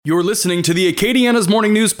You're listening to the Acadiana's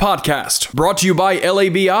Morning News Podcast, brought to you by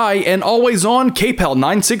LABI and always on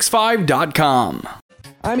KPEL965.com.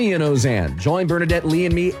 I'm Ian Ozan. Join Bernadette Lee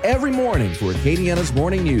and me every morning for Acadiana's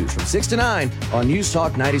Morning News from 6 to 9 on News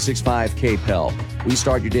Talk 96.5 KPEL. We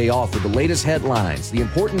start your day off with the latest headlines, the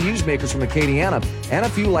important newsmakers from Acadiana, and a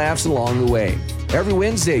few laughs along the way. Every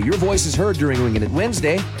Wednesday, your voice is heard during Winging It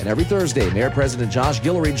Wednesday, and every Thursday, Mayor President Josh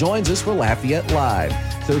Guillory joins us for Lafayette Live.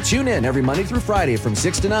 So tune in every Monday through Friday from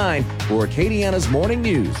 6 to 9 for Acadiana's Morning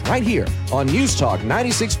News, right here on News Talk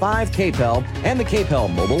 96.5 KPEL and the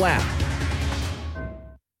KPEL mobile app.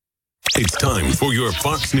 It's time for your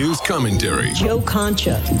Fox News commentary. Joe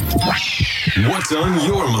Concha. What's on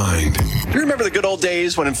your mind? You remember the good old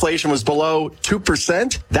days when inflation was below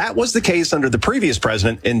 2%? That was the case under the previous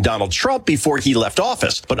president in Donald Trump before he left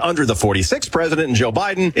office. But under the 46th president in Joe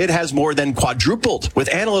Biden, it has more than quadrupled,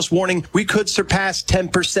 with analysts warning we could surpass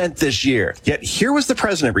 10% this year. Yet here was the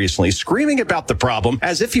president recently screaming about the problem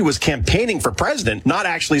as if he was campaigning for president, not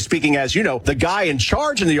actually speaking as, the guy in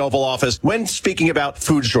charge in the Oval Office when speaking about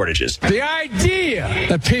food shortages. The idea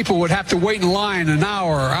that people would have to wait in line an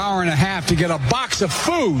hour and a half to get a box of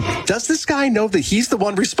food. Does this guy know that he's the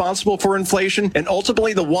one responsible for inflation and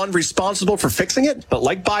ultimately the one responsible for fixing it? But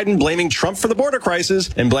like Biden blaming Trump for the border crisis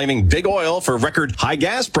and blaming big oil for record high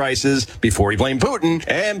gas prices before he blamed Putin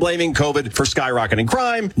and blaming COVID for skyrocketing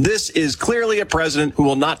crime, this is clearly a president who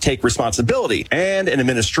will not take responsibility and an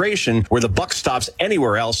administration where the buck stops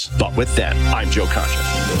anywhere else but with them. I'm Joe Concha.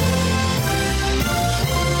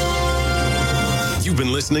 You've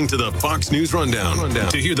been listening to the Fox News Rundown.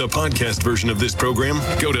 To hear the podcast version of this program,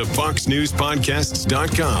 go to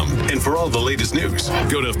foxnewspodcasts.com. And for all the latest news,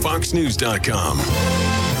 go to foxnews.com.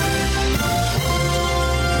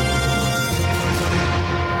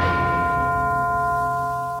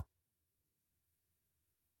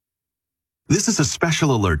 This is a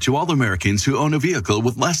special alert to all Americans who own a vehicle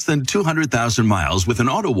with less than 200,000 miles with an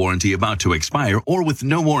auto warranty about to expire or with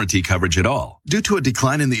no warranty coverage at all. Due to a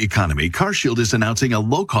decline in the economy, CarShield is announcing a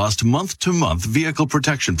low-cost month-to-month vehicle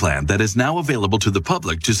protection plan that is now available to the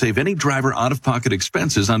public to save any driver out-of-pocket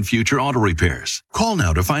expenses on future auto repairs. Call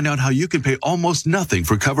now to find out how you can pay almost nothing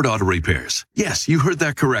for covered auto repairs. Yes, you heard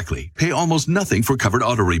that correctly. Pay almost nothing for covered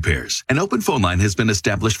auto repairs. An open phone line has been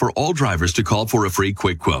established for all drivers to call for a free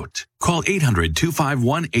quick quote. Call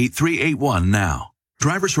 800-251-8381 now.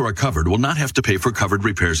 Drivers who are covered will not have to pay for covered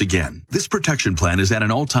repairs again. This protection plan is at an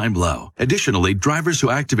all-time low. Additionally, drivers who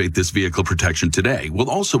activate this vehicle protection today will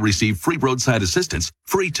also receive free roadside assistance,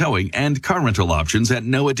 free towing, and car rental options at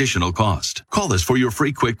no additional cost. Call us for your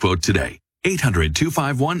free quick quote today.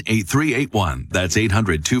 800-251-8381. That's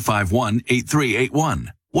 800-251-8381.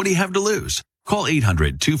 What do you have to lose? Call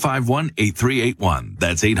 800-251-8381.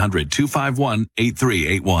 That's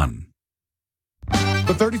 800-251-8381.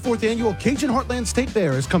 The 34th Annual Cajun Heartland State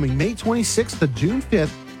Fair is coming May 26th to June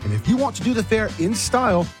 5th, and if you want to do the fair in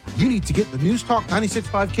style, you need to get the News Talk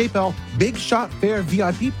 96.5 KPEL Big Shot Fair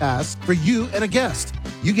VIP Pass for you and a guest.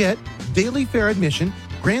 You get daily fair admission,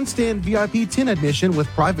 grandstand VIP 10 admission with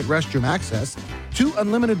private restroom access, 2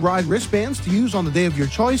 unlimited ride wristbands to use on the day of your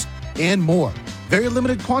choice, and more. Very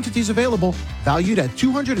limited quantities available, valued at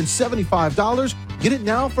 $275. Get it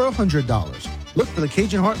now for $100. Look for the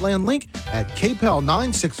Cajun Heartland link at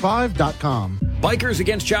kpel965.com. Bikers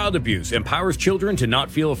Against Child Abuse empowers children to not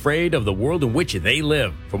feel afraid of the world in which they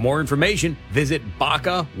live. For more information, visit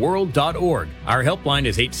bacaworld.org. Our helpline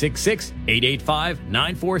is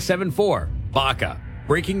 866-885-9474. BACA,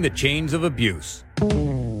 breaking the chains of abuse.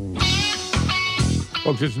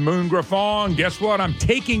 Folks, it's Moon Griffon. Guess what? I'm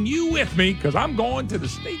taking you with me because I'm going to the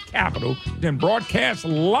state capitol and broadcast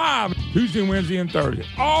live Tuesday, Wednesday, and Thursday.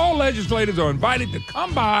 All legislators are invited to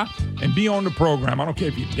come by and be on the program. I don't care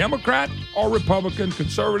if you're Democrat or Republican,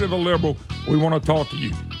 conservative or liberal, we want to talk to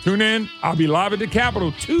you. Tune in. I'll be live at the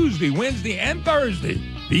Capitol Tuesday, Wednesday, and Thursday.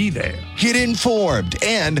 Be there. Get informed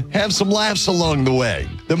and have some laughs along the way.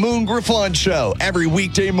 The Moon Griffon Show every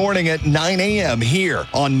weekday morning at 9 a.m. here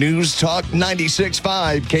on News Talk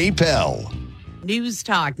 96.5 KPEL. News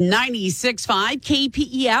Talk 96.5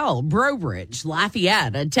 KPEL, Brobridge,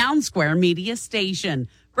 Lafayette, a Town Square media station.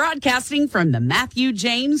 Broadcasting from the Matthew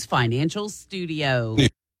James Financial Studio.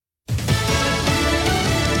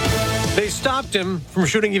 They stopped him from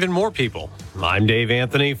shooting even more people. I'm Dave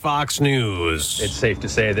Anthony, Fox News. It's safe to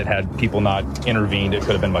say that had people not intervened, it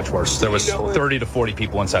could have been much worse. There was 30 to 40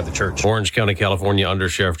 people inside the church. Orange County, California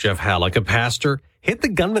Undersheriff Jeff Halleck, a pastor, hit the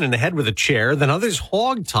gunman in the head with a chair, then others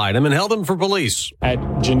hog-tied him and held him for police. At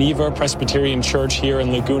Geneva Presbyterian Church here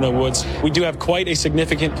in Laguna Woods, we do have quite a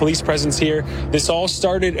significant police presence here. This all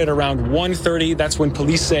started at around 1:30. That's when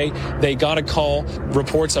police say they got a call,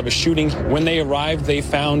 reports of a shooting. When they arrived, they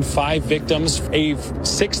found 5 victims. A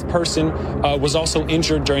 6th person was also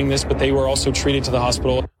injured during this, but they were also treated to the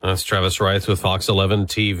hospital. That's Travis Rice with Fox 11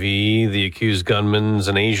 TV. The accused gunman's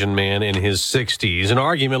an Asian man in his 60s. An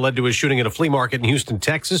argument led to a shooting at a flea market in Houston,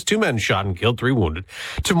 Texas. 2 men shot and killed, 3 wounded.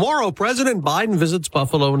 Tomorrow, President Biden visits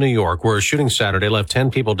Buffalo, New York, where a shooting Saturday left 10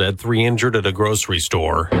 people dead, 3 injured at a grocery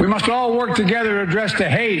store. We must all work together to address the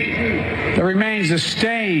hate that remains a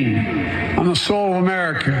stain on the soul of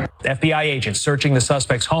America. FBI agents searching the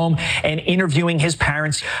suspect's home and interviewing his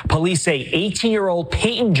parents. Police say 18-year-old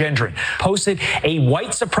Peyton Gendron posted a white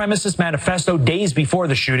supremacist manifesto days before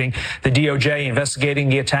the shooting. The DOJ investigating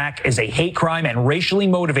the attack as a hate crime and racially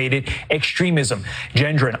motivated extremism.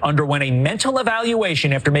 Gendron underwent a mental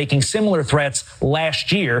evaluation after making similar threats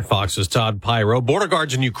last year. Fox's Todd Pyro. Border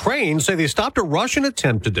guards in Ukraine say they stopped a Russian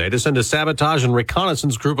attempt today to send a sabotage and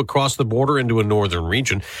reconnaissance group across the border into a northern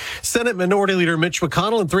region. Senate Minority Leader Mitch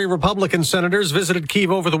McConnell and 3 Republican senators visited Kyiv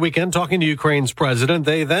over the weekend talking to Ukraine's president.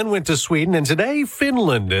 They then went to Sweden and today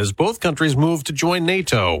Finland as both countries move to join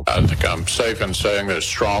NATO. I think I'm safe in saying there's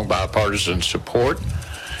strong bipartisan support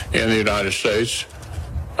in the United States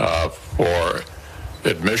for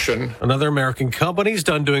admission. Another American company's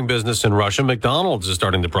done doing business in Russia. McDonald's is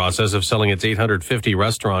starting the process of selling its 850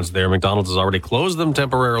 restaurants there. McDonald's has already closed them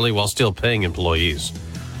temporarily while still paying employees.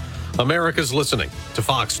 America's listening to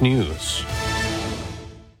Fox News.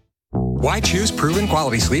 Why choose proven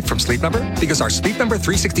quality sleep from Sleep Number? Because our Sleep Number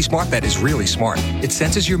 360 smart bed is really smart. It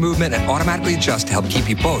senses your movement and automatically adjusts to help keep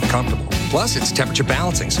you both comfortable. Plus, it's temperature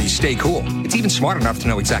balancing so you stay cool. It's even smart enough to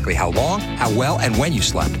know exactly how long, how well, and when you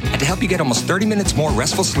slept, and to help you get almost 30 minutes more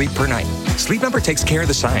restful sleep per night. Sleep Number takes care of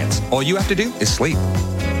the science. All you have to do is sleep.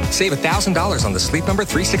 Save $1,000 on the Sleep Number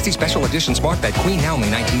 360 Special Edition Smart Bed Queen now only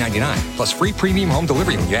 $19.99, plus free premium home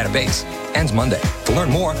delivery when you add a base. Ends Monday. To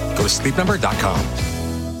learn more, go to sleepnumber.com.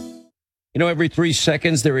 You know, every 3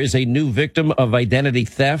 seconds, there is a new victim of identity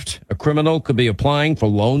theft. A criminal could be applying for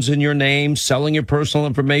loans in your name, selling your personal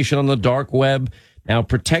information on the dark web. Now,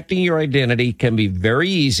 protecting your identity can be very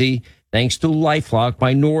easy thanks to LifeLock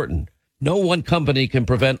by Norton. No one company can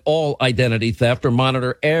prevent all identity theft or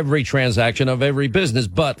monitor every transaction of every business,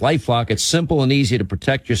 but LifeLock, it's simple and easy to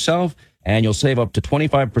protect yourself, and you'll save up to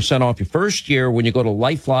 25% off your first year when you go to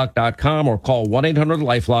LifeLock.com or call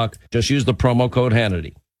 1-800-LifeLock. Just use the promo code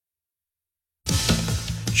Hannity.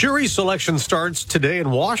 Jury selection starts today in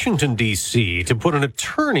Washington, D.C. to put an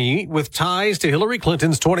attorney with ties to Hillary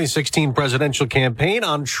Clinton's 2016 presidential campaign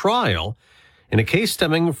on trial in a case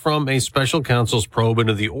stemming from a special counsel's probe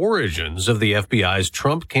into the origins of the FBI's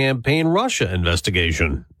Trump campaign Russia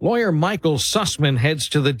investigation. Lawyer Michael Sussman heads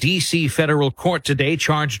to the D.C. federal court today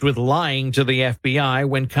charged with lying to the FBI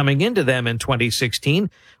when coming into them in 2016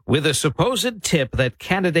 with a supposed tip that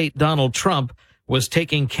candidate Donald Trump was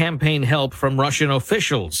taking campaign help from Russian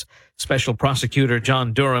officials. Special prosecutor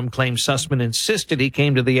John Durham claims Sussman insisted he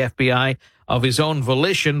came to the FBI of his own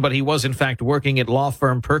volition, but he was in fact working at law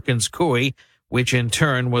firm Perkins Coie, which in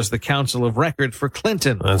turn was the counsel of record for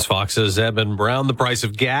Clinton. That's Fox's Eben Brown. The price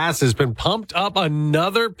of gas has been pumped up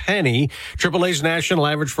another penny. AAA's national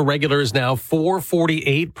average for regular is now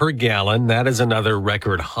 $4.48 per gallon. That is another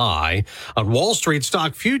record high. On Wall Street,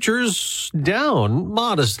 stock futures down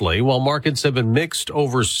modestly, while markets have been mixed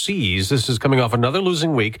overseas. This is coming off another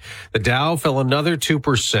losing week. The Dow fell another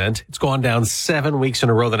 2%. It's gone down 7 weeks in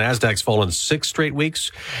a row. The Nasdaq's fallen 6 straight weeks.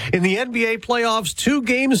 In the NBA playoffs, 2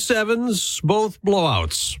 Game 7s, both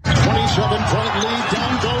blowouts. 27-point lead.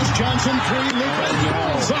 Down goes Johnson. 3.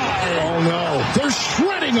 Luka. Oh, no. They're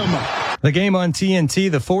shredding him. The game on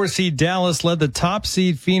TNT, the 4-seed Dallas led the top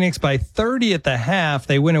seed Phoenix by 30 at the half.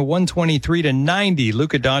 They win at 123-90.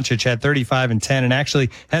 Luka Doncic had 35 and 10 and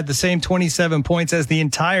actually had the same 27 points as the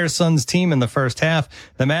entire Suns team in the first half.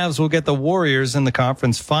 The Mavs will get the Warriors in the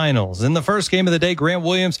conference finals. In the first game of the day, Grant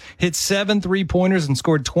Williams hit 7 3-pointers and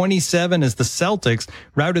scored 27 as the Celtics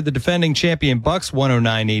routed the defending champion Bucks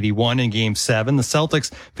 109-81 in Game 7. The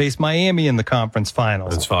Celtics face Miami in the conference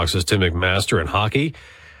finals. That's Fox's Tim McMaster in hockey.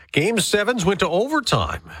 Game 7s went to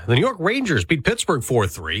overtime. The New York Rangers beat Pittsburgh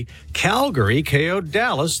 4-3. Calgary KO'd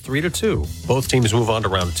Dallas 3-2. Both teams move on to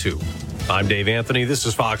round 2. I'm Dave Anthony. This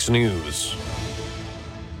is Fox News.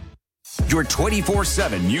 your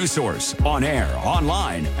 24/7 news source, on air,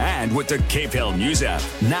 online, and with the KPEL News app.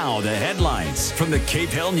 Now the headlines from the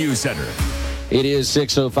KPEL News Center. It is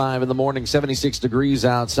 6:05 in the morning, 76 degrees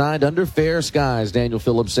outside, under fair skies. Daniel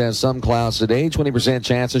Phillips says some clouds today, 20%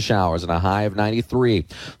 chance of showers, and a high of 93.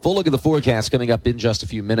 Full look at the forecast coming up in just a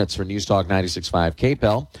few minutes for News Talk 96.5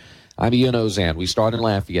 KPEL. I'm Ian Ozan. We start in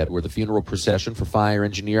Lafayette, where the funeral procession for fire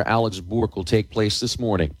engineer Alex Bourque will take place this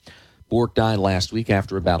morning. Bourque died last week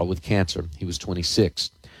after a battle with cancer. He was 26.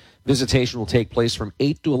 Visitation will take place from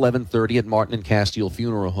 8 to 11:30 at Martin and Castile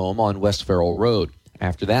Funeral Home on West Farrell Road.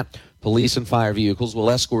 After that, police and fire vehicles will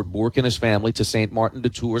escort Bourque and his family to St. Martin de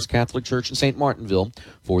Tours Catholic Church in St. Martinville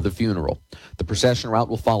for the funeral. The procession route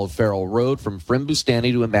will follow Farrell Road from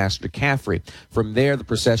Frimbustani to Ambassador Caffrey. From there, the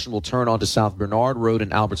procession will turn onto South Bernard Road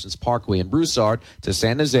and Albertsons Parkway in Broussard to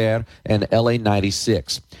Saint Nazaire and LA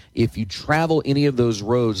 96. If you travel any of those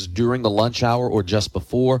roads during the lunch hour or just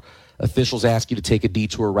before, officials ask you to take a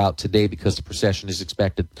detour route today because the procession is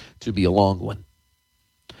expected to be a long one.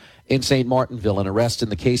 In St. Martinville, an arrest in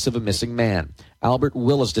the case of a missing man. Albert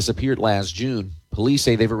Willis disappeared last June. Police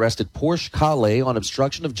say they've arrested Porsche Calais on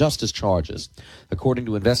obstruction of justice charges. According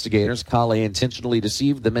to investigators, Calais intentionally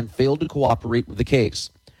deceived them and failed to cooperate with the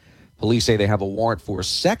case. Police say they have a warrant for a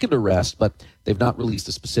second arrest, but they've not released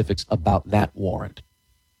the specifics about that warrant.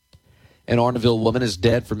 An Arnaville woman is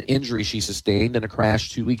dead from injury she sustained in a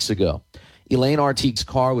crash 2 weeks ago. Elaine Artigue's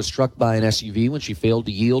car was struck by an SUV when she failed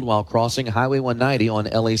to yield while crossing Highway 190 on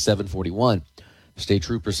LA 741. State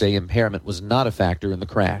troopers say impairment was not a factor in the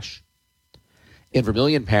crash. In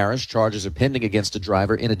Vermilion Parish, charges are pending against a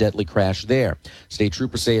driver in a deadly crash there. State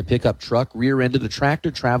troopers say a pickup truck rear-ended a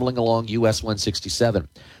tractor traveling along US 167.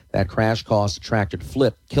 That crash caused the tractor to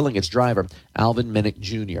flip, killing its driver, Alvin Minnick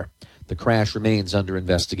Jr. The crash remains under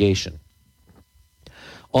investigation.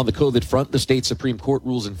 On the COVID front, the state Supreme Court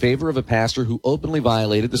rules in favor of a pastor who openly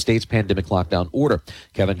violated the state's pandemic lockdown order.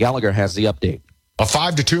 Kevin Gallagher has the update. A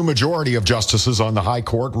 5-2 majority of justices on the High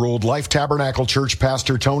Court ruled Life Tabernacle Church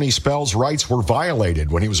pastor Tony Spell's rights were violated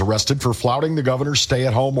when he was arrested for flouting the governor's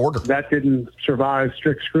stay-at-home order. That didn't survive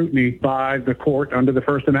strict scrutiny by the court under the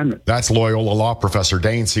First Amendment. That's Loyola Law Professor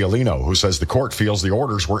Dane Cialino, who says the court feels the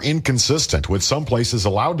orders were inconsistent, with some places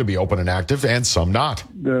allowed to be open and active and some not.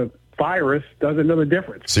 The virus doesn't know the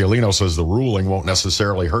difference. Cialino says the ruling won't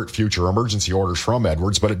necessarily hurt future emergency orders from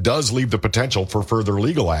Edwards, but it does leave the potential for further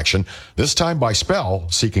legal action, this time by Spell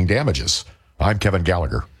seeking damages. I'm Kevin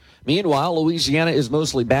Gallagher. Meanwhile, Louisiana is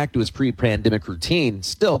mostly back to its pre-pandemic routine.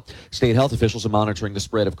 Still, state health officials are monitoring the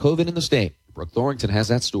spread of COVID in the state. Brooke Thorington has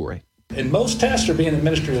that story. And most tests are being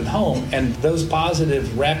administered at home, and those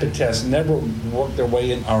positive rapid tests never work their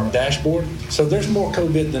way in our dashboard. So there's more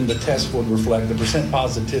COVID than the test would reflect. The percent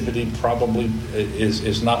positivity probably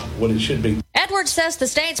is not what it should be. Edwards says the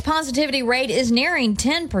state's positivity rate is nearing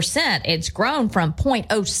 10%. It's grown from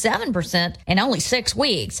 0.07% in only 6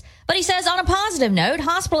 weeks. But he says on a positive note,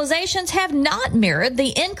 hospitalizations have not mirrored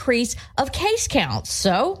the increase of case counts.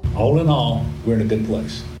 So, all in all, we're in a good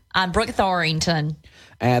place. I'm Brooke Thorington.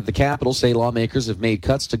 At the Capitol, state lawmakers have made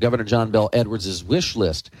cuts to Governor John Bel Edwards' wish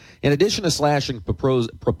list. In addition to slashing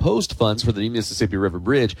proposed funds for the Mississippi River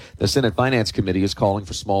Bridge, the Senate Finance Committee is calling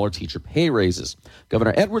for smaller teacher pay raises.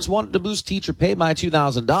 Governor Edwards wanted to boost teacher pay by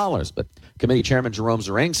 $2,000, but committee chairman Jerome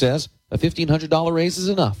Zerang says a $1,500 raise is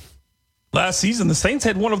enough. Last season, the Saints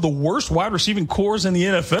had one of the worst wide receiving cores in the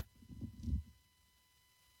NFL.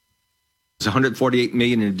 $148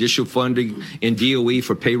 million in additional funding in DOE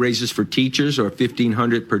for pay raises for teachers, or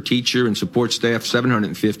 $1,500 per teacher, and support staff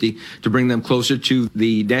 $750 to bring them closer to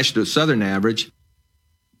the national southern average.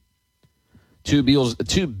 Two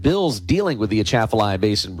bills dealing with the Atchafalaya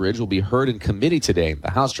Basin Bridge will be heard in committee today.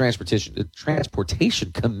 The House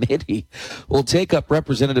Transportation Committee will take up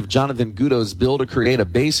Representative Jonathan Gutto's bill to create a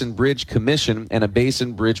Basin Bridge Commission and a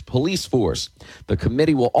Basin Bridge Police Force. The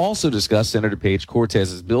committee will also discuss Senator Paige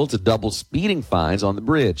Cortez's bill to double speeding fines on the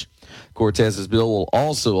bridge. Cortez's bill will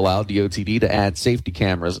also allow DOTD to add safety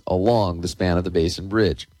cameras along the span of the Basin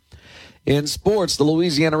Bridge. In sports, the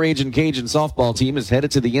Louisiana Ragin' Cajun softball team is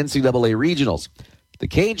headed to the NCAA Regionals. The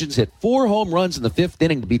Cajuns hit 4 home runs in the 5th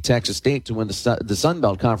inning to beat Texas State to win the Sun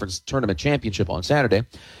Belt Conference Tournament Championship on Saturday.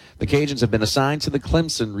 The Cajuns have been assigned to the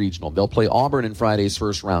Clemson Regional. They'll play Auburn in Friday's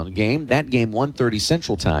first round game. That game 1:30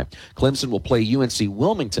 Central Time. Clemson will play UNC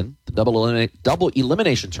Wilmington. The double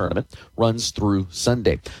elimination tournament runs through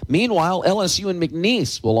Sunday. Meanwhile, LSU and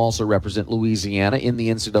McNeese will also represent Louisiana in the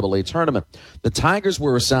NCAA tournament. The Tigers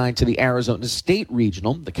were assigned to the Arizona State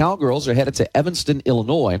Regional. The Cowgirls are headed to Evanston,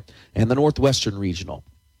 Illinois, and the Northwestern Regional.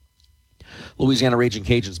 Louisiana Raging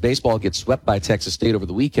Cajuns baseball gets swept by Texas State over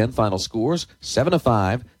the weekend. Final scores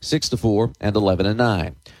 7-5, 6-4, and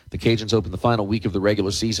 11-9. The Cajuns open the final week of the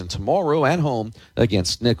regular season tomorrow at home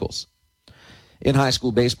against Nichols. In high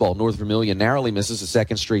school baseball, North Vermilion narrowly misses a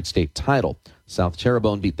second straight state title. South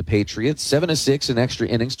Terrebonne beat the Patriots 7-6 in extra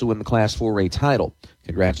innings to win the Class 4A title.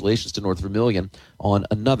 Congratulations to North Vermilion on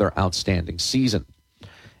another outstanding season.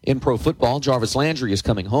 In pro football, Jarvis Landry is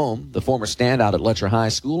coming home. The former standout at Letcher High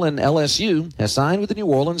School, and LSU has signed with the New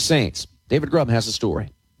Orleans Saints. David Grubb has the story.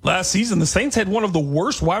 Last season, the Saints had one of the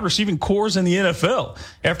worst wide receiving cores in the NFL.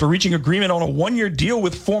 After reaching agreement on a one-year deal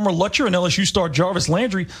with former Letcher and LSU star Jarvis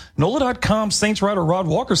Landry, NOLA.com Saints writer Rod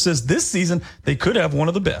Walker says this season they could have one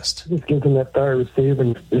of the best. Just gives them that third receiver,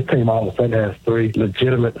 and this team all of a sudden has three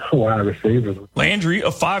legitimate wide receivers. Landry, a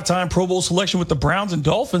 5-time Pro Bowl selection with the Browns and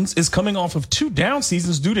Dolphins, is coming off of 2 down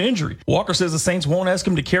seasons due to injury. Walker says the Saints won't ask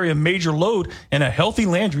him to carry a major load, and a healthy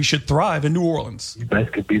Landry should thrive in New Orleans. He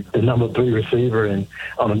basically be the number 3 receiver and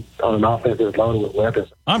on an offense that's loaded with weapons.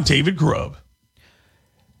 I'm David Grubb.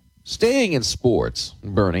 Staying in sports,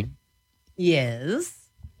 Bernie. Yes.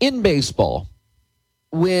 In baseball,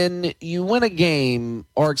 when you win a game,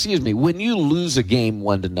 when you lose a game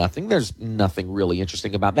 1-0, there's nothing really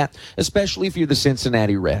interesting about that, especially if you're the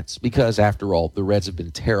Cincinnati Reds, because after all, the Reds have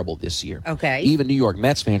been terrible this year. Okay. Even New York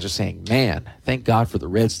Mets fans are saying, man, thank God for the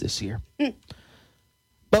Reds this year.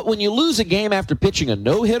 But when you lose a game after pitching a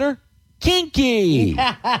no-hitter, kinky.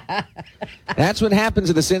 That's what happened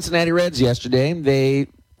to the Cincinnati Reds yesterday. They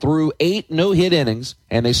threw 8 no-hit innings,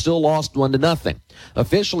 and they still lost 1-0.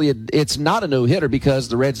 Officially, it's not a no-hitter because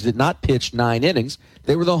the Reds did not pitch 9 innings.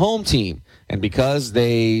 They were the home team, and because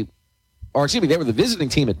they were the visiting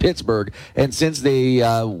team at Pittsburgh, and since they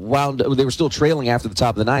were still trailing after the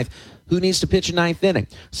top of the 9th, who needs to pitch a 9th inning?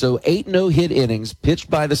 So 8 no-hit innings pitched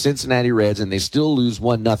by the Cincinnati Reds, and they still lose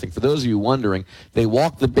 1-0. For those of you wondering, they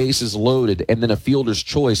walked the bases loaded, and then a fielder's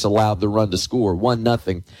choice allowed the run to score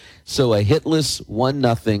 1-0. So a hitless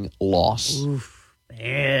 1-0 loss. Oof,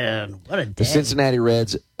 man, what a day. The Cincinnati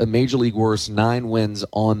Reds, a major league worst, 9 wins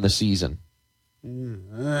on the season.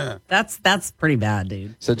 That's pretty bad,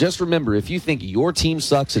 dude. So just remember, if you think your team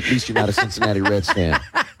sucks, at least you're not a Cincinnati Reds fan.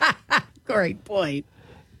 Great point.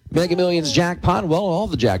 Mega Millions jackpot. Well, all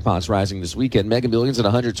the jackpots rising this weekend. Mega Millions at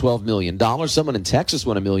 $112 million. Someone in Texas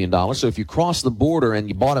won $1 million. So if you cross the border and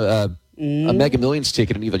you bought a Mega Millions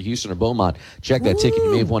ticket in either Houston or Beaumont, check that ticket.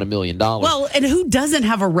 You may have won $1 million. Well, and who doesn't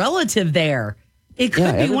have a relative there? It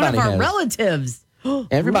could be one of our relatives.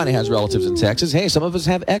 Everybody has relatives in Texas. Hey, some of us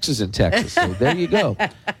have exes in Texas. So there you go.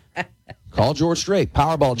 Call George Strait.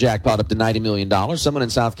 Powerball jackpot up to $90 million. Someone in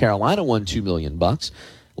South Carolina won $2 million.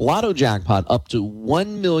 Lotto jackpot up to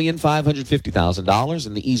 $1,550,000,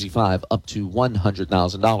 and the Easy 5 up to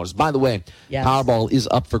 $100,000. By the way, yes. Powerball is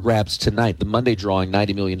up for grabs tonight. The Monday drawing,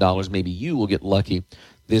 $90 million. Maybe you will get lucky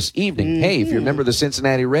this evening. Hey, if you remember the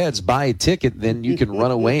Cincinnati Reds, buy a ticket, then you can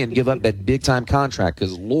run away and give up that big-time contract,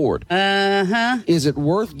 because, Lord, is it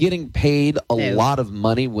worth getting paid a lot of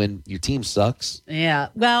money when your team sucks? Yeah,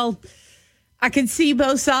 well, I can see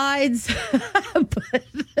both sides, but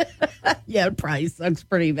yeah, it probably sucks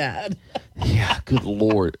pretty bad. Yeah, good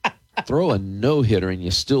Lord. Throw a no-hitter and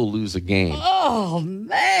you still lose a game. Oh,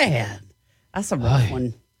 man. That's a rough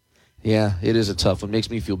one. Yeah, it is a tough one.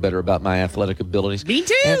 Makes me feel better about my athletic abilities. Me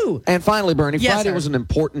too. And finally, Bernie, Friday was an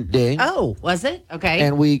important day. Oh, was it? Okay.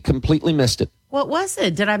 And we completely missed it. What was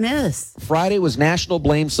it? Did I miss? Friday was National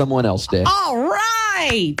Blame Someone Else Day. All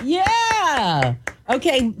right. Yeah.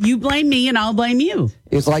 Okay, you blame me and I'll blame you.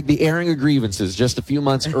 It's like the airing of grievances just a few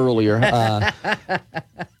months earlier.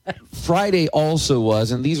 Friday also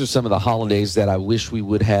was, and these are some of the holidays that I wish we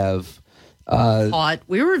would have caught.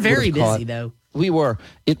 We were very busy, though. We were.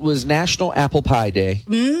 It was National Apple Pie Day.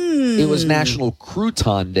 It was National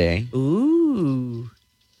Crouton Day. Ooh.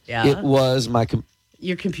 Yeah. It was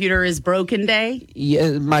your computer is broken day?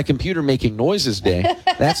 Yeah, my computer making noises day.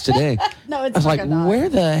 That's today. No, it's I was like, where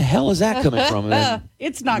the hell is that coming from? And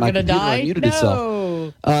it's not going to die. Unmuted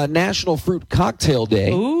itself. National Fruit Cocktail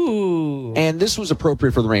Day. Ooh. And this was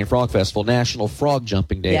appropriate for the Rain Frog Festival. National Frog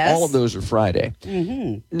Jumping Day. Yes. All of those are Friday.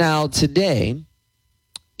 Mm-hmm. Now, today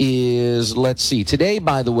is, today,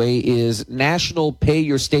 by the way, is National Pay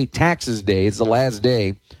Your State Taxes Day. It's the last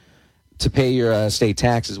day to pay your state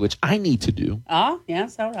taxes, which I need to do. Oh,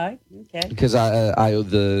 yes, all right. Okay. Because I owe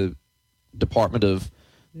the Department of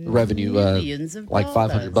Revenue like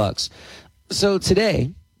 $500. So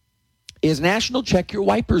today is National Check Your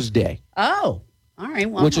Wipers Day. Oh, all right.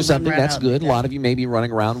 Well, which is something that's good. A lot of you may be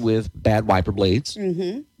running around with bad wiper blades.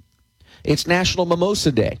 Mm-hmm. It's National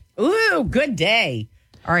Mimosa Day. Ooh, good day.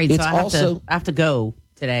 All right, it's so I have to go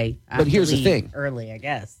today. But here's the thing. Early, I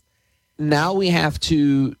guess. Now we have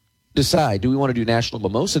to decide, do we want to do National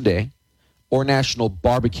Mimosa Day or National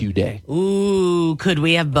Barbecue Day? Ooh, could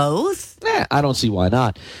we have both? I don't see why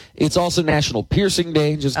not. It's also National Piercing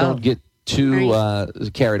Day. Just don't get too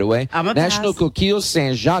carried away. National Coquille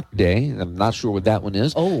Saint-Jacques Day. I'm not sure what that one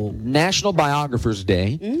is. Oh. National Biographers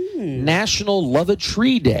Day. National Love a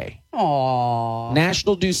Tree Day. Aww.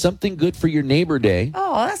 National Do Something Good for Your Neighbor Day.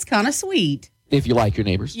 Oh, that's kind of sweet. If you like your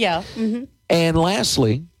neighbors. Yeah. Mm-hmm. And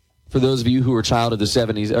lastly, for those of you who are child of the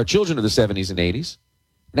 70s or children of the 70s and 80s,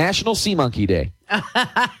 National Sea Monkey Day.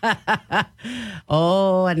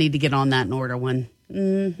 Oh, I need to get on that and order one.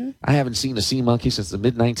 Mm-hmm. I haven't seen a sea monkey since the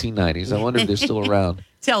mid-1990s. I wonder if they're still around.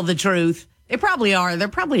 Tell the truth. They probably are. They're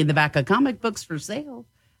probably in the back of comic books for sale.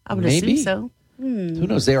 I would assume so. Who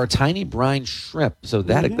knows? They are tiny brine shrimp. So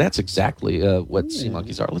that's exactly what sea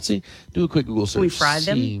monkeys are. Let's see. Do a quick Google search. Can we fry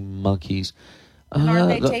them? Sea monkeys. And are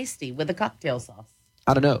they tasty with a cocktail sauce?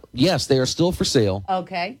 I don't know. Yes, they are still for sale.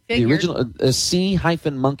 Okay. The original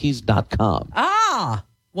sea-monkeys.com. Ah,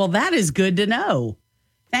 well, that is good to know.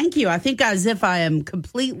 Thank you. I think as if I am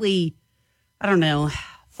completely, I don't know,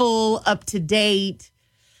 full, up to date.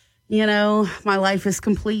 You know, my life is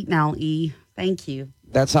complete now, E. Thank you.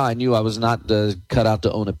 That's how I knew I was not cut out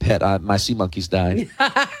to own a pet. My sea monkeys died.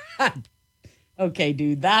 Okay,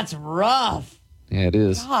 dude, that's rough. Yeah, it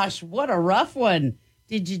is. Gosh, what a rough one.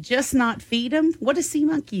 Did you just not feed them? What do sea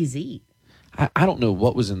monkeys eat? I don't know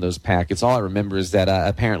what was in those packets. All I remember is that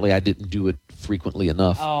apparently I didn't do it frequently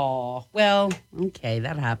enough. Oh, well, okay,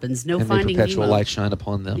 that happens. No and finding may perpetual Nemo. light shine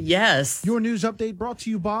upon them. Yes. Your news update brought to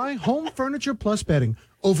you by Home Furniture Plus Bedding.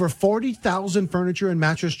 Over 40,000 furniture and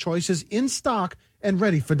mattress choices in stock and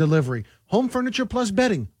ready for delivery. Home Furniture Plus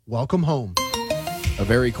Bedding. Welcome home. A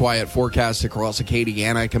very quiet forecast across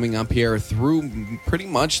Acadiana coming up here through pretty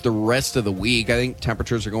much the rest of the week. I think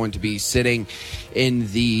temperatures are going to be sitting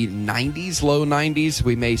in the 90s, low 90s.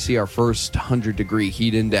 We may see our first 100-degree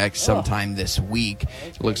heat index sometime this week.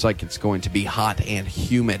 It looks like it's going to be hot and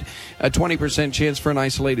humid. A 20% chance for an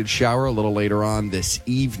isolated shower a little later on this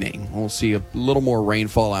evening. We'll see a little more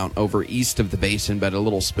rainfall out over east of the basin, but a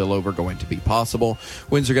little spillover going to be possible.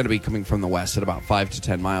 Winds are going to be coming from the west at about 5 to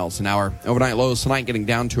 10 miles an hour. Overnight lows tonight getting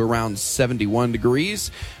down to around 71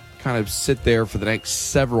 degrees. Kind of sit there for the next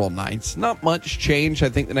several nights. Not much change. I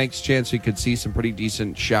think the next chance we could see some pretty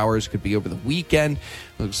decent showers could be over the weekend.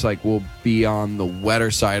 Looks like we'll be on the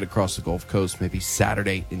wetter side across the Gulf Coast, maybe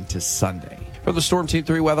Saturday into Sunday. For the Storm Team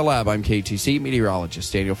 3 Weather Lab, I'm KTC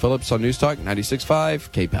meteorologist Daniel Phillips on News Talk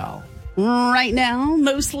 96.5 KPEL. Right now,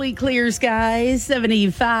 mostly clear skies,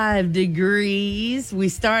 75 degrees. We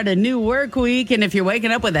start a new work week, and if you're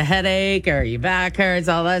waking up with a headache or your back hurts,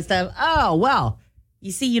 all that stuff, oh, well,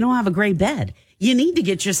 you see, you don't have a great bed. You need to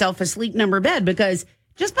get yourself a Sleep Number bed because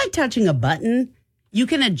just by touching a button, you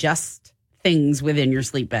can adjust things within your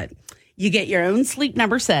sleep bed. You get your own Sleep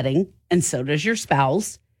Number setting, and so does your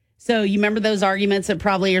spouse. So you remember those arguments that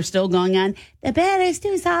probably are still going on? The bed is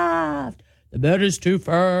too soft. The bed is too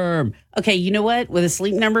firm. Okay, you know what? With a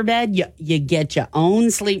Sleep Number bed, you get your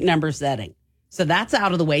own Sleep Number setting. So that's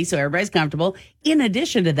out of the way so everybody's comfortable. In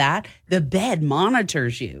addition to that, the bed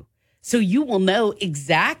monitors you. So you will know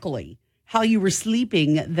exactly how you were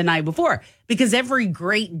sleeping the night before. Because every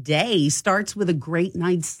great day starts with a great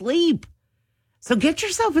night's sleep. So get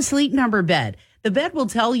yourself a Sleep Number bed. The bed will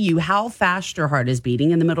tell you how fast your heart is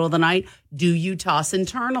beating in the middle of the night. Do you toss and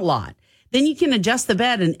turn a lot? Then you can adjust the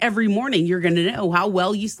bed, and every morning you're going to know how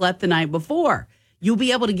well you slept the night before. You'll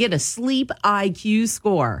be able to get a sleep IQ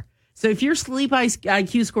score. So if your sleep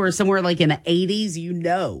IQ score is somewhere like in the 80s, you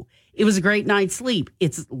know it was a great night's sleep.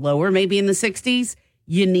 It's lower, maybe in the 60s.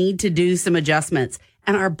 You need to do some adjustments.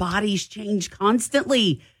 And our bodies change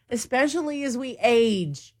constantly, especially as we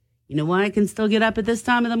age. You know why I can still get up at this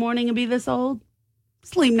time of the morning and be this old?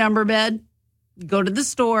 Sleep Number bed. Go to the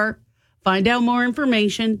store. Find out more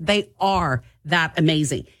information. They are that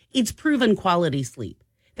amazing. It's proven quality sleep.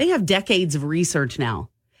 They have decades of research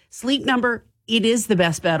now. Sleep Number, it is the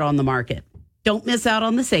best bed on the market. Don't miss out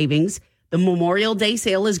on the savings. The Memorial Day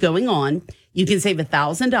sale is going on. You can save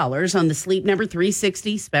 $1,000 on the Sleep Number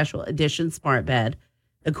 360 Special Edition Smart Bed.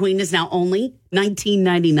 The Queen is now only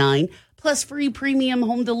 $19.99, plus free premium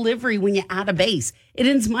home delivery when you add a base. It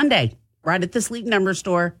ends Monday, right at the Sleep Number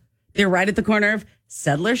store. They're right at the corner of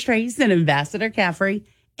Settler Straits and Ambassador Caffrey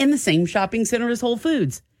in the same shopping center as Whole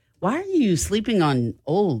Foods. Why are you sleeping on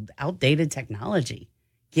old, outdated technology?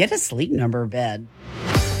 Get a Sleep Number bed.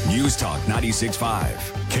 News Talk 96.5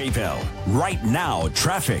 KPEL. Right now,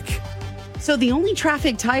 traffic. So the only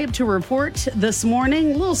traffic type to report this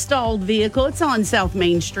morning, little stalled vehicle. It's on South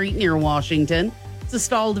Main Street near Washington. It's a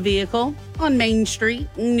stalled vehicle on Main Street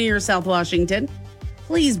near South Washington.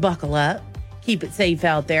 Please buckle up. Keep it safe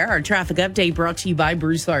out there. Our traffic update brought to you by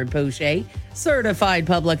Broussard Poche, certified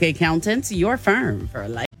public accountants, your firm for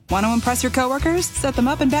life. Want to impress your coworkers? Set them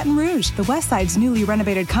up in Baton Rouge. The Westside's newly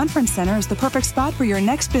renovated conference center is the perfect spot for your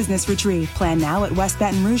next business retreat. Plan now at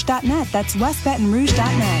westbatonrouge.net. That's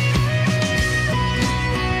westbatonrouge.net.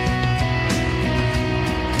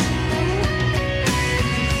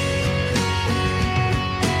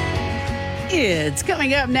 It's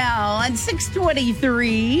coming up now on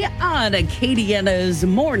 623 on Acadiana's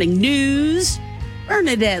Morning News.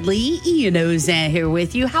 Bernadette Lee, Ian Ozan here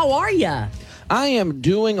with you. How are you? I am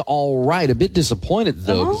doing all right. A bit disappointed,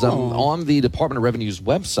 though, because I'm on the Department of Revenue's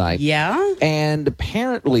website. Yeah? And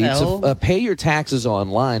apparently, to pay your taxes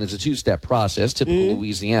online is a two-step process, typical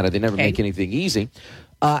Louisiana. They never make anything easy.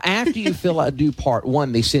 After you fill out do part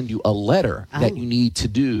one, they send you a letter that you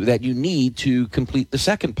need to complete the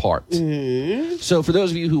second part. So for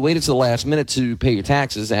those of you who waited to the last minute to pay your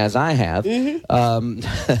taxes, as I have, you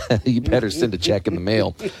better send a check in the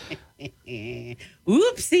mail.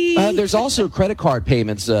 Oopsie. There's also credit card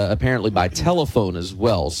payments apparently by telephone as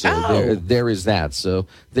well. So there is that. So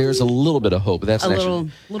there's a little bit of hope. That's a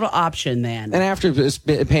little option then. And after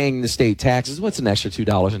paying the state taxes, what's an extra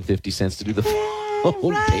 $2.50 to do the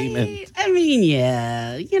phone payment? I mean,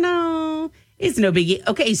 yeah, it's no biggie.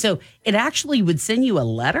 Okay, so it actually would send you a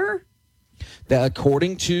letter?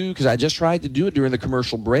 According to, because I just tried to do it during the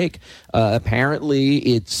commercial break, apparently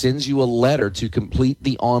it sends you a letter to complete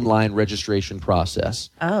the online registration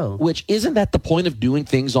process. Oh. Which, isn't that the point of doing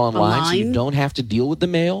things online so you don't have to deal with the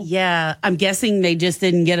mail? Yeah, I'm guessing they just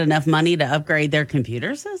didn't get enough money to upgrade their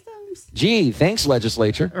computer systems. Gee, thanks,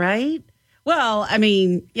 legislature. Right? Well, I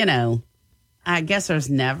mean, I guess there's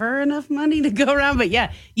never enough money to go around. But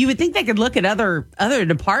yeah, you would think they could look at other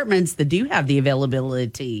departments that do have the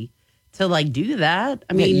availability to do that.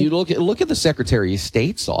 I mean, you look at the Secretary of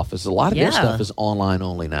State's office. A lot of their stuff is online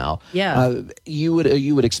only now. Yeah, you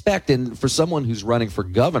would expect, and for someone who's running for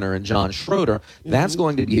governor, and John Schroeder, that's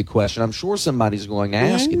going to be a question. I'm sure somebody's going to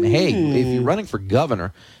ask him, "Hey, if you're running for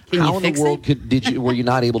governor, how in the world were you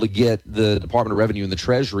not able to get the Department of Revenue and the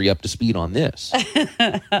Treasury up to speed on this?"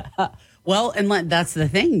 Well, and that's the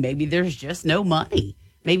thing. Maybe there's just no money.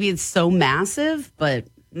 Maybe it's so massive, but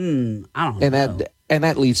I don't know. And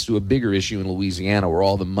that leads to a bigger issue in Louisiana, where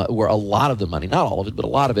where a lot of the money, not all of it, but a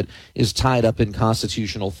lot of it is tied up in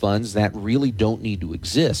constitutional funds that really don't need to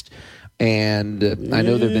exist. And I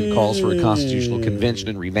know there have been calls for a constitutional convention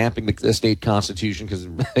and revamping the state constitution because,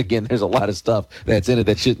 again, there's a lot of stuff that's in it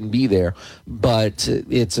that shouldn't be there. But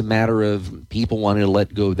it's a matter of people wanting to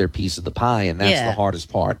let go of their piece of the pie, and that's the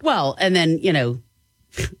hardest part. Well, and then,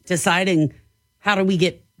 deciding how do we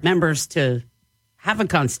get members to have a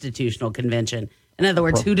constitutional convention? In other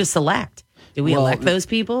words, who to select? Do we elect those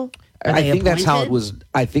people? I think that's how it was.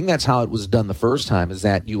 I think that's how it was done the first time. Is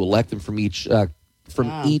that you elect them from each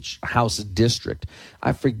House district.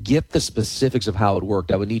 I forget the specifics of how it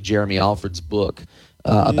worked. I would need Jeremy Alford's book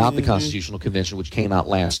about the Constitutional Convention, which came out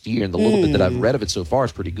last year, and the little bit that I've read of it so far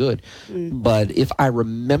is pretty good. But if I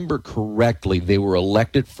remember correctly, they were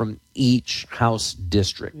elected from each House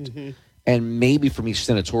district. And maybe from each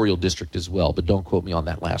senatorial district as well, but don't quote me on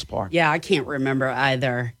that last part. Yeah, I can't remember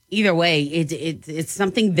either. Either way, it's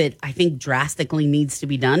something that I think drastically needs to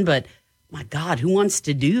be done, but my God, who wants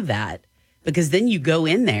to do that? Because then you go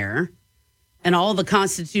in there and all the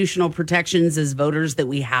constitutional protections as voters that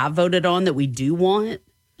we have voted on that we do want,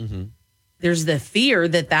 there's the fear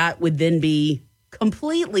that would then be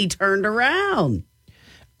completely turned around.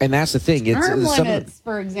 And that's the thing. Term limits,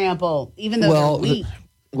 for example, even though they're weak.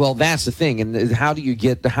 Well, that's the thing. And how do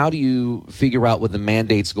you figure out what the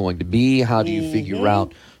mandate's going to be? How do you figure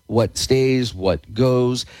out what stays, what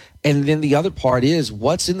goes? And then the other part is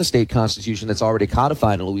what's in the state constitution that's already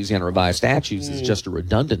codified in Louisiana revised statutes is just a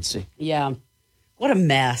redundancy. Yeah. What a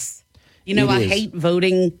mess. I hate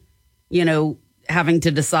voting, having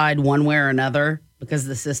to decide one way or another because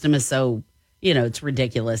the system is so, it's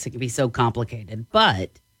ridiculous. It can be so complicated.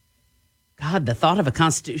 But, God, the thought of a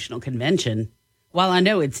constitutional convention, while I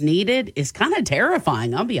know it's needed, is kind of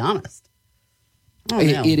terrifying, I'll be honest.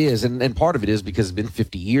 It is, and part of it is because it's been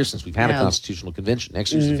 50 years since we've had a constitutional convention.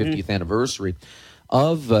 Next year's the 50th anniversary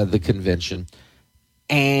of the convention.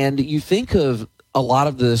 And you think of a lot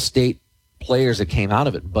of the state players that came out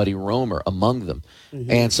of it, Buddy Roemer among them,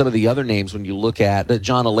 and some of the other names when you look at,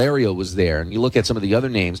 John Alario was there, and you look at some of the other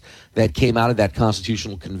names that came out of that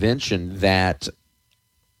constitutional convention that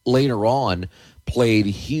later on played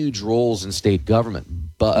huge roles in state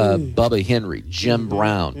government. Bubba Henry, Jim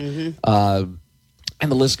Brown,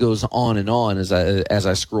 And the list goes on and on as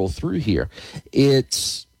I scroll through here.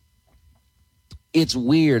 It's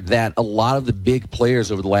weird that a lot of the big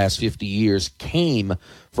players over the last 50 years came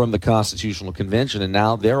from the Constitutional Convention, and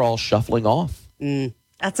now they're all shuffling off.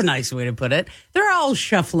 That's a nice way to put it. They're all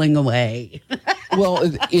shuffling away.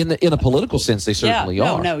 Well, in a political sense, they certainly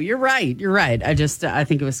are. No, you're right. You're right. I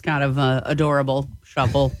think it was kind of adorable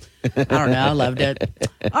shuffle. I don't know. I loved it.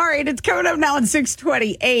 All right, it's coming up now at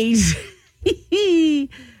 6:28.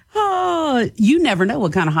 Oh, you never know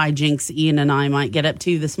what kind of hijinks Ian and I might get up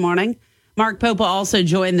to this morning. Mark Popa also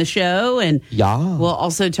joined the show, and we'll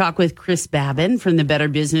also talk with Chris Babin from the Better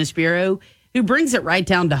Business Bureau, who brings it right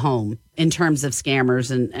down to home in terms of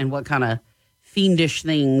scammers and what kind of fiendish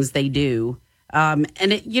things they do. And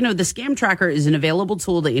the Scam Tracker is an available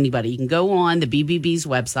tool to anybody. You can go on the BBB's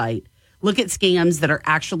website, look at scams that are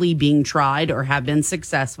actually being tried or have been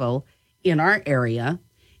successful in our area.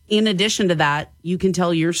 In addition to that, you can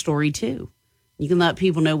tell your story too. You can let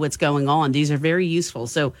people know what's going on. These are very useful.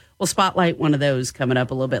 So we'll spotlight one of those coming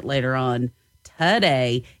up a little bit later on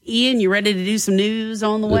today. Ian, you ready to do some news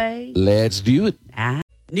on the way? Let's do it.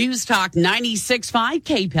 News Talk 96.5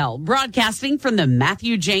 KPEL, broadcasting from the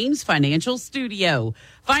Matthew James Financial Studio.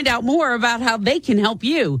 Find out more about how they can help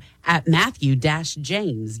you at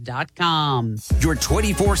matthew-james.com. Your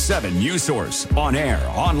 24/7 news source, on air,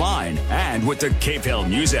 online, and with the KPEL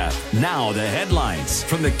News app. Now the headlines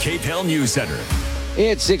from the KPEL News Center.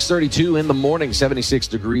 It's 6:32 in the morning, 76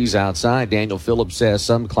 degrees outside. Daniel Phillips says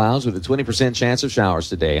some clouds with a 20% chance of showers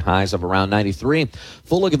today. Highs of around 93.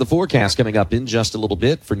 Full look at the forecast coming up in just a little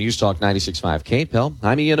bit for News Talk 96.5 KPEL.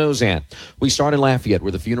 I'm Ian Ozan. We start in Lafayette,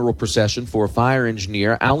 where the funeral procession for fire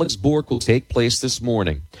engineer Alex Bork will take place this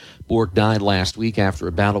morning. Bork died last week after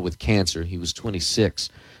a battle with cancer. He was 26.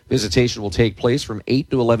 Visitation will take place from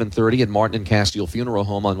 8 to 11:30 at Martin and Castile Funeral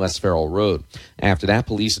Home on West Farrell Road. After that,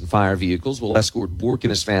 police and fire vehicles will escort Bork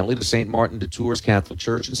and his family to St. Martin de Tours Catholic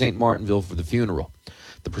Church in St. Martinville for the funeral.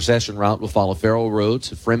 The procession route will follow Farrell Road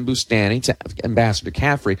to Frembustani to Ambassador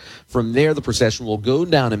Caffrey. From there, the procession will go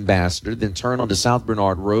down Ambassador, then turn onto South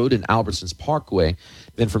Bernard Road and Albertsons Parkway.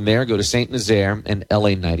 Then from there, go to St. Nazaire and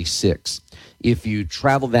LA 96. If you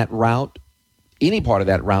travel that route, any part of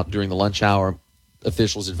that route during the lunch hour,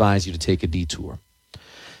 officials advise you to take a detour.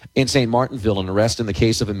 In St. Martinville, an arrest in the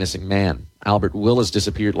case of a missing man. Albert Willis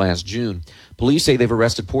disappeared last June. Police say they've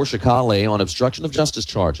arrested Portia Calle on obstruction of justice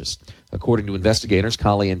charges. According to investigators,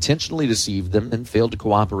 Calle intentionally deceived them and failed to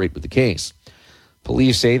cooperate with the case.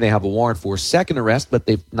 Police say they have a warrant for a second arrest, but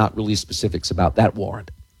they've not released specifics about that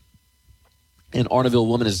warrant. An Arnaville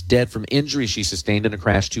woman is dead from injuries she sustained in a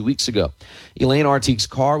crash 2 weeks ago. Elaine Artique's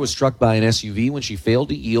car was struck by an SUV when she failed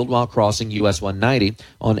to yield while crossing US 190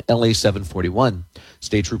 on LA 741.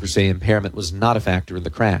 State troopers say impairment was not a factor in the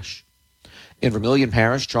crash. In Vermilion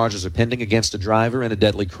Parish, charges are pending against a driver in a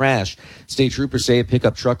deadly crash. State troopers say a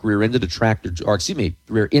pickup truck rear-ended a tractor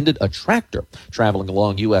traveling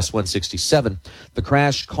along US 167. The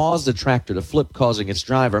crash caused the tractor to flip, causing its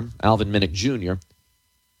driver, Alvin Minnick Jr.,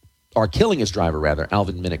 or killing his driver,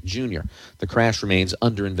 Alvin Minnick Jr. The crash remains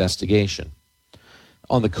under investigation.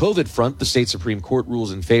 On the COVID front, the state Supreme Court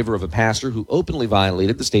rules in favor of a pastor who openly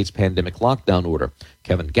violated the state's pandemic lockdown order.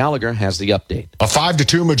 Kevin Gallagher has the update. A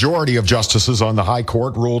 5-2 majority of justices on the High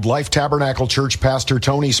Court ruled Life Tabernacle Church pastor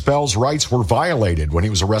Tony Spell's rights were violated when he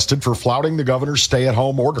was arrested for flouting the governor's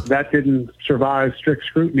stay-at-home order. That didn't survive strict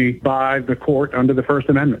scrutiny by the court under the First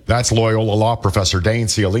Amendment. That's Loyola Law Professor Dane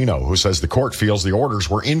Cialino, who says the court feels the orders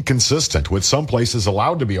were inconsistent, with some places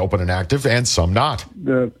allowed to be open and active and some not.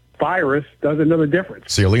 The virus doesn't know the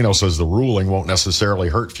difference. Cialino says the ruling won't necessarily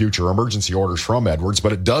hurt future emergency orders from Edwards,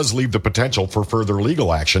 but it does leave the potential for further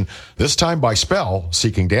legal action, this time by Spell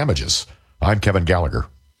seeking damages. I'm Kevin Gallagher.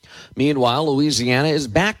 Meanwhile, Louisiana is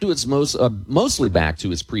back to its mostly back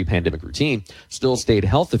to its pre-pandemic routine. Still, state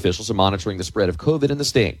health officials are monitoring the spread of COVID in the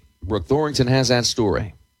state. Brooke Thorington has that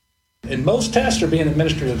story. And most tests are being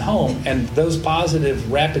administered at home, and those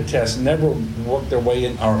positive rapid tests never work their way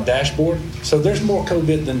in our dashboard. So there's more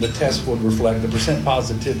COVID than the test would reflect. The percent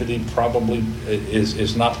positivity probably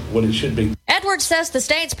is not what it should be. Edwards says the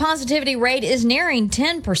state's positivity rate is nearing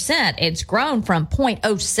 10%. It's grown from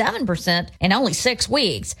 0.07% in only 6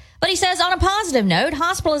 weeks. But he says on a positive note,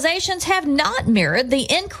 hospitalizations have not mirrored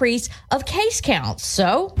the increase of case counts.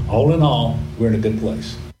 So, all in all, we're in a good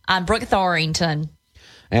place. I'm Brooke Thorington.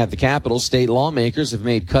 At the Capitol, state lawmakers have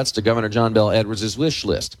made cuts to Governor John Bel Edwards' wish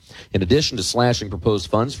list. In addition to slashing proposed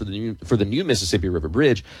funds for the new Mississippi River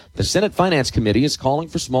Bridge, the Senate Finance Committee is calling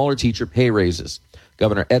for smaller teacher pay raises.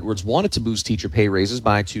 Governor Edwards wanted to boost teacher pay raises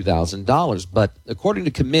by $2,000, but according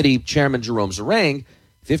to committee Chairman Jerome Zerang,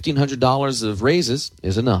 $1,500 of raises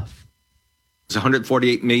is enough. There's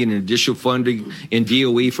 $148 million in additional funding in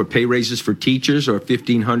DOE for pay raises for teachers, or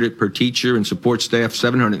 $1,500 per teacher, and support staff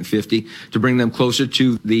 $750 to bring them closer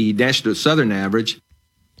to the national southern average.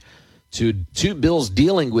 Two bills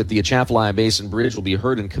dealing with the Atchafalaya Basin Bridge will be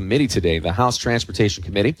heard in committee today. The House Transportation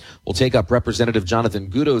Committee will take up Representative Jonathan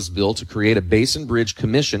Gutto's bill to create a Basin Bridge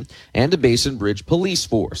Commission and a Basin Bridge Police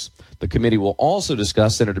Force. The committee will also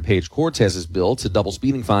discuss Senator Paige Cortez's bill to double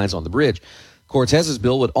speeding fines on the bridge. Cortez's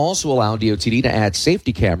bill would also allow DOTD to add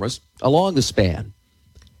safety cameras along the span.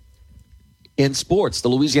 In sports, the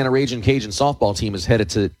Louisiana Ragin' Cajun softball team is headed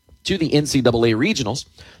to the NCAA Regionals.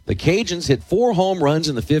 The Cajuns hit 4 home runs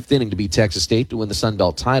in the 5th inning to beat Texas State to win the Sun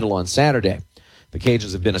Belt title on Saturday. The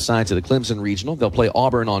Cajuns have been assigned to the Clemson Regional. They'll play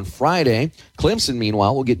Auburn on Friday. Clemson,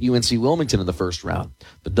 meanwhile, will get UNC Wilmington in the first round.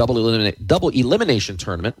 The double elimination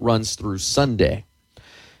tournament runs through Sunday.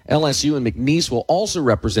 LSU and McNeese will also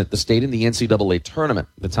represent the state in the NCAA tournament.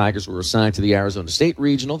 The Tigers were assigned to the Arizona State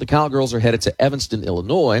Regional. The Cowgirls are headed to Evanston,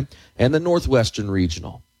 Illinois, and the Northwestern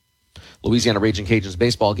Regional. Louisiana Ragin' Cajuns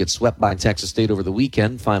baseball gets swept by Texas State over the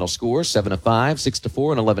weekend. Final score, 7-5,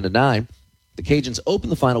 6-4, and 11-9. The Cajuns open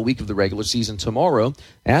the final week of the regular season tomorrow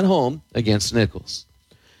at home against Nichols.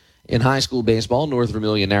 In high school baseball, North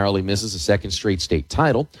Vermilion narrowly misses a second straight state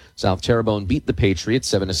title. South Terrebonne beat the Patriots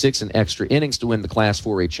 7-6 in extra innings to win the Class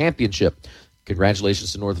 4A championship.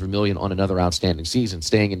 Congratulations to North Vermilion on another outstanding season.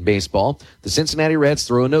 Staying in baseball, the Cincinnati Reds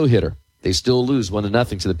throw a no-hitter. They still lose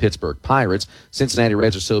 1-0 to the Pittsburgh Pirates. Cincinnati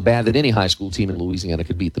Reds are so bad that any high school team in Louisiana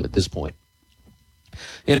could beat them at this point.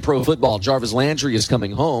 In pro football, Jarvis Landry is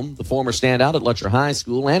coming home. The former standout at Lutcher High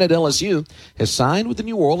School and at LSU has signed with the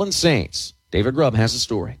New Orleans Saints. David Grubb has the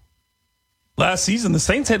story. Last season, the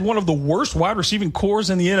Saints had one of the worst wide receiving cores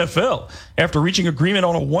in the NFL. After reaching agreement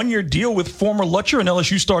on a one-year deal with former Lutcher and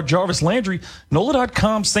LSU star Jarvis Landry,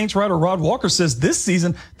 NOLA.com Saints writer Rod Walker says this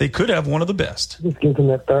season they could have one of the best. Just gives them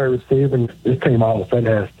that third receiver, and this team all of a sudden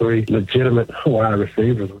has 3 legitimate wide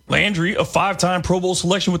receivers. Landry, a 5-time Pro Bowl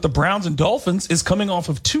selection with the Browns and Dolphins, is coming off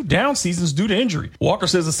of 2 down seasons due to injury. Walker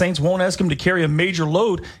says the Saints won't ask him to carry a major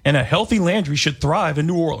load, and a healthy Landry should thrive in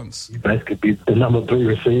New Orleans. You basically be the number 3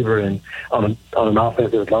 receiver and on an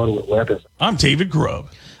offense that's loaded with weapons. I'm David Grubb.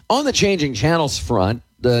 On the changing channels front,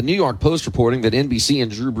 the New York Post reporting that NBC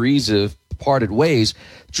and Drew Brees have parted ways.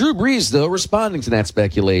 Drew Brees, though, responding to that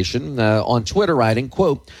speculation on Twitter, writing,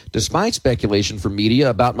 quote, "Despite speculation from media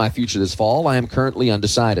about my future this fall, I am currently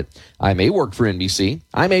undecided. I may work for NBC.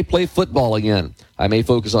 I may play football again. I may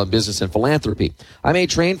focus on business and philanthropy. I may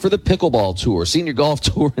train for the pickleball tour, senior golf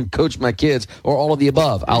tour, and coach my kids, or all of the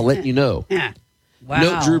above. I'll let you know." Wow.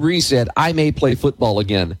 Note, Drew Brees said, "I may play football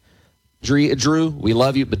again." Drew, we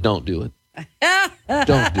love you, but don't do it.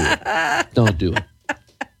 Don't do it. Don't do it.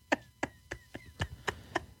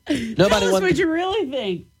 Nobody Tell us what you really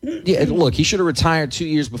think. Yeah, look, he should have retired 2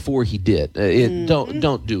 years before he did.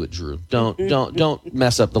 Don't do it, Drew. Don't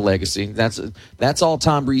mess up the legacy. That's all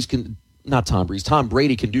Tom Brady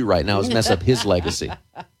can do right now is mess up his legacy.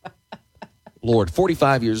 Lord,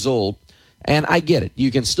 45 years old. And I get it. You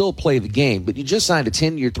can still play the game, but you just signed a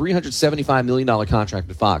 10-year, $375 million contract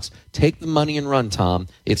with Fox. Take the money and run, Tom.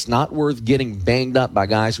 It's not worth getting banged up by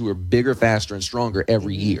guys who are bigger, faster, and stronger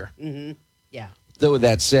every year. Mm-hmm. Yeah. Though with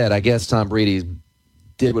that said, I guess Tom Brady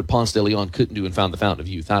did what Ponce de Leon couldn't do and found the fountain of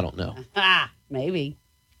youth. I don't know. Maybe.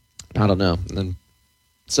 I don't know. And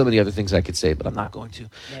so many other things I could say, but I'm not going to.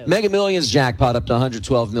 No. Mega Millions jackpot up to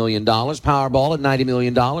 $112 million. Powerball at $90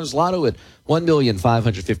 million. Lotto at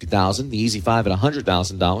 $1,550,000. The Easy 5 at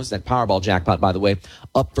 $100,000. That Powerball jackpot, by the way,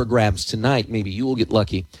 up for grabs tonight. Maybe you will get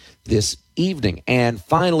lucky this evening. And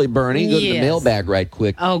finally, Bernie, go to the mailbag right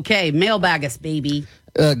quick. Okay, mailbag us, baby.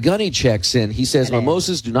 Gunny checks in. He says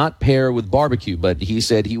mimosas do not pair with barbecue, but he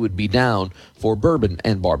said he would be down for bourbon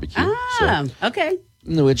and barbecue. Okay.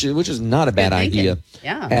 Which is not a bad idea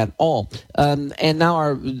at all. And now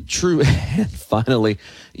our true, finally,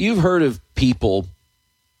 you've heard of people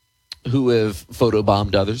who have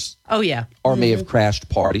photobombed others. Oh, yeah. Or may have crashed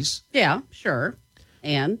parties. Yeah, sure.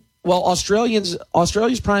 And? Well,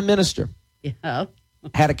 Australia's prime minister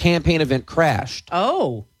had a campaign event crashed.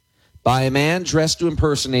 Oh. By a man dressed to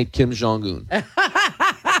impersonate Kim Jong-un.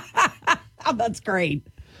 Oh, that's great.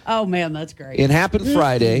 Oh, man, that's great. It happened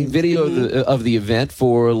Friday. Video of the event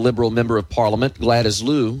for Liberal Member of Parliament, Gladys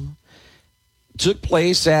Liu, took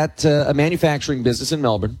place at a manufacturing business in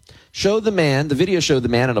Melbourne. The video showed the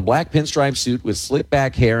man in a black pinstripe suit with slick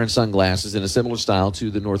back hair and sunglasses in a similar style to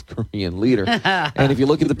the North Korean leader. And if you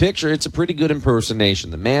look at the picture, it's a pretty good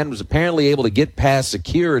impersonation. The man was apparently able to get past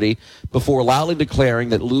security before loudly declaring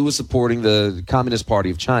that Liu was supporting the Communist Party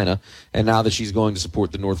of China, and now that she's going to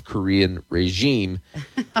support the North Korean regime.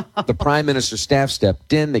 The Prime Minister's staff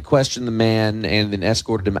stepped in. They questioned the man and then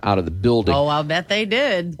escorted him out of the building. Oh, I'll bet they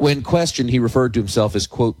did. When questioned, he referred to himself as,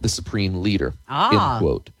 quote, the Supreme Leader, end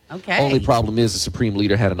quote. Okay. Only problem is the Supreme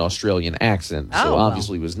Leader had an Australian accent, so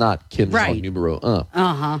obviously was not Kim Jong numero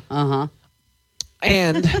un.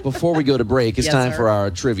 And before we go to break, it's time for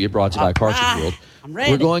our trivia brought to you by Carson World. I'm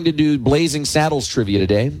ready. We're going to do Blazing Saddles trivia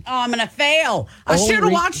today. Oh, I'm going to fail. I should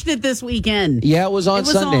have watched it this weekend. Yeah, it was on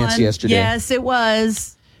Sundance yesterday. Yes, it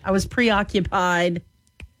was. I was preoccupied.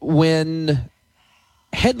 When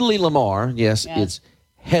Hedley Lamar, it's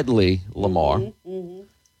Hedley Lamar,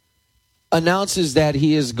 announces that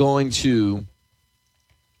he is going to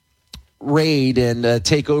raid and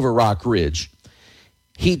take over Rock Ridge,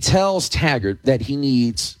 he tells Taggart that he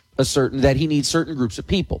needs certain groups of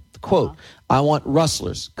people. Quote, I want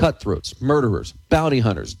rustlers, cutthroats, murderers, bounty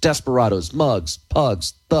hunters, desperados, mugs,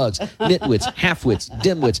 pugs, thugs, nitwits, halfwits,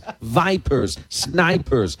 dimwits, vipers,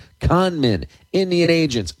 snipers, conmen, Indian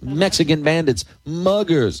agents, Mexican bandits,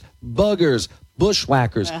 muggers, buggers,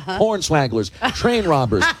 bushwhackers, hornswagglers, train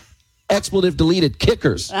robbers, expletive deleted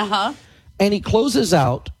kickers. And he closes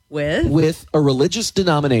out with a religious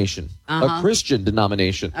denomination, a Christian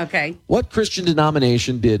denomination. Okay. What Christian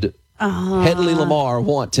denomination did Hedley Lamar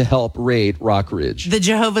want to help raid Rock Ridge? The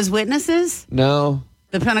Jehovah's Witnesses? No.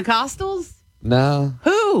 The Pentecostals? No.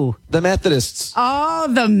 Who? The Methodists.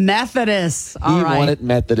 Oh, the Methodists. All he right. wanted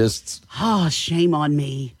Methodists. Oh, shame on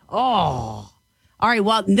me. Oh. All right,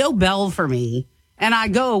 well, no bell for me. And I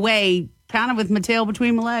go away kind of with my tail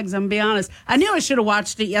between my legs, I'm going to be honest. I knew I should have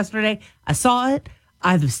watched it yesterday. I saw it.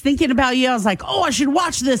 I was thinking about you. I was like, oh, I should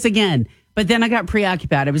watch this again. But then I got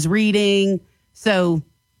preoccupied. I was reading. So,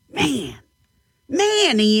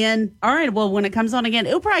 man, Ian. All right, well, when it comes on again,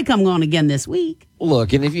 it'll probably come on again this week.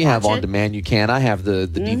 Look, and if you have on demand, you can. I have the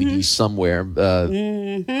DVD somewhere,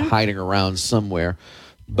 hiding around somewhere.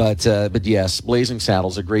 But yes, Blazing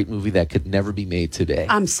Saddles, a great movie that could never be made today.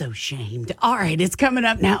 I'm so shamed. All right, it's coming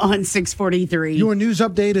up now on 643. Your news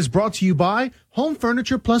update is brought to you by Home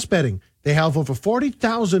Furniture Plus Bedding. They have over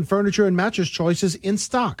 40,000 furniture and mattress choices in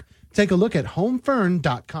stock. Take a look at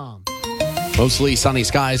homefern.com. Mostly sunny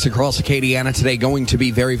skies across Acadiana today. Going to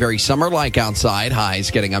be very, very summer-like outside.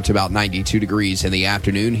 Highs getting up to about 92 degrees in the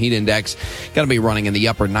afternoon. Heat index going to be running in the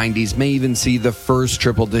upper 90s. May even see the first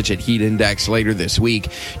triple-digit heat index later this week.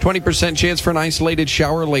 20% chance for an isolated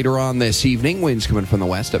shower later on this evening. Winds coming from the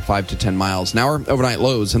west at 5 to 10 miles an hour. Overnight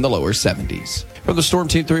lows in the lower 70s. From the Storm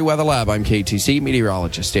Team 3 Weather Lab, I'm KTC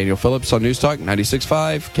meteorologist Daniel Phillips on News Talk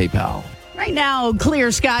 96.5 KPEL. Right now, clear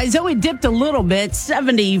skies. Oh, it dipped a little bit,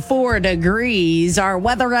 74 degrees. Our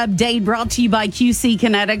weather update brought to you by QC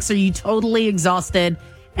Kinetics. Are you totally exhausted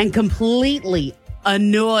and completely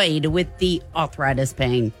annoyed with the arthritis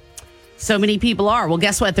pain? So many people are. Well,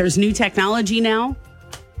 guess what? There's new technology now,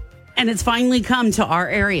 and it's finally come to our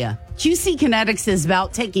area. QC Kinetics is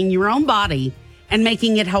about taking your own body and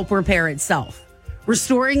making it help repair itself,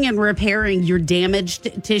 restoring and repairing your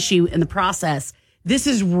damaged tissue in the process. This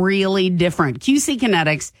is really different. QC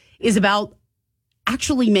Kinetics is about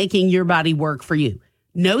actually making your body work for you.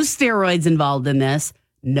 No steroids involved in this,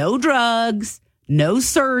 no drugs, no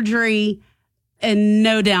surgery, and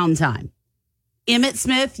no downtime. Emmett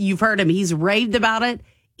Smith, you've heard him. He's raved about it.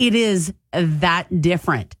 It is that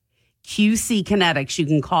different. QC Kinetics, you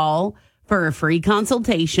can call for a free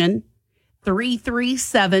consultation,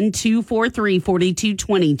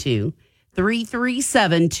 337-243-4222.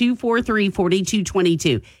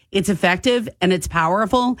 337-243-4222. It's effective and it's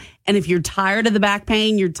powerful. And if you're tired of the back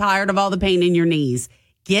pain, you're tired of all the pain in your knees,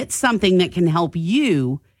 get something that can help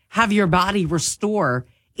you have your body restore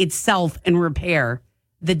itself and repair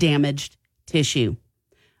the damaged tissue.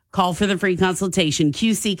 Call for the free consultation.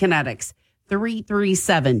 QC Kinetics,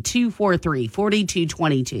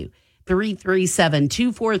 337-243-4222.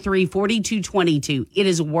 337-243-4222. It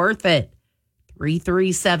is worth it.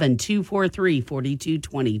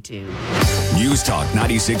 337-243-4222. News Talk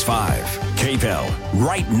 96.5. KPEL.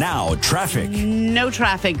 Right now, traffic. No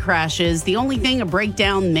traffic crashes. The only thing, a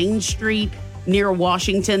breakdown Main Street near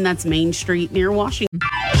Washington. That's Main Street near Washington.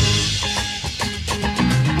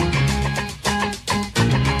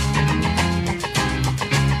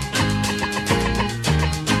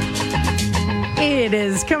 It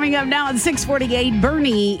is coming up now at 6:48.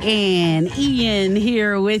 Bernie and Ian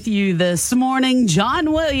here with you this morning.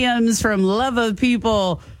 John Williams from Love of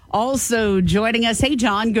People also joining us. Hey,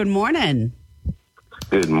 John, good morning.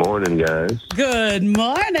 Good morning, guys. Good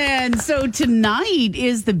morning. So tonight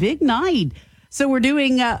is the big night. So we're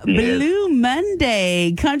doing Blue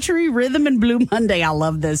Monday, Country Rhythm and Blue Monday. I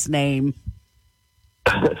love this name.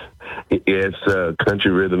 It's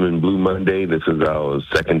Country Rhythm and Blue Monday. This is our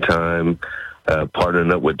second time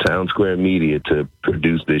partnering up with Town Square Media to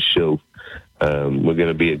produce this show. We're going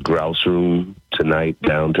to be at Grouse Room tonight,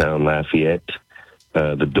 downtown Lafayette.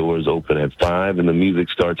 The doors open at 5 and the music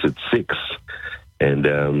starts at 6.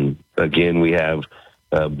 And again, we have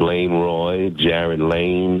Blaine Roy, Jared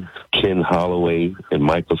Lane, Ken Holloway, and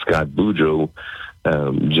Michael Scott Boudreaux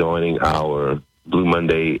joining our Blue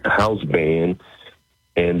Monday house band.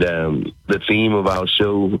 And the theme of our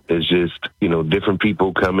show is just, different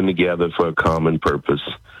people coming together for a common purpose.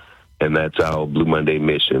 And that's our Blue Monday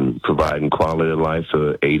mission, providing quality of life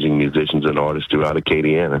for aging musicians and artists throughout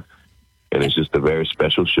Acadiana. And it's just a very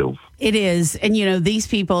special show. It is. And, these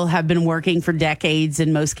people have been working for decades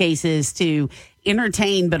in most cases to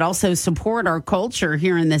entertain, but also support our culture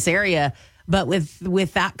here in this area. But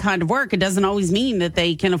with that kind of work, it doesn't always mean that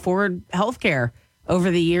they can afford health care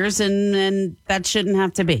over the years, and that shouldn't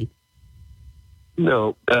have to be.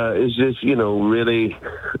 No, it's just, really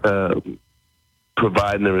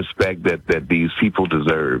providing the respect that these people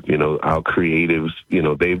deserve. Our creatives,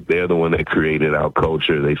 they're the one that created our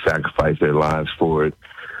culture. They sacrificed their lives for it.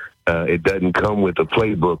 It doesn't come with a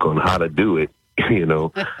playbook on how to do it,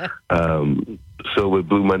 So what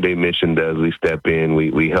Blue Monday Mission does, we step in,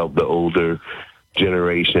 we help the older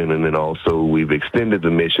generation, and then also we've extended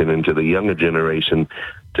the mission into the younger generation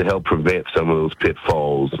to help prevent some of those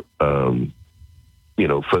pitfalls,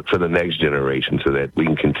 for the next generation, so that we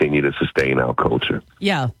can continue to sustain our culture.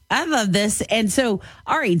 Yeah, I love this. And so,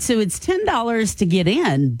 all right, so it's $10 to get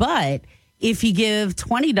in, but if you give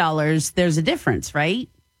 $20, there's a difference, right?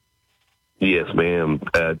 Yes, ma'am.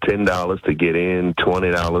 $10 to get in,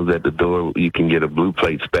 $20 at the door. You can get a blue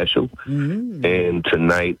plate special. Mm. And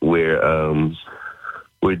tonight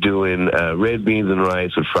we're doing red beans and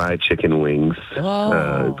rice with fried chicken wings.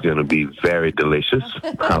 Oh. It's going to be very delicious.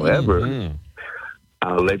 However,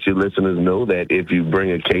 I'll let you listeners know that if you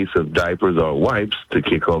bring a case of diapers or wipes to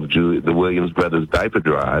kick off the Williams Brothers diaper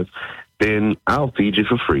drive, then I'll feed you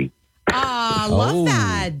for free. I love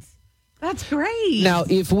that. That's great. Now,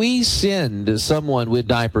 if we send someone with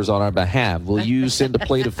diapers on our behalf, will you send a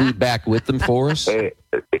plate of food back with them for us?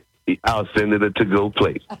 I'll send it a to-go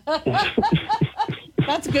plate.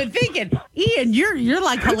 That's good thinking. Ian, you're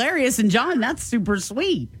like hilarious, and John, that's super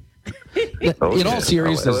sweet. In all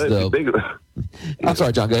seriousness, though. I'm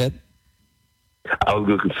sorry, John, go ahead. I was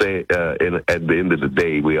going to say, at the end of the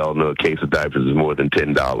day, we all know a case of diapers is more than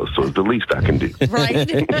 $10, so it's the least I can do.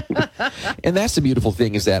 Right. And that's the beautiful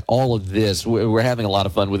thing, is that all of this, we're having a lot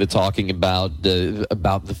of fun with it, talking about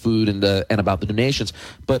the food and about the donations,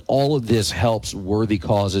 but all of this helps worthy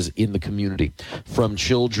causes in the community, from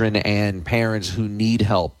children and parents who need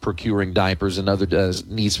help procuring diapers and other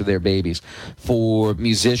needs for their babies, for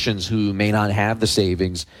musicians who may not have the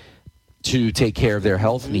savings to take care of their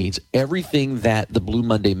health needs. Everything that the Blue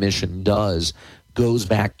Monday Mission does goes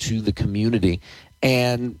back to the community.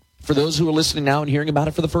 And for those who are listening now and hearing about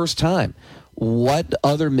it for the first time, what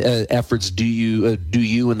other efforts do you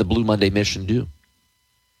and the Blue Monday Mission do?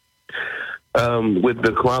 With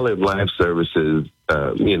the quality of life services,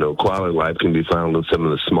 quality of life can be found in some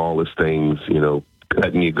of the smallest things,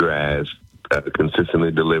 cutting your grass,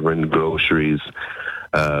 consistently delivering groceries,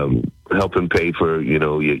 helping pay for,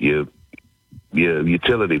 your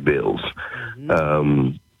utility bills.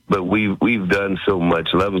 Mm-hmm. But we've done so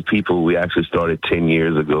much. Love of People, we actually started 10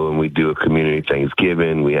 years ago, and we do a community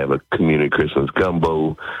Thanksgiving. We have a community Christmas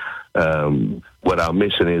gumbo. What our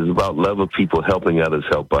mission is about: love of people, helping others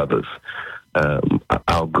help others.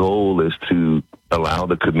 Our goal is to allow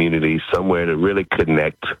the community somewhere to really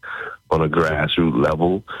connect on a grassroots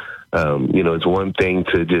level. It's one thing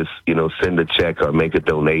to just, send a check or make a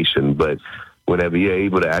donation, but whenever you're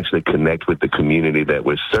able to actually connect with the community that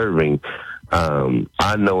we're serving,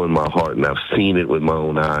 I know in my heart, and I've seen it with my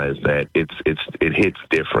own eyes, that it hits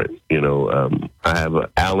different. I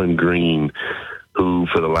have Alan Green, who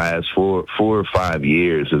for the last 4 or 5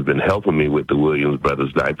 years has been helping me with the Williams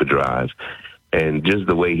Brothers diaper drive, and just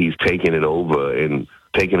the way he's taken it over and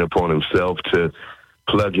taken it upon himself to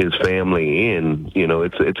plug his family in.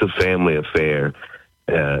 It's a family affair,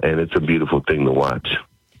 and it's a beautiful thing to watch.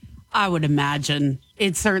 I would imagine.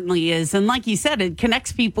 It certainly is. And like you said, it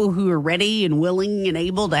connects people who are ready and willing and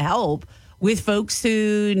able to help with folks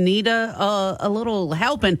who need a little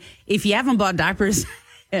help. And if you haven't bought diapers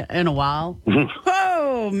in a while,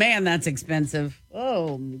 oh, man, that's expensive.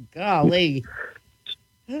 Oh, golly.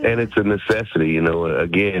 And it's a necessity,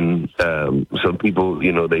 again, some people,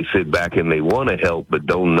 they sit back and they want to help, but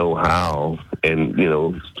don't know how.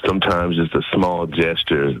 And, sometimes just a small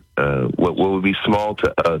gesture, what would be small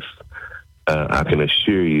to us, I can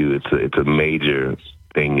assure you it's a major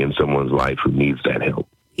thing in someone's life who needs that help.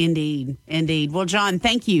 Indeed. Indeed. Well, John,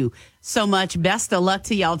 thank you so much. Best of luck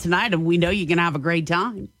to y'all tonight. And we know you're going to have a great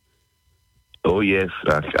time. Oh, yes.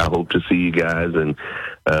 I hope to see you guys. And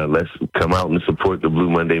let's come out and support the Blue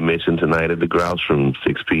Monday mission tonight at the Grouse from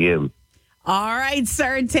 6 p.m. All right,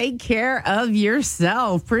 sir. Take care of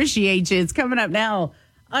yourself. Appreciate you. It's coming up now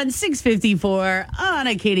on 654 on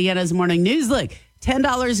Acadiana's Morning News. Look,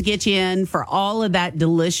 $10 get you in for all of that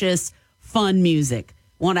delicious, fun music.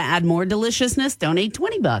 Want to add more deliciousness? Donate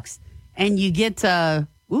 $20. And you get,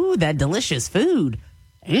 that delicious food.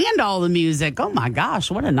 And all the music. Oh, my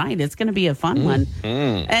gosh, what a night. It's going to be a fun one.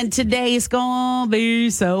 And today's going to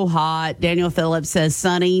be so hot. Daniel Phillips says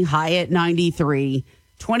sunny, high at 93.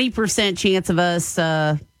 20% chance of us,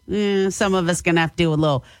 some of us going to have to do a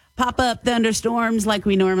little pop-up thunderstorms like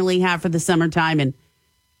we normally have for the summertime. And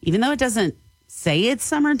even though it doesn't say it's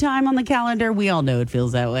summertime on the calendar, we all know it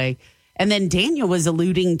feels that way. And then Daniel was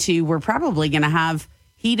alluding to we're probably going to have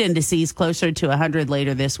heat indices closer to 100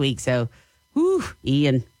 later this week. So, whew,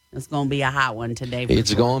 Ian, it's going to be a hot one today.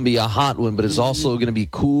 It's going to be a hot one, but it's also going to be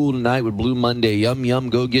cool tonight with Blue Monday. Yum,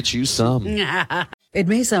 yum, go get you some. It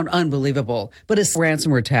may sound unbelievable, but a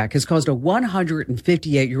ransomware attack has caused a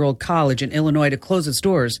 158-year-old college in Illinois to close its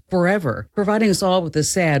doors forever, providing us all with a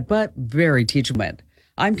sad but very teachable moment.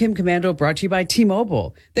 I'm Kim Commando, brought to you by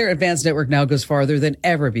T-Mobile. Their advanced network now goes farther than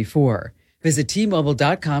ever before. Visit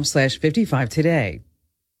T-Mobile.com/55 today.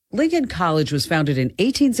 Lincoln College was founded in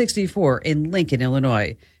 1864 in Lincoln,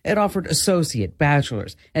 Illinois. It offered associate,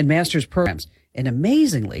 bachelor's, and master's programs, and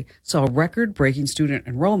amazingly saw record-breaking student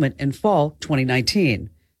enrollment in fall 2019.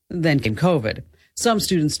 Then came COVID. Some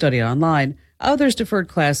students studied online, others deferred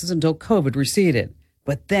classes until COVID receded.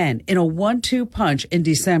 But then, in a 1-2 punch in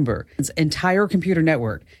December, its entire computer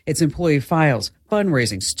network, its employee files,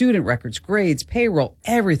 fundraising, student records, grades, payroll,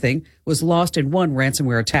 everything was lost in one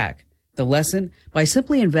ransomware attack. The lesson? By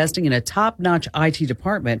simply investing in a top-notch IT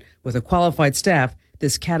department with a qualified staff,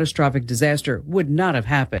 this catastrophic disaster would not have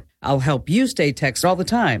happened. I'll help you stay tech all the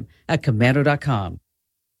time at Commando.com.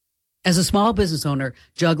 As a small business owner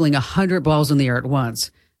juggling 100 balls in the air at once,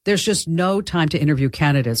 there's just no time to interview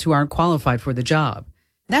candidates who aren't qualified for the job.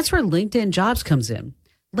 That's where LinkedIn Jobs comes in.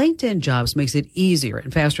 LinkedIn Jobs makes it easier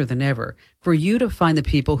and faster than ever for you to find the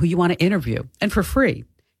people who you want to interview, and for free.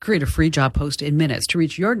 Create a free job post in minutes to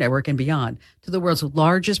reach your network and beyond to the world's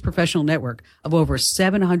largest professional network of over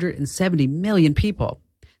 770 million people.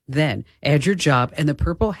 Then add your job and the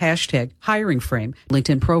purple hashtag hiring frame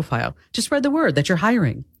LinkedIn profile to spread the word that you're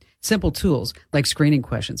hiring. Simple tools like screening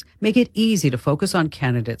questions make it easy to focus on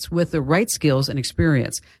candidates with the right skills and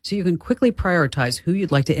experience so you can quickly prioritize who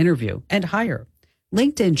you'd like to interview and hire.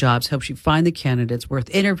 LinkedIn Jobs helps you find the candidates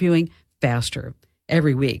worth interviewing faster.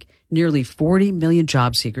 Every week, nearly 40 million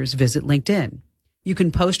job seekers visit LinkedIn. You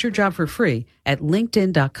can post your job for free at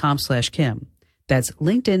linkedin.com/Kim. That's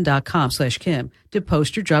linkedin.com/Kim to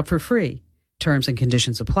post your job for free. Terms and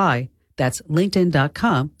conditions apply. That's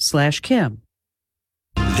linkedin.com/Kim.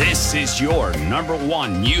 This is your number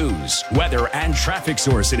one news, weather, and traffic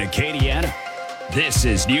source in Acadiana. This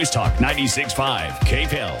is News Talk 96.5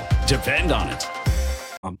 KPEL. Depend on it.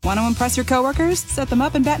 Want to impress your coworkers? Set them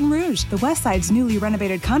up in Baton Rouge. The Westside's newly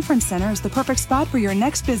renovated conference center is the perfect spot for your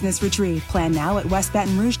next business retreat. Plan now at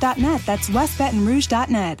westbatonrouge.net. That's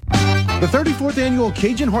westbatonrouge.net. The 34th Annual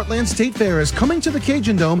Cajun Heartland State Fair is coming to the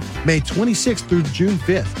Cajun Dome May 26th through June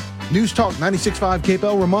 5th. News Talk 96.5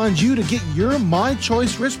 KPEL reminds you to get your My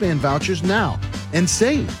Choice wristband vouchers now and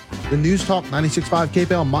save. The News Talk 96.5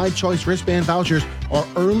 KPEL My Choice wristband vouchers are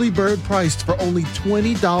early bird priced for only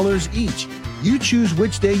 $20 each. You choose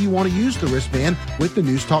which day you want to use the wristband with the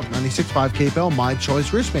News Talk 96.5 KPEL My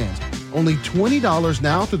Choice wristbands. Only $20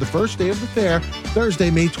 now through the first day of the fair, Thursday,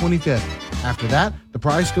 May 25th. After that, the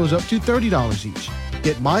price goes up to $30 each.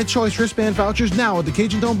 Get My Choice wristband vouchers now at the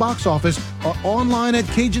Cajun Dome box office or online at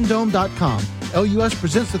CajunDome.com. LUS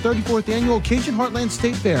presents the 34th Annual Cajun Heartland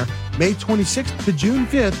State Fair, May 26th to June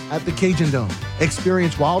 5th at the Cajun Dome.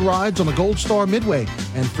 Experience wild rides on the Gold Star Midway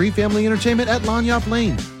and free family entertainment at Lanyap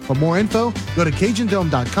Lane. For more info, go to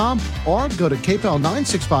CajunDome.com or go to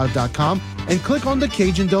KPEL965.com and click on the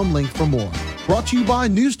Cajun Dome link for more. Brought to you by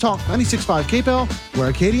News Talk 96.5 KPEL,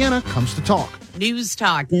 where Acadiana comes to talk. News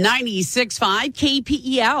Talk 96.5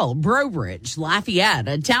 KPEL, Brobridge, Lafayette,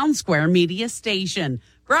 a Town Square media station,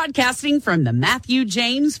 broadcasting from the Matthew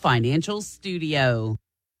James Financial Studio.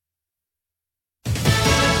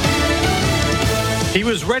 He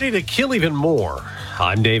was ready to kill even more.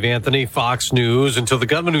 I'm Dave Anthony, Fox News, until the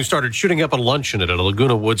gunman who started shooting up a luncheon at a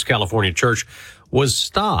Laguna Woods, California church was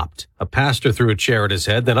stopped. A pastor threw a chair at his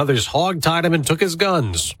head, then others hogtied him and took his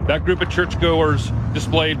guns. That group of churchgoers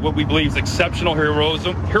displayed what we believe is exceptional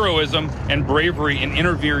heroism and bravery in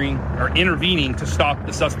intervening to stop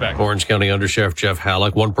the suspect. Orange County Undersheriff Jeff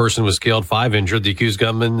Halleck. One person was killed, 5 injured. The accused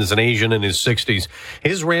gunman is an Asian in his 60s.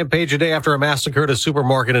 His rampage a day after a massacre at a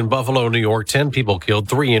supermarket in Buffalo, New York. 10 people killed,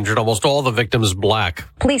 3 injured, almost all the victims black.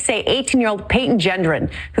 Police say 18-year-old Peyton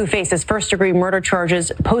Gendron, who faces first-degree murder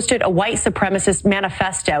charges, posted a white supremacist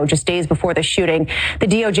manifesto just days before the shooting. The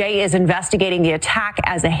DOJ is investigating the attack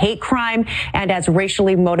as a hate crime and as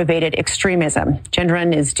racially motivated extremism.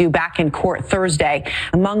 Gendron is due back in court Thursday.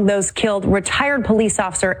 Among those killed, retired police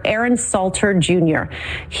officer Aaron Salter Jr.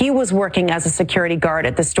 He was working as a security guard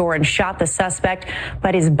at the store and shot the suspect,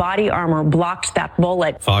 but his body armor blocked that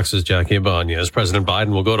bullet. Fox's Jackie Ibanez. President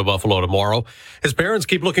Biden will go to Buffalo tomorrow. His parents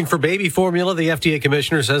keep looking for baby formula. The FDA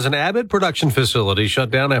commissioner says an Abbott production facility shut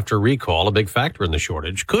down after a recall, a big factor in the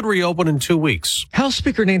shortage, could reopen in 2 weeks. House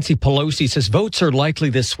Speaker Nancy Pelosi says votes are likely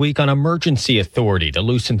this week on emergency authority to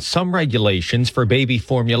loosen some regulations for baby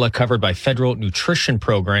formula covered by federal nutrition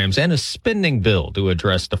programs, and a spending bill to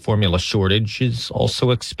address the formula shortage is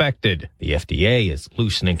also expected. The FDA is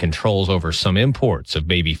loosening controls over some imports of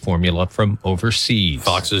baby formula from overseas.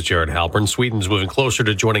 Fox's Jared Halpern. Sweden's moving closer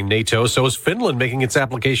to joining NATO. So is Finland, making its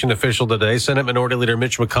application official today. Senate Minority Leader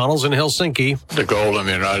Mitch McConnell's in Helsinki. The goal in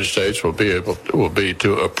the United States will be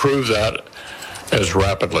to approve that as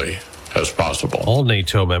rapidly as possible. All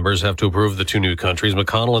NATO members have to approve the 2 new countries.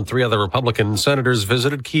 McConnell and 3 other Republican senators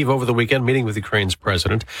visited Kyiv over the weekend, meeting with Ukraine's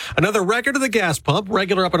president. Another record of the gas pump.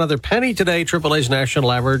 Regular up another penny today. AAA's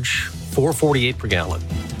national average, $4.48 per gallon.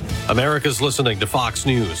 America's listening to Fox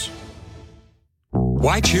News.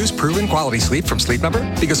 Why choose proven quality sleep from Sleep Number?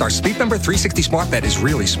 Because our Sleep Number 360 smart bed is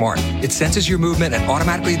really smart. It senses your movement and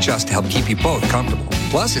automatically adjusts to help keep you both comfortable.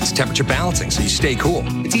 Plus, it's temperature balancing so you stay cool.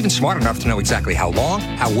 It's even smart enough to know exactly how long,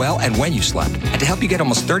 how well, and when you slept, and to help you get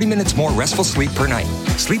almost 30 minutes more restful sleep per night.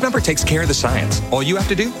 Sleep Number takes care of the science. All you have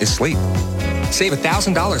to do is sleep. Save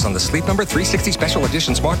 $1,000 on the Sleep Number 360 Special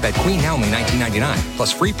Edition Smart Bed Queen, now only $19.99,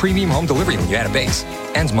 plus free premium home delivery when you add a base.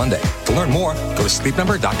 Ends Monday. To learn more, go to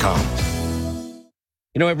sleepnumber.com.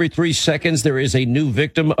 You know, every 3 seconds, there is a new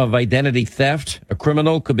victim of identity theft. A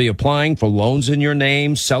criminal could be applying for loans in your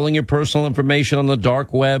name, selling your personal information on the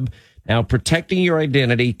dark web. Now, protecting your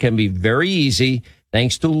identity can be very easy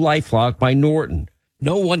thanks to LifeLock by Norton.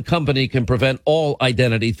 No one company can prevent all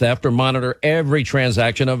identity theft or monitor every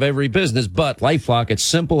transaction of every business, but LifeLock, it's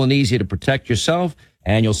simple and easy to protect yourself,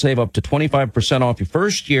 and you'll save up to 25% off your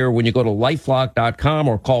first year when you go to LifeLock.com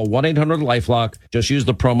or call 1-800-LifeLock. Just use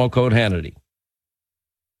the promo code Hannity.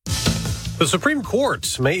 The Supreme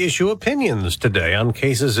Court may issue opinions today on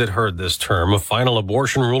cases it heard this term. A final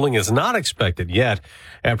abortion ruling is not expected yet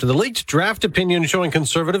after the leaked draft opinion showing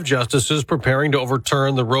conservative justices preparing to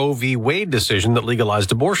overturn the Roe v. Wade decision that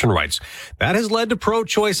legalized abortion rights. That has led to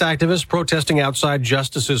pro-choice activists protesting outside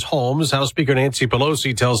justices' homes. House Speaker Nancy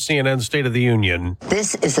Pelosi tells CNN State of the Union.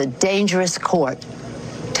 This is a dangerous court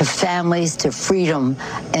to families, to freedom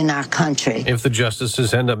in our country. If the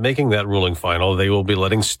justices end up making that ruling final, they will be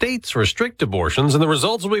letting states restrict abortions, and the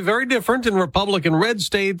results will be very different in Republican red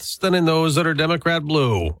states than in those that are Democrat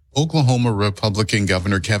blue. Oklahoma Republican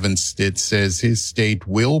Governor Kevin Stitt says his state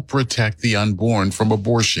will protect the unborn from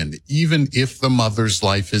abortion, even if the mother's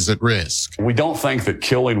life is at risk. We don't think that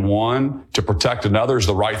killing one to protect another is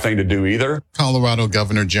the right thing to do either. Colorado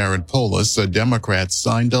Governor Jared Polis, a Democrat,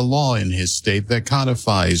 signed a law in his state that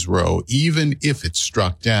codifies Roe, even if it's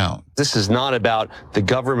struck down. This is not about the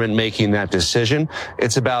government making that decision.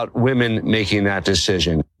 It's about women making that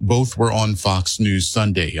decision. Both were on Fox News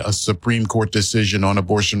Sunday. A Supreme Court decision on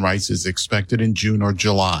abortion rights is expected in June or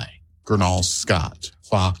July. Gernal Scott,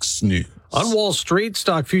 Fox News. On Wall Street,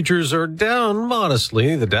 stock futures are down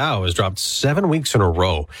modestly. The Dow has dropped 7 weeks in a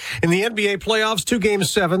row. In the NBA playoffs, 2 Game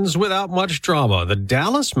 7s without much drama. The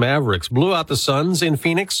Dallas Mavericks blew out the Suns in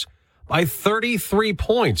Phoenix by 33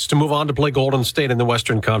 points to move on to play Golden State in the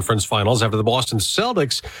Western Conference Finals after the Boston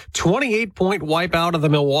Celtics 28-point wipeout of the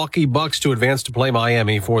Milwaukee Bucks to advance to play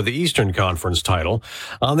Miami for the Eastern Conference title.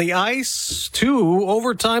 On the ice, 2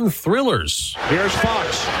 overtime thrillers. Here's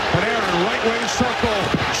Fox. Panarin, right wing circle.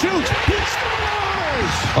 Shoots. He scores!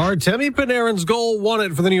 Artemi Panarin's goal won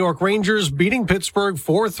it for the New York Rangers, beating Pittsburgh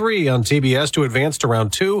 4-3 on TBS to advance to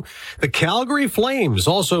round 2. The Calgary Flames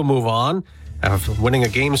also move on after winning a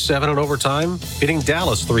Game 7 in overtime, beating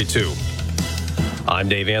Dallas 3-2. I'm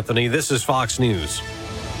Dave Anthony. This is Fox News.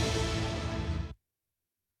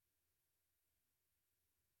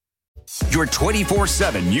 Your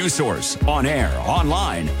 24/7 news source, on air,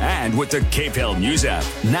 online, and with the KPEL News app.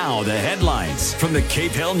 Now the headlines from the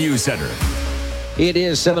KPEL News Center. It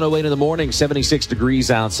is 7:08 in the morning, 76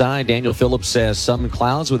 degrees outside. Daniel Phillips says some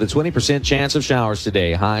clouds with a 20% chance of showers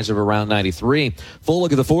today. Highs of around 93. Full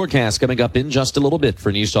look at the forecast coming up in just a little bit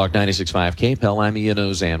for News Talk 96.5 KPEL. I'm Ian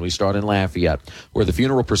Ozan. We start in Lafayette, where the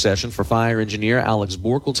funeral procession for fire engineer Alex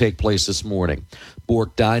Bork will take place this morning.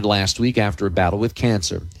 Bork died last week after a battle with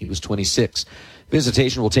cancer. He was 26.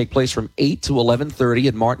 Visitation will take place from 8 to 11:30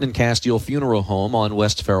 at Martin and Castile Funeral Home on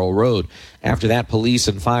West Farrell Road. After that, police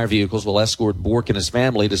and fire vehicles will escort Bork and his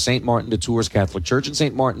family to St. Martin de Tours Catholic Church in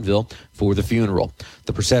St. Martinville for the funeral.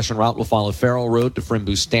 The procession route will follow Farrell Road to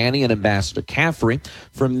Frimbustani and Ambassador Caffrey.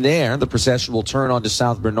 From there, the procession will turn onto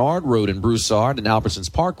South Bernard Road in Broussard and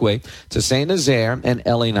Albertsons Parkway to St. Nazaire and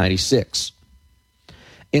LA 96.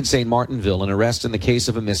 In St. Martinville, an arrest in the case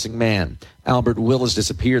of a missing man. Albert Willis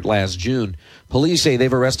disappeared last June. Police say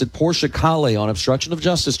they've arrested Portia Kale on obstruction of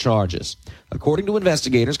justice charges. According to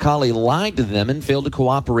investigators, Kale lied to them and failed to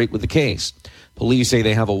cooperate with the case. Police say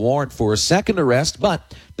they have a warrant for a second arrest,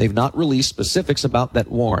 but they've not released specifics about that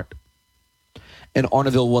warrant. An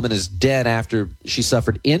Arnaville woman is dead after she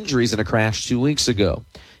suffered injuries in a crash 2 weeks ago.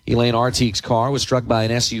 Elaine Artique's car was struck by an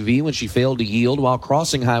SUV when she failed to yield while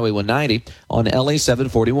crossing Highway 190 on LA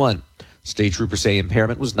 741. State troopers say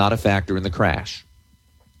impairment was not a factor in the crash.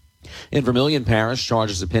 In Vermilion Parish,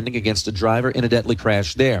 charges are pending against a driver in a deadly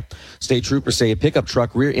crash there. State troopers say a pickup truck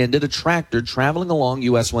rear-ended a tractor traveling along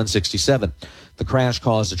US 167. The crash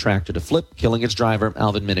caused the tractor to flip, killing its driver,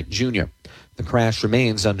 Alvin Minnick Jr. The crash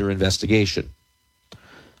remains under investigation.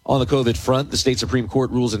 On the COVID front, the state Supreme Court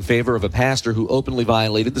rules in favor of a pastor who openly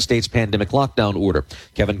violated the state's pandemic lockdown order.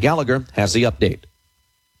 Kevin Gallagher has the update.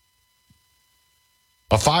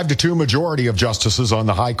 A 5-2 majority of justices on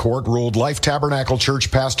the High Court ruled Life Tabernacle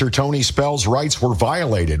Church pastor Tony Spell's rights were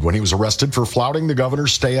violated when he was arrested for flouting the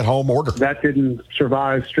governor's stay-at-home order. That didn't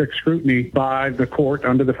survive strict scrutiny by the court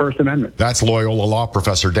under the First Amendment. That's Loyola law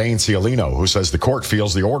professor Dane Cialino, who says the court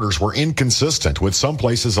feels the orders were inconsistent, with some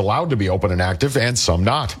places allowed to be open and active and some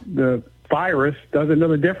not. The virus doesn't know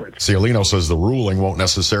the difference. Cialino says the ruling won't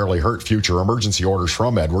necessarily hurt future emergency orders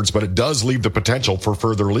from Edwards, but it does leave the potential for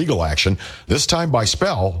further legal action, this time by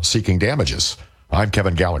Spell seeking damages. I'm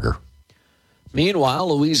Kevin Gallagher.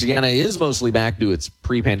 Meanwhile, Louisiana is mostly back to its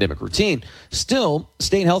pre-pandemic routine. Still,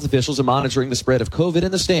 state health officials are monitoring the spread of COVID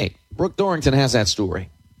in the state. Brooke Dorrington has that story.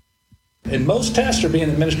 And most tests are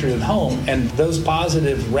being administered at home, and those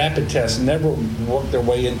positive rapid tests never work their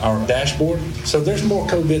way in our dashboard. So there's more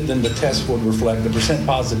COVID than the test would reflect. The percent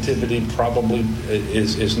positivity probably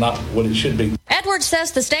is not what it should be. Edwards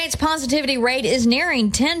says the state's positivity rate is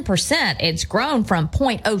nearing 10%. It's grown from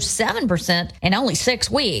 0.07% in only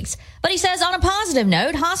 6 weeks. But he says on a positive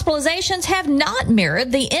note, hospitalizations have not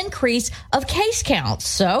mirrored the increase of case counts.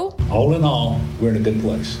 So, all in all, we're in a good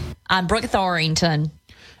place. I'm Brooke Thorington.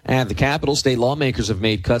 At the Capitol, state lawmakers have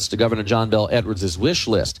made cuts to Governor John Bel Edwards' wish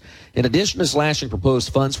list. In addition to slashing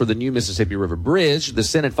proposed funds for the new Mississippi River Bridge, the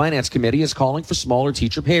Senate Finance Committee is calling for smaller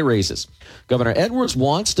teacher pay raises. Governor Edwards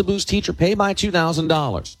wants to boost teacher pay by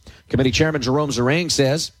 $2,000. Committee Chairman Jerome Zerang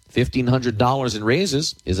says $1,500 in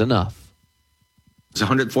raises is enough. It's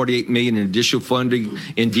 $148 million in additional funding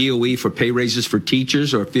in DOE for pay raises for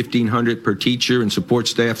teachers, or $1,500 per teacher, and support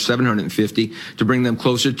staff $750 to bring them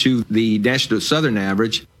closer to the national southern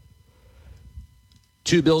average.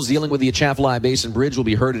 2 bills dealing with the Atchafalaya Basin Bridge will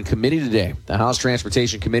be heard in committee today. The House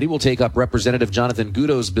Transportation Committee will take up Representative Jonathan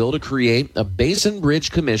Gutto's bill to create a Basin Bridge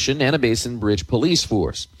Commission and a Basin Bridge Police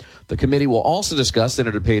Force. The committee will also discuss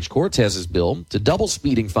Senator Paige Cortez's bill to double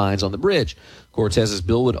speeding fines on the bridge. Cortez's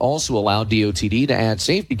bill would also allow DOTD to add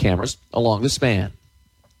safety cameras along the span.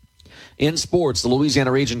 In sports, the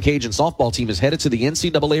Louisiana Ragin' Cajun softball team is headed to the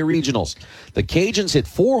NCAA Regionals. The Cajuns hit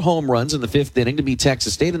 4 home runs in the 5th inning to beat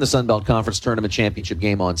Texas State in the Sun Belt Conference Tournament Championship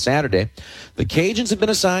game on Saturday. The Cajuns have been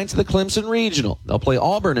assigned to the Clemson Regional. They'll play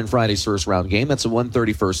Auburn in Friday's first round game. That's a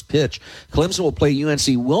 1:31 pitch. Clemson will play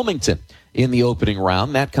UNC Wilmington in the opening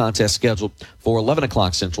round. That contest scheduled for 11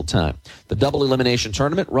 o'clock Central Time. The double elimination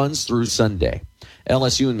tournament runs through Sunday.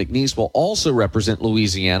 LSU and McNeese will also represent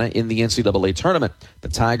Louisiana in the NCAA tournament. The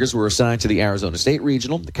Tigers were assigned to the Arizona State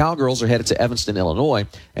Regional. The Cowgirls are headed to Evanston, Illinois,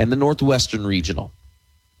 and the Northwestern Regional.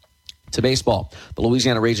 To baseball, the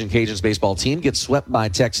Louisiana Raging Cajuns baseball team gets swept by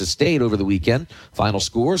Texas State over the weekend. Final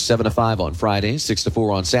score, 7-5 on Friday,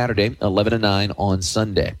 6-4 on Saturday, 11-9 on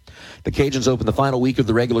Sunday. The Cajuns open the final week of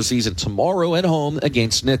the regular season tomorrow at home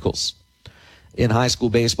against Nichols. In high school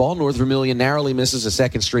baseball, North Vermilion narrowly misses a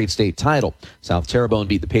second straight state title. South Terrebonne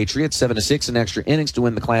beat the Patriots 7-6 in extra innings to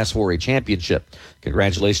win the Class 4A championship.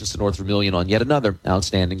 Congratulations to North Vermilion on yet another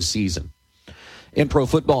outstanding season. In pro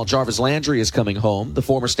football, Jarvis Landry is coming home. The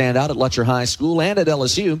former standout at Lutcher High School and at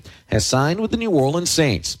LSU has signed with the New Orleans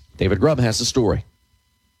Saints. David Grubb has the story.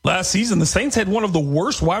 Last season, the Saints had one of the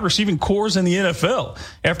worst wide receiving cores in the NFL.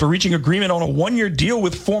 After reaching agreement on a one-year deal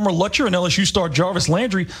with former Lutcher and LSU star Jarvis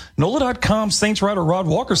Landry, NOLA.com Saints writer Rod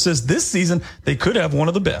Walker says this season they could have one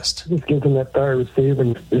of the best. Just give them that third receiver,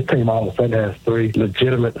 and this team all of a sudden has three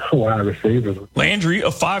legitimate wide receivers. Landry, a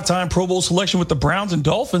 5-time Pro Bowl selection with the Browns and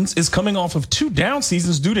Dolphins, is coming off of 2 down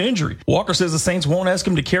seasons due to injury. Walker says the Saints won't ask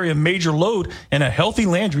him to carry a major load, and a healthy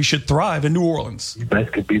Landry should thrive in New Orleans. He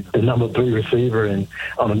basically be the number 3 receiver and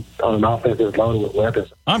on an offense that's loaded with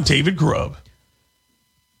weapons. I'm David Grubb.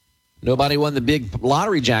 Nobody won the big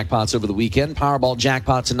lottery jackpots over the weekend. Powerball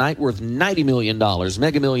jackpot tonight worth $90 million.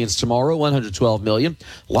 Mega Millions tomorrow, $112 million.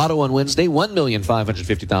 Lotto on Wednesday,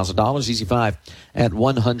 $1,550,000. Easy 5 at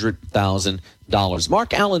 $100,000.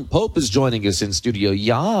 Mark Allen Pope is joining us in studio.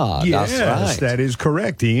 Yes, that's right. That is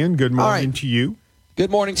correct, Ian. Good morning to you.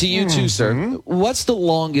 Good morning to you too, sir. What's the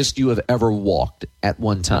longest you have ever walked at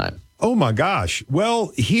one time? Oh, my gosh.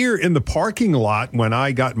 Well, here in the parking lot, when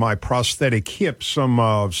I got my prosthetic hip some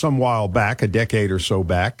while back, a decade or so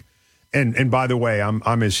back, and by the way,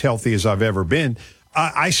 I'm as healthy as I've ever been,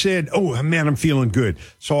 I said, oh, man, I'm feeling good.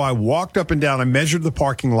 So I walked up and down. I measured the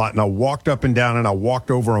parking lot, and I walked up and down, and I walked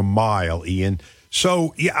over a mile, Ian.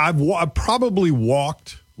 So, yeah, I've probably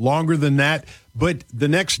walked longer than that. But the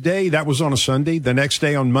next day, that was on a Sunday. The next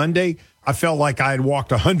day on Monday, I felt like I had walked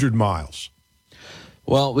 100 miles.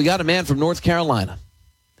 Well, we got a man from North Carolina.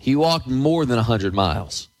 He walked more than 100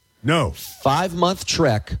 miles. No. 5-month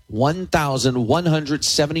trek,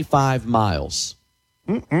 1,175 miles.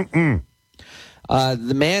 The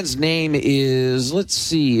man's name is, let's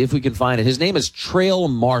see if we can find it. His name is Trail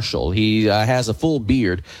Marshall. He has a full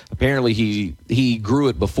beard. Apparently, he grew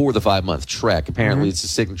it before the 5-month trek. Apparently, it's a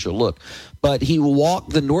signature look. But he walked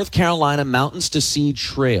the North Carolina Mountains to Sea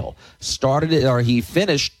Trail. He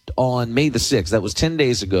finished on May the 6th. That was 10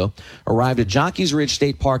 days ago. Arrived at Jockey's Ridge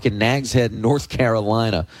State Park in Nags Head, North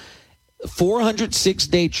Carolina.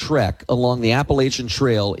 406-day trek along the Appalachian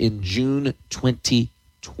Trail in June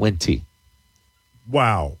 2020.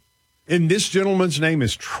 Wow. And this gentleman's name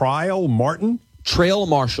is Trail Marshall? Trail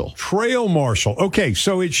Marshall. Trail Marshall. Okay,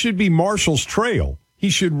 so it should be Marshall's Trail. He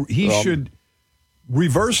should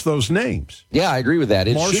reverse those names. Yeah, I agree with that.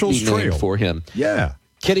 It Marshall's should be named Trail for him. Yeah.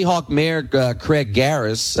 Kitty Hawk Mayor Craig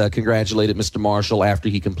Garris congratulated Mr. Marshall after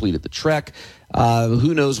he completed the trek.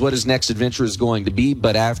 Who knows what his next adventure is going to be,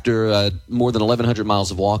 but after more than 1,100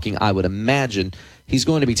 miles of walking, I would imagine he's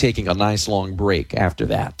going to be taking a nice long break after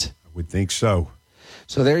that. I would think so.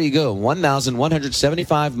 So there you go,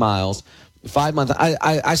 1,175 miles, 5 months.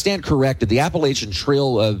 I stand corrected. The Appalachian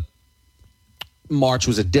Trail march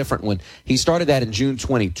was a different one. He started that in June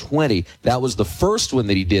 2020. That was the first one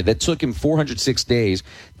that he did. That took him 406 days.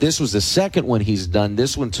 This was the second one he's done.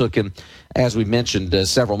 This one took him, as we mentioned,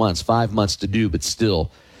 several months, 5 months to do, but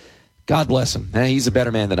still, God bless him. He's a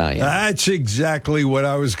better man than I am. That's exactly what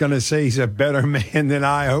I was going to say. He's a better man than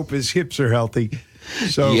I. Hope his hips are healthy.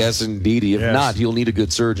 So, yes, indeed. If not, he'll need a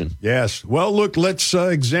good surgeon. Yes. Well, look, let's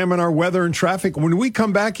examine our weather and traffic. When we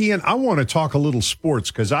come back, Ian, I want to talk a little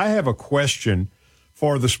sports because I have a question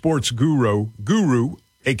for the sports guru,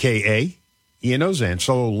 a.k.a. Ian Ozan.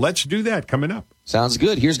 So let's do that coming up. Sounds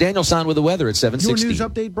good. Here's Daniel Son with the weather at 7:60. Your news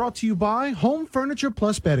update brought to you by Home Furniture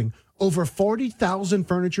Plus Bedding. Over 40,000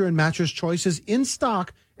 furniture and mattress choices in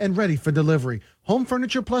stock and ready for delivery. Home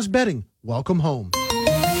Furniture Plus Bedding. Welcome home.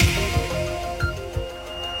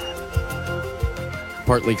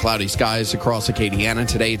 Partly cloudy skies across Acadiana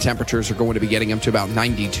today. Temperatures are going to be getting up to about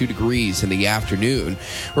 92 degrees in the afternoon.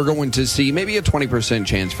 We're going to see maybe a 20%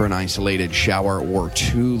 chance for an isolated shower or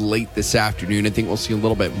two late this afternoon. I think we'll see a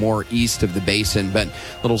little bit more east of the basin, but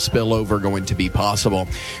a little spillover going to be possible.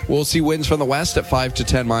 We'll see winds from the west at 5 to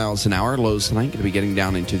 10 miles an hour. Lows tonight going to be getting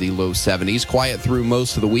down into the low 70s. Quiet through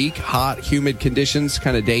most of the week. Hot, humid conditions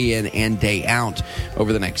kind of day in and day out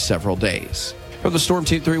over the next several days. From the Storm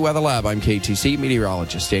Team 3 Weather Lab, I'm KTC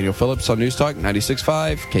meteorologist Daniel Phillips on News Talk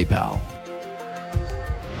 96.5 KPEL.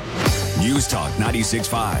 News Talk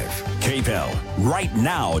 96.5. KPEL. Right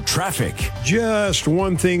now, traffic. Just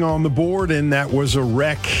one thing on the board, and that was a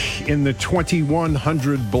wreck in the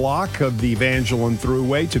 2100 block of the Evangeline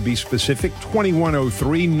Thruway. To be specific,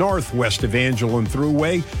 2103 Northwest Evangeline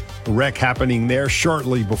Thruway. A wreck happening there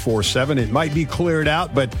shortly before 7. It might be cleared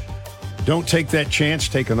out, but don't take that chance.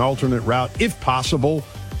 Take an alternate route if possible,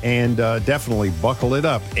 and definitely buckle it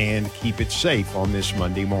up and keep it safe on this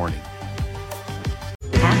Monday morning.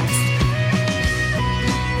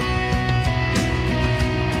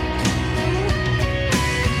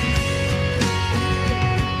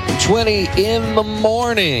 20 in the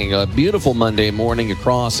morning. A beautiful Monday morning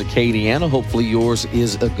across Acadiana. Hopefully yours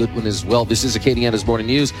is a good one as well. This is Acadiana's Morning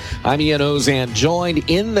News. I'm Ian Ozan, joined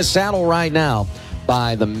in the saddle right now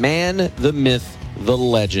by the man, the myth, the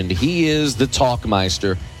legend. He is the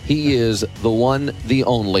Talkmeister. He is the one, the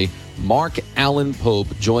only, Mark Allen Pope,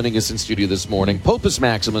 joining us in studio this morning. Popus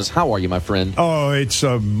Maximus, how are you, my friend? Oh, it's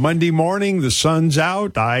a Monday morning. The sun's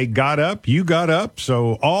out. I got up. You got up.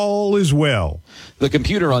 So all is well. The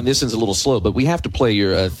computer on this is a little slow, but we have to play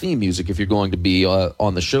your theme music if you're going to be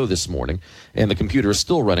on the show this morning. And the computer is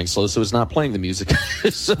still running slow, so it's not playing the music.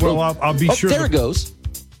 So, well, I'll be sure. There it goes.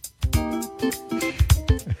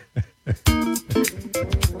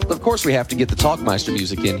 Of course, we have to get the Talkmeister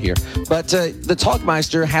music in here. But the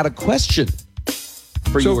Talkmeister had a question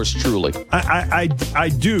for yours truly. I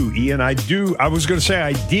do, Ian. I do. I was going to say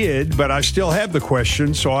I did, but I still have the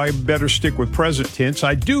question, so I better stick with present tense.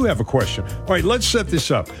 I do have a question. All right, let's set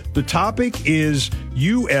this up. The topic is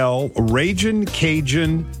UL Ragin'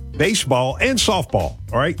 Cajun baseball and softball.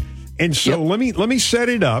 All right. And so let me set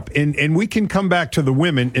it up, and we can come back to the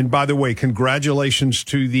women. And by the way, congratulations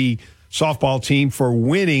to the softball team for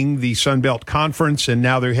winning the Sun Belt Conference, and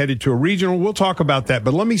now they're headed to a regional. We'll talk about that,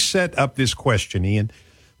 but let me set up this question, Ian.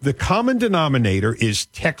 The common denominator is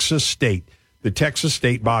Texas State, the Texas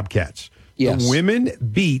State Bobcats. Yes. The women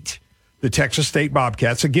beat the Texas State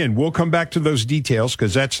Bobcats. Again, we'll come back to those details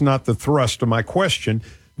because that's not the thrust of my question.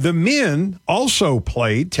 The men also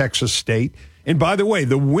played Texas State, and by the way,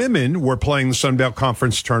 the women were playing the Sun Belt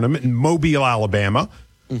Conference tournament in Mobile, Alabama.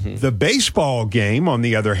 Mm-hmm. The baseball game, on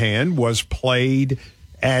the other hand, was played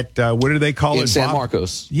at, what do they call it? In San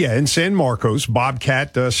Marcos. Yeah, in San Marcos,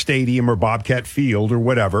 Bobcat Stadium or Bobcat Field or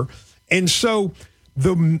whatever. And so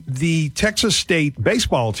the Texas State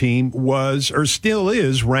baseball team was, or still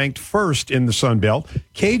is, ranked first in the Sun Belt.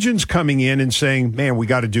 Cajuns coming in and saying, man, we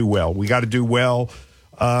got to do well. We got to do well.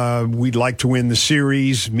 We'd like to win the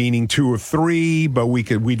series, meaning 2 or 3, but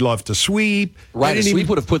we'd love to sweep. Right, a sweep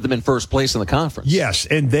would have put them in first place in the conference. Yes,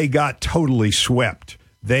 and they got totally swept.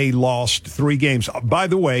 They lost 3 games. By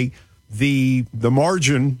the way, the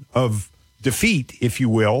margin of defeat, if you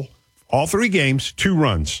will, all 3 games, 2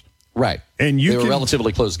 runs. Right. And they were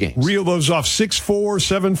relatively close games. Reel those off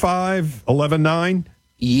 6-4, 7-5, 11-9.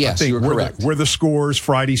 Yes, you're correct. Were the scores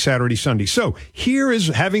Friday, Saturday, Sunday. So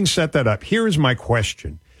having set that up, here is my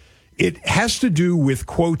question. It has to do with,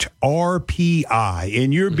 quote, RPI,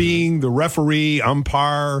 and you're being the referee,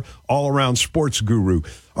 umpire, all-around sports guru.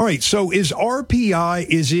 All right, so is RPI,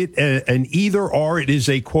 is it an either-or? It is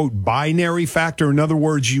a, quote, binary factor. In other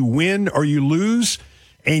words, you win or you lose,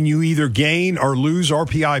 and you either gain or lose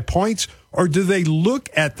RPI points? Or do they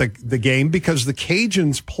look at the game because the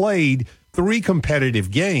Cajuns played 3 competitive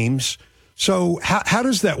games? So how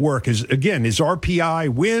does that work? Is RPI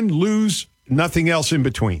win, lose, nothing else in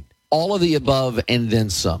between? All of the above and then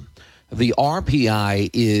some. The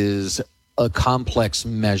RPI is a complex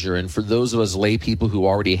measure, and for those of us lay people who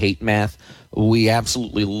already hate math, we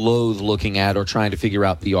absolutely loathe looking at or trying to figure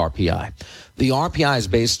out the RPI. The RPI is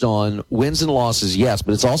based on wins and losses, yes,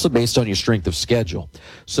 but it's also based on your strength of schedule.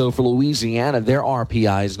 So for Louisiana, their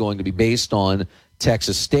RPI is going to be based on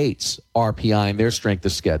Texas State's RPI and their strength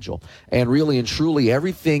of schedule. And really and truly,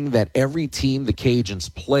 everything that every team the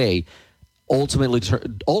Cajuns play ultimately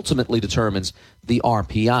determines the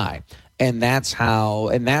RPI. And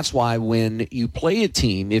that's why when you play a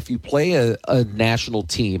team, if you play a national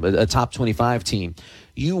team, a top 25 team,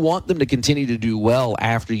 you want them to continue to do well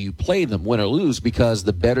after you play them, win or lose, because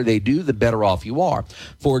the better they do, the better off you are.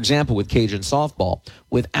 For example, with Cajun softball,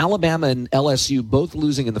 with Alabama and LSU both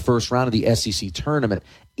losing in the first round of the SEC tournament,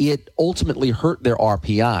 it ultimately hurt their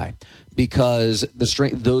RPI because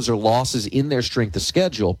those are losses in their strength of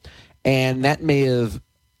schedule, and that may have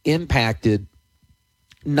impacted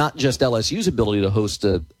not just LSU's ability to host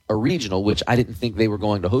a regional, which I didn't think they were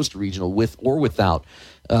going to host a regional with or without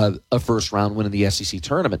a first round win in the SEC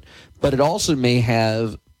tournament, but it also may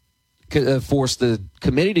have forced the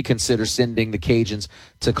committee to consider sending the Cajuns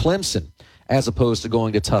to Clemson as opposed to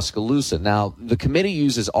going to Tuscaloosa. Now, the committee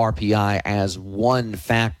uses RPI as one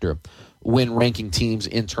factor when ranking teams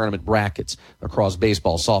in tournament brackets across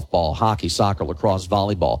baseball, softball, hockey, soccer, lacrosse,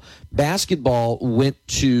 volleyball. Basketball went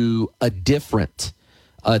to a different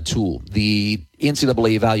tool, the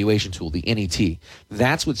NCAA evaluation tool, the NET.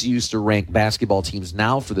 That's what's used to rank basketball teams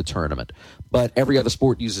now for the tournament. But every other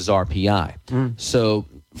sport uses RPI. So,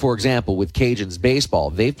 for example, with Cajuns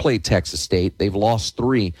baseball, they've played Texas State. They've lost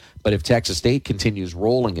 3. But if Texas State continues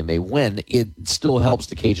rolling and they win, it still helps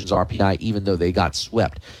the Cajuns RPI even though they got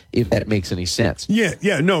swept, if that makes any sense.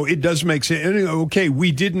 No, it does make sense. Okay,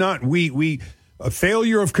 we did not, a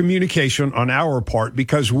failure of communication on our part,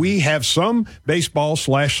 because we have some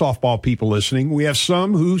baseball/softball people listening. We have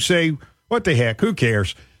some who say, what the heck, who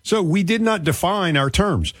cares? So we did not define our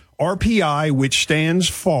terms. RPI, which stands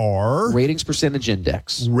for Ratings Percentage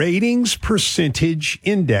Index. Ratings Percentage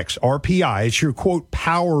Index, RPI. It's your, quote,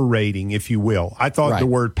 power rating, if you will. I thought the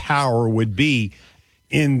word power would be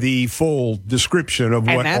in the full description of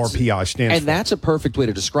what RPI stands for. And that's a perfect way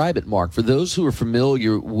to describe it, Mark. For those who are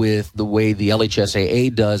familiar with the way the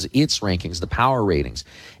LHSAA does its rankings, the power ratings,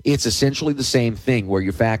 it's essentially the same thing where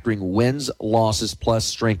you're factoring wins, losses, plus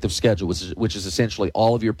strength of schedule, which is essentially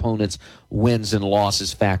all of your opponent's wins and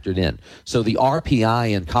losses factored in. So the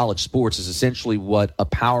RPI in college sports is essentially what a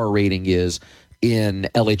power rating is in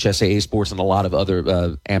LHSAA sports and a lot of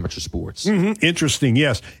other amateur sports. Interesting,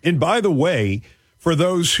 yes. And by the way, for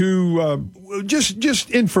those who,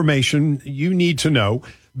 just information you need to know,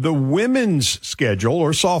 the women's schedule,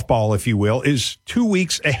 or softball, if you will, is 2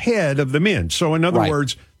 weeks ahead of the men. So in other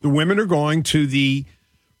words, the women are going to the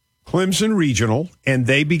Clemson Regional, and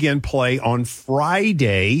they begin play on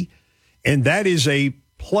Friday, and that is a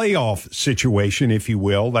playoff situation, if you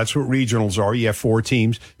will. That's what regionals are. You have 4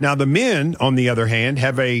 teams. Now, the men, on the other hand,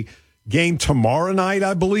 have a game tomorrow night,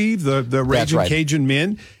 I believe, the Raging Cajun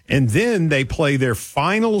men. And then they play their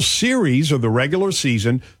final series of the regular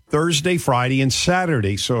season Thursday, Friday, and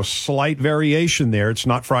Saturday. So a slight variation there. It's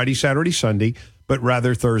not Friday, Saturday, Sunday, but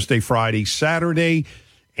rather Thursday, Friday, Saturday.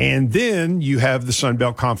 And then you have the Sun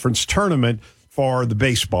Belt Conference tournament for the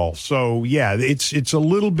baseball. So, yeah, it's a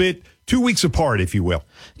little bit 2 weeks apart, if you will.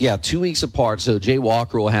 Yeah, 2 weeks apart. So Jay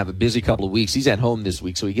Walker will have a busy couple of weeks. He's at home this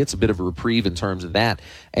week, so he gets a bit of a reprieve in terms of that.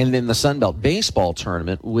 And then the Sun Belt Baseball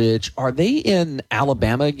Tournament, which, are they in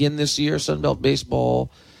Alabama again this year, Sun Belt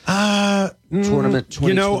Baseball Tournament 2022?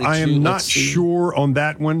 You know, I am not sure on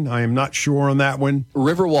that one.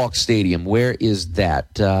 Riverwalk Stadium, where is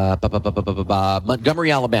that?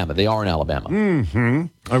 Montgomery, Alabama. They are in Alabama.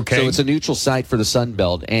 Okay. So it's a neutral site for the Sun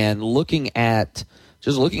Belt. And looking at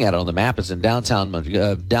it on the map, it's in downtown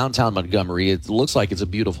Montgomery. It looks like it's a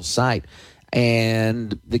beautiful site.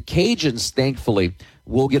 And the Cajuns, thankfully,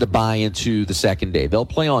 will get a bye into the second day. They'll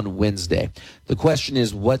play on Wednesday. The question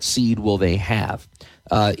is, what seed will they have?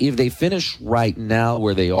 If they finish right now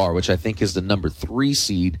where they are, which I think is the number 3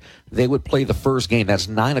 seed, they would play the first game. That's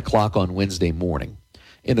 9 o'clock on Wednesday morning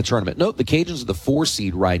in the tournament. Note, the Cajuns are the 4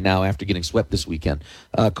 seed right now after getting swept this weekend.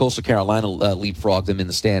 Coastal Carolina leapfrogged them in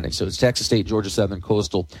the standings. So it's Texas State, Georgia Southern,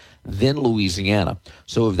 Coastal, then Louisiana.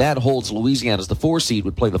 So if that holds, Louisiana's the 4 seed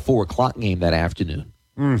would play the 4 o'clock game that afternoon.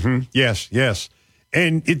 Yes.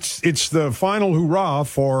 And it's the final hurrah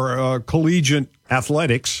for collegiate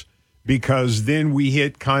athletics, because then we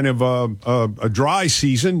hit kind of a dry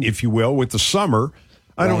season, if you will, with the summer.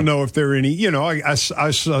 I don't know if there are any, I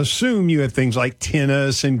assume you have things like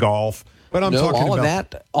tennis and golf, but I'm talking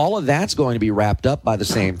about all of that's going to be wrapped up by the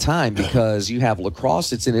same time, because you have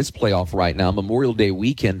lacrosse. It's in its playoff right now. Memorial Day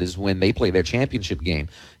weekend is when they play their championship game.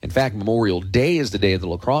 In fact, Memorial Day is the day of the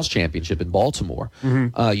lacrosse championship in Baltimore.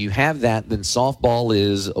 You have that. Then softball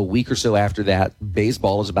is a week or so after that.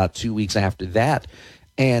 Baseball is about 2 weeks after that.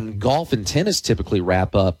 And golf and tennis typically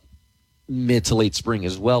wrap up mid to late spring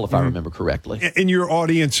as well, if I remember correctly. And your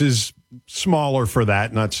audience is smaller for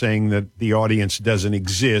that. Not saying that the audience doesn't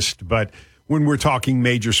exist, but when we're talking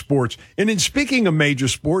major sports, and in speaking of major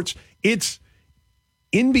sports, it's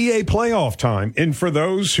NBA playoff time. And for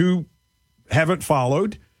those who haven't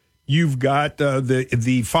followed, you've got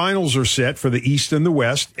the finals are set for the East and the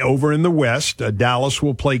West. Over in the West, Dallas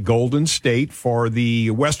will play Golden State for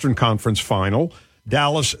the Western Conference final.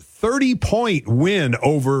 Dallas 30-point win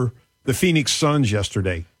over the Phoenix Suns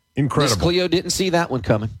yesterday. Incredible. Miss Cleo didn't see that one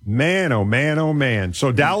coming. Man, oh man, oh man.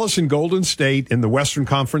 So Dallas and Golden State in the Western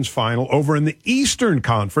Conference final. Over in the Eastern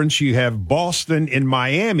Conference, you have Boston and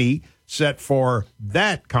Miami set for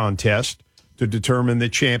that contest to determine the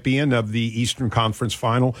champion of the Eastern Conference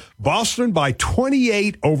final. Boston by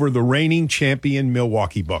 28 over the reigning champion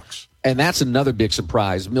Milwaukee Bucks. And that's another big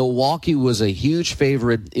surprise. Milwaukee was a huge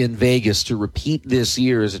favorite in Vegas to repeat this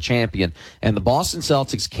year as a champion, and the Boston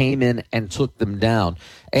Celtics came in and took them down.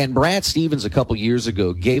 And Brad Stevens a couple years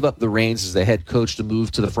ago gave up the reins as the head coach to move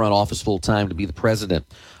to the front office full-time to be the president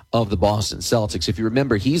of the Boston Celtics. If you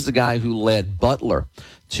remember, he's the guy who led Butler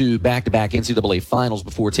to back-to-back NCAA finals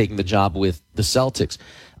before taking the job with the Celtics.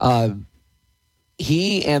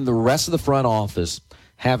 He and the rest of the front office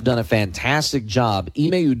have done a fantastic job.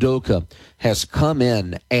 Ime Udoka has come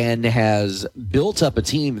in and has built up a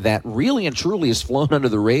team that really and truly has flown under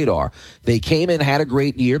the radar. They came in, had a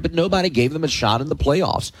great year, but nobody gave them a shot in the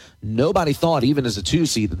playoffs. Nobody thought, even as a 2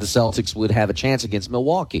 seed, that the Celtics would have a chance against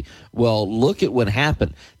Milwaukee. Well, look at what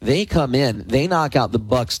happened. They come in, they knock out the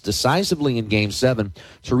Bucks decisively in Game 7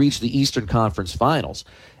 to reach the Eastern Conference Finals.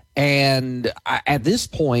 And at this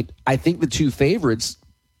point, I think the two favorites,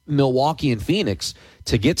 Milwaukee and Phoenix,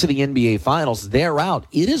 to get to the NBA Finals, they're out.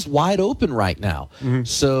 It is wide open right now. Mm-hmm.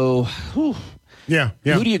 So, who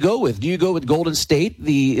do you go with? Do you go with Golden State,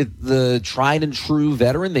 the tried and true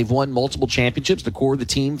veteran? They've won multiple championships. The core of the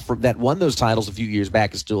team that won those titles a few years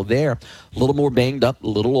back is still there. A little more banged up, a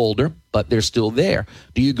little older, but they're still there.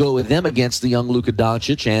 Do you go with them against the young Luka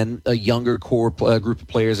Doncic and a younger core group of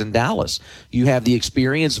players in Dallas? You have the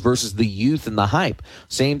experience versus the youth and the hype.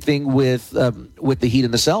 Same thing with the Heat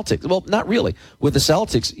and the Celtics. Well, not really. With the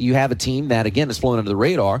Celtics, you have a team that, again, has flown under the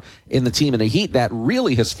radar, and the team in the Heat that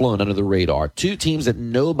really has flown under the radar. Two teams that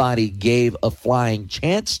nobody gave a flying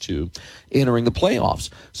chance to entering the playoffs.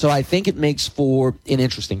 So I think it makes for an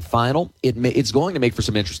interesting final. It's going to make for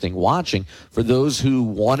some interesting watching for those who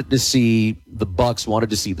wanted to see the Bucks, wanted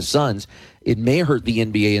to see the Suns. It may hurt the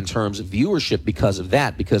NBA in terms of viewership because of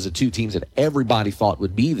that, because the two teams that everybody thought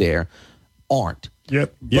would be there aren't.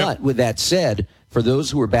 Yep. But with that said, for those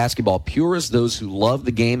who are basketball purists, those who love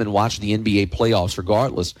the game and watch the NBA playoffs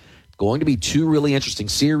regardless, going to be two really interesting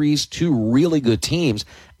series, two really good teams,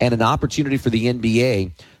 and an opportunity for the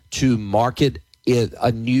NBA to market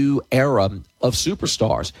a new era of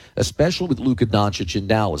superstars, especially with Luka Doncic in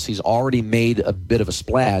Dallas. He's already made a bit of a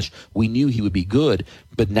splash. We knew he would be good,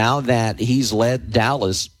 but now that he's led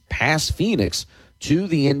Dallas past Phoenix to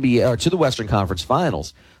the NBA or to the Western Conference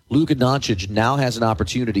Finals, Luka Doncic now has an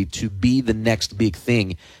opportunity to be the next big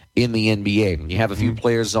thing in the NBA. You have a few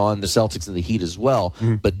players on the Celtics and the Heat as well,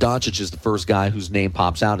 but Doncic is the first guy whose name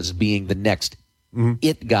pops out as being the next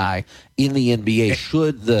it guy in the NBA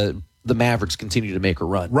should the Mavericks continue to make a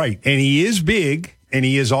run. Right, and he is big, and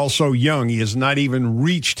he is also young. He has not even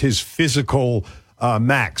reached his physical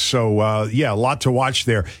max. So, a lot to watch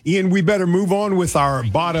there. Ian, we better move on with our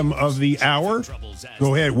bottom of the hour.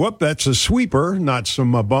 Go ahead. Whoop, that's a sweeper, not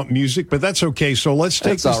some bump music, but that's okay. So let's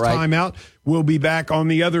take this time out. We'll be back on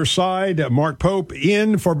the other side. Mark Pope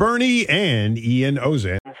in for Bernie and Ian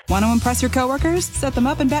Ozan. Want to impress your coworkers? Set them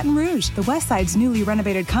up in Baton Rouge. The Westside's newly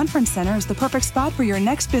renovated conference center is the perfect spot for your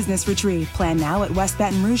next business retreat. Plan now at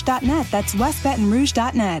westbatonrouge.net. That's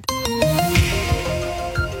westbatonrouge.net.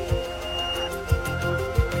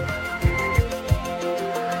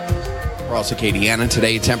 Across Acadiana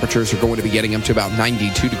today, temperatures are going to be getting up to about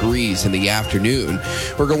 92 degrees in the afternoon.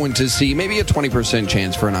 We're going to see maybe a 20%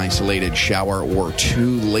 chance for an isolated shower or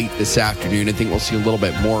two late this afternoon. I think we'll see a little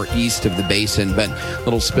bit more east of the basin, but a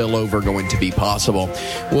little spillover going to be possible.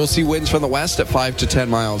 We'll see winds from the west at 5 to 10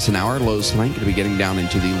 miles an hour. Lows tonight going to be getting down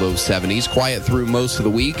into the low 70s. Quiet through most of the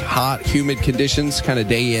week. Hot, humid conditions kind of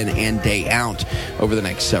day in and day out over the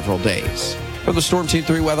next several days. For the Storm Team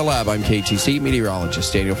 3 Weather Lab, I'm KTC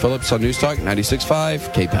meteorologist Daniel Phillips on News Talk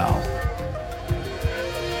 96.5 KPEL.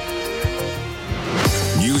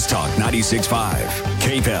 News Talk 96.5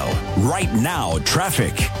 KPEL. Right now,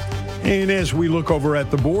 traffic. And as we look over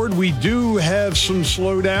at the board, we do have some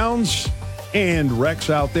slowdowns and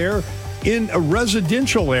wrecks out there. In a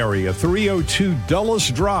residential area, 302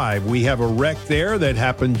 Dulles Drive, we have a wreck there that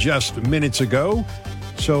happened just minutes ago.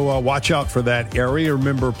 So watch out for that area.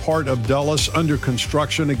 Remember, part of Dulles under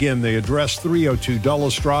construction. Again, the address 302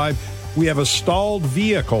 Dulles Drive. We have a stalled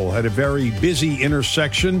vehicle at a very busy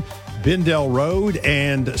intersection, Bendell Road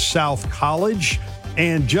and South College.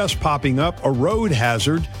 And just popping up, a road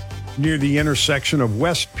hazard near the intersection of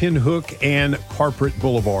West Pinhook and Carpet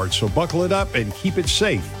Boulevard. So buckle it up and keep it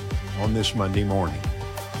safe on this Monday morning.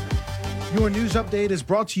 Your news update is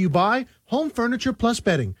brought to you by Home Furniture Plus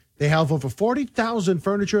Bedding. They have over 40,000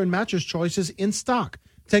 furniture and mattress choices in stock.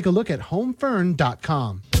 Take a look at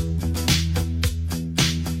homefern.com.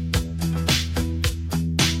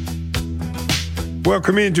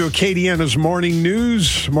 Welcome into Acadiana's Morning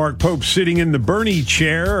News. Mark Pope sitting in the Bernie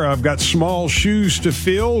chair. I've got small shoes to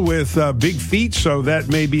fill with big feet, so that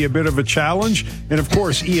may be a bit of a challenge. And, of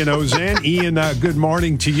course, Ian Ozan. Ian, good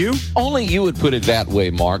morning to you. Only you would put it that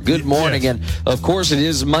way, Mark. Good morning. Yes. And, of course, it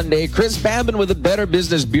is Monday. Chris Babin with the Better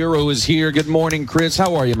Business Bureau is here. Good morning, Chris.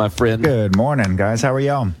 How are you, my friend? Good morning, guys. How are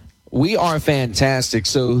y'all? We are fantastic.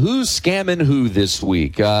 So who's scamming who this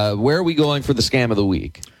week? Where are we going for the scam of the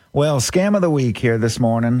week? Well, scam of the week here this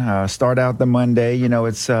morning. Start out the Monday. You know,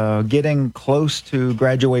 it's getting close to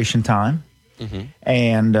graduation time. Mm-hmm.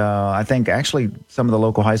 And I think actually some of the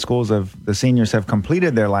local high schools the seniors have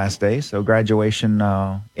completed their last day. So graduation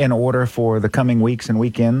in order for the coming weeks and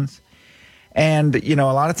weekends. And, you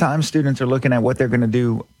know, a lot of times students are looking at what they're going to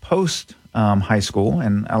do post high school.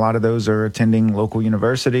 And a lot of those are attending local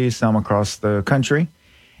universities, some across the country.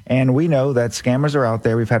 And we know that scammers are out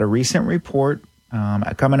there. We've had a recent report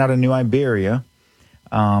coming out of New Iberia.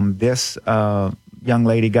 This young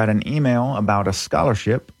lady got an email about a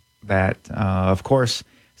scholarship that, of course,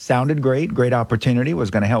 sounded great opportunity,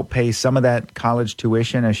 was going to help pay some of that college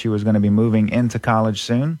tuition as she was going to be moving into college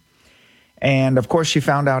soon. And, of course, she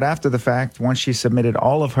found out after the fact, once she submitted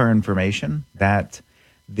all of her information, that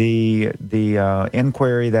the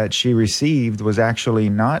inquiry that she received was actually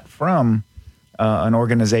not from an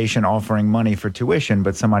organization offering money for tuition,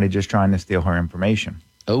 but somebody just trying to steal her information.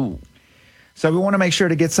 Oh. So we want to make sure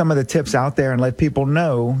to get some of the tips out there and let people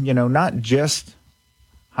know, you know, not just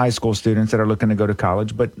high school students that are looking to go to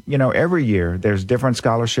college, but, you know, every year there's different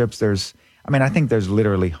scholarships. I think there's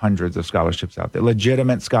literally hundreds of scholarships out there,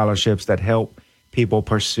 legitimate scholarships that help people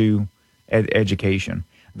pursue education.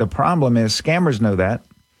 The problem is scammers know that,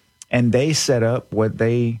 and they set up what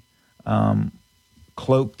they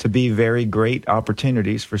cloak to be very great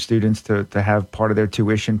opportunities for students to have part of their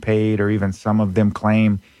tuition paid, or even some of them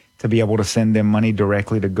claim to be able to send them money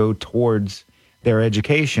directly to go towards their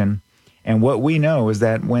education. And what we know is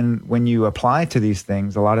that when you apply to these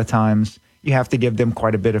things, a lot of times you have to give them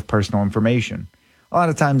quite a bit of personal information. A lot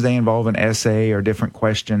of times they involve an essay or different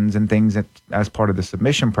questions and things as part of the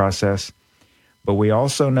submission process. But we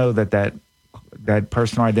also know that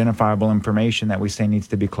personal identifiable information that we say needs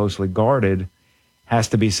to be closely guarded has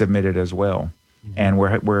to be submitted as well. Mm-hmm.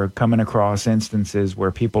 And we're coming across instances where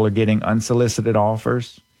people are getting unsolicited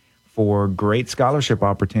offers for great scholarship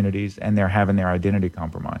opportunities, and they're having their identity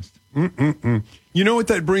compromised. You know what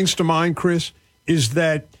that brings to mind, Chris, is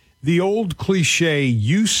that the old cliche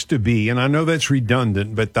used to be, and I know that's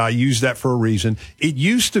redundant, but I use that for a reason. It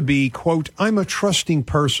used to be, quote, I'm a trusting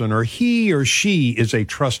person, or he or she is a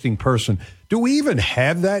trusting person. Do we even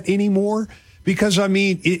have that anymore? Because, I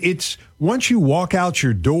mean, it's once you walk out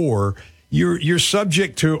your door, you're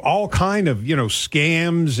subject to all kind of, you know,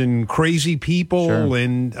 scams and crazy people. Sure.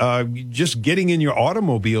 And just getting in your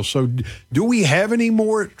automobile. So do we have any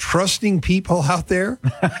more trusting people out there?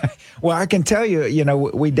 Well, I can tell you, you know,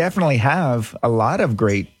 we definitely have a lot of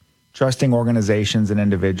great trusting organizations and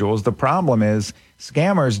individuals. The problem is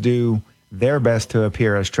scammers do their best to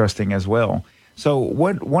appear as trusting as well. So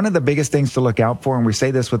one of the biggest things to look out for, and we say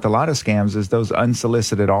this with a lot of scams, is those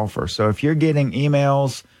unsolicited offers. So if you're getting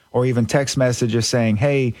emails or even text messages saying,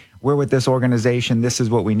 hey, we're with this organization, this is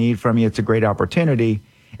what we need from you, it's a great opportunity.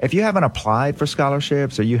 If you haven't applied for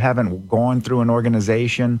scholarships, or you haven't gone through an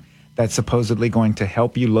organization that's supposedly going to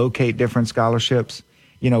help you locate different scholarships,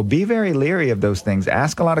 you know, be very leery of those things.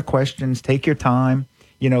 Ask a lot of questions, take your time.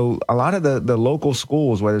 You know, a lot of the local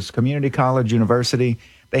schools, whether it's community college, university,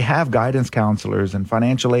 they have guidance counselors and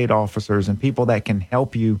financial aid officers and people that can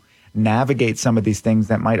help you navigate some of these things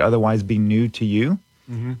that might otherwise be new to you.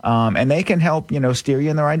 Mm-hmm. And they can help, you know, steer you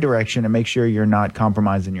in the right direction and make sure you're not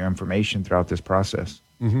compromising your information throughout this process.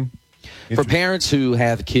 Mm-hmm. For parents who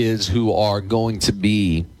have kids who are going to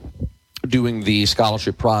be doing the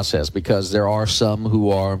scholarship process, because there are some who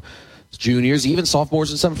are juniors, even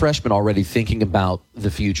sophomores, and some freshmen already thinking about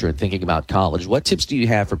the future and thinking about college. What tips do you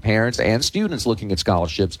have for parents and students looking at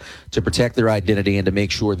scholarships to protect their identity and to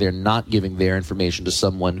make sure they're not giving their information to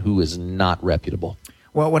someone who is not reputable?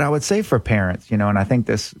 Well, what I would say for parents, you know, and I think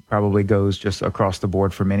this probably goes just across the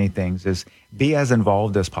board for many things, is be as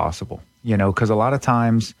involved as possible, you know, because a lot of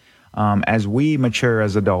times as we mature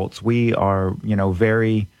as adults, we are, you know,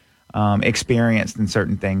 very experienced in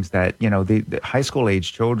certain things that, you know, the high school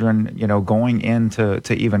age children, you know, going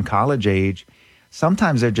into even college age,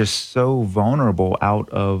 sometimes they're just so vulnerable out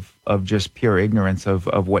of just pure ignorance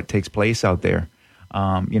of what takes place out there.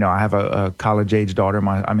 You know, I have a college age daughter,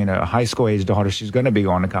 a high school age daughter. She's going to be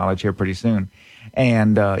going to college here pretty soon.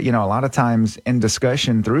 And, you know, a lot of times in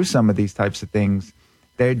discussion through some of these types of things,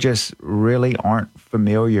 they just really aren't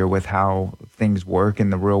familiar with how things work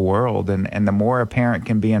in the real world. And the more a parent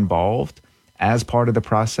can be involved as part of the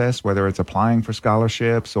process, whether it's applying for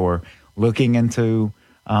scholarships or looking into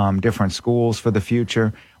different schools for the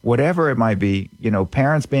future, whatever it might be,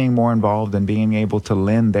 parents being more involved and being able to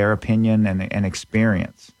lend their opinion and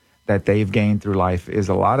experience that they've gained through life is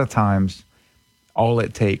a lot of times all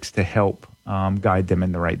it takes to help guide them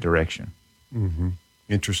in the right direction. Mm-hmm.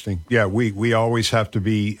 Interesting. Yeah, we always have to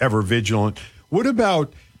be ever vigilant. What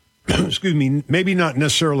about, excuse me, maybe not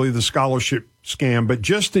necessarily the scholarship scam, but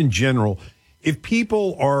just in general, if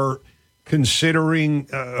people are considering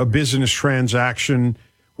a business transaction,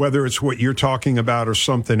 whether it's what you're talking about or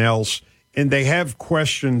something else, and they have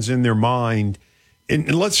questions in their mind,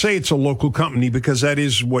 and let's say it's a local company, because that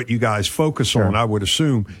is what you guys focus on, I would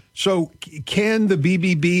assume. So can the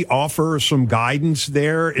BBB offer some guidance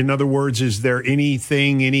there? In other words, is there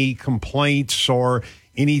any complaints or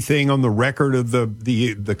anything on the record of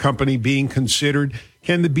the company being considered?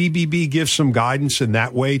 Can the BBB give some guidance in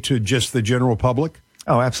that way to just the general public?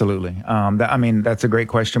 Oh, absolutely. That's a great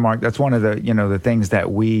question, Mark. That's one of the, the things that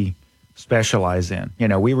we specialize in.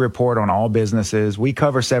 We report on all businesses. We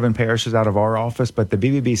cover 7 parishes out of our office, but the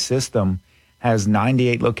BBB system has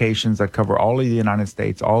 98 locations that cover all of the United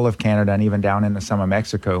States, all of Canada, and even down into some of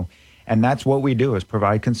Mexico. And that's what we do, is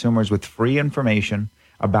provide consumers with free information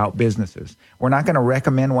about businesses. We're not going to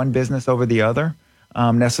recommend one business over the other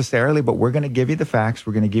necessarily, but we're going to give you the facts.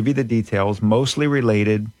 We're going to give you the details, mostly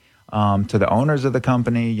related to the owners of the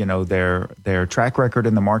company, their track record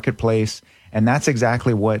in the marketplace. And that's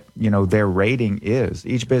exactly what, their rating is.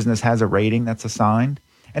 Each business has a rating that's assigned,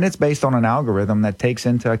 and it's based on an algorithm that takes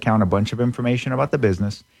into account a bunch of information about the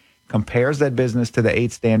business, compares that business to the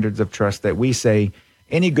 8 standards of trust that we say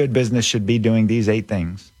any good business should be doing these 8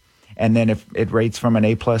 things. And then if it rates from an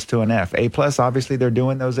A+ to an F. A+, obviously they're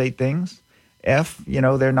doing those 8 things. F,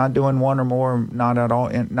 they're not doing one or more, not at all,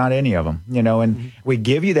 not any of them, and we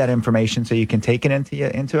give you that information so you can take it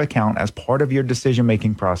into account as part of your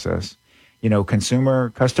decision-making process.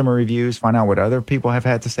 Customer reviews, find out what other people have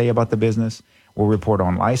had to say about the business. We'll report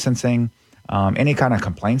on licensing, any kind of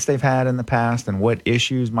complaints they've had in the past and what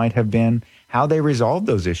issues might have been, how they resolved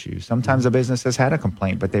those issues. Sometimes a business has had a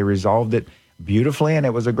complaint, but they resolved it beautifully, and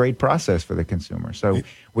it was a great process for the consumer. So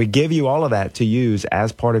we give you all of that to use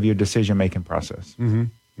as part of your decision-making process. Mm-hmm.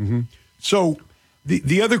 Mm-hmm. So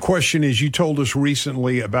the other question is, you told us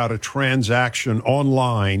recently about a transaction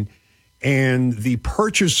online, and the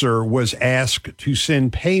purchaser was asked to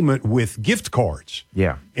send payment with gift cards.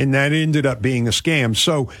 Yeah. And that ended up being a scam.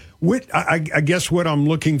 So I guess what I'm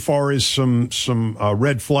looking for is some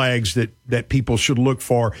red flags that people should look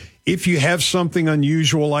for. If you have something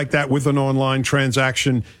unusual like that with an online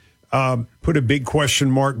transaction, put a big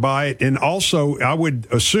question mark by it. And also, I would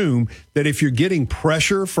assume that if you're getting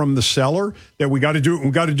pressure from the seller that we got to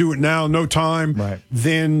do it now, no time, right,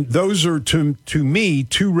 then those are to me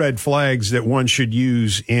 2 red flags that one should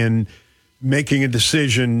use in making a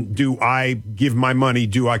decision. Do I give my money?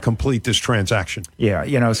 Do I complete this transaction? Yeah,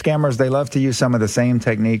 scammers, they love to use some of the same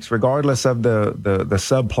techniques, regardless of the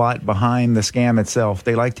subplot behind the scam itself.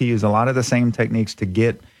 They like to use a lot of the same techniques to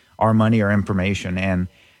get our money or information. And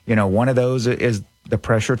one of those is the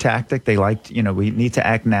pressure tactic. They like, we need to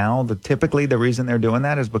act now. Typically, the reason they're doing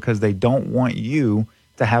that is because they don't want you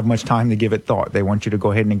to have much time to give it thought. They want you to go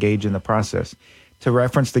ahead and engage in the process. To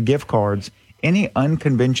reference the gift cards, any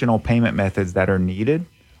unconventional payment methods that are needed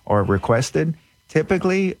or requested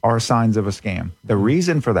typically are signs of a scam. The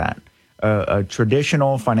reason for that, a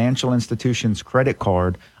traditional financial institution's credit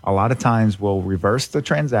card a lot of times will reverse the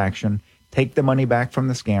transaction, take the money back from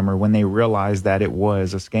the scammer when they realize that it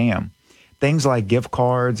was a scam. Things like gift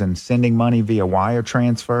cards and sending money via wire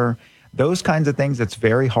transfer, those kinds of things, it's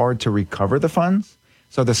very hard to recover the funds.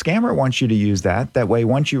 So the scammer wants you to use that. That way,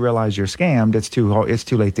 once you realize you're scammed, it's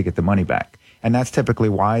too late to get the money back. And that's typically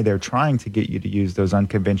why they're trying to get you to use those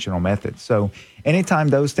unconventional methods. So anytime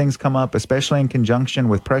those things come up, especially in conjunction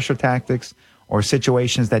with pressure tactics or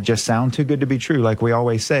situations that just sound too good to be true, like we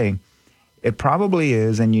always say, it probably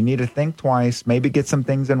is, and you need to think twice, maybe get some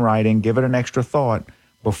things in writing, give it an extra thought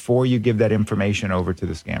before you give that information over to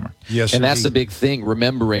the scammer. Yes, and that's the big thing,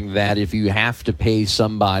 remembering that if you have to pay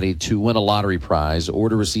somebody to win a lottery prize or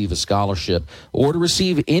to receive a scholarship or to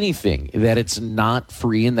receive anything, that it's not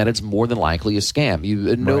free and that it's more than likely a scam.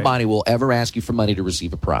 Nobody will ever ask you for money to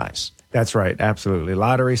receive a prize. That's right, absolutely.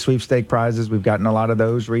 Lottery, sweepstake prizes, we've gotten a lot of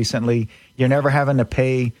those recently. You're never having to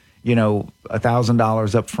pay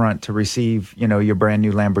 $1,000 up front to receive, your brand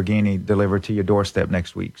new Lamborghini delivered to your doorstep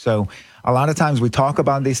next week. So a lot of times we talk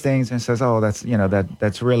about these things and says, oh,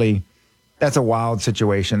 that's really that's a wild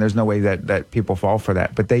situation. There's no way that people fall for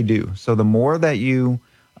that, but they do. So the more that you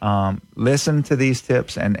listen to these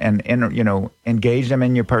tips and engage them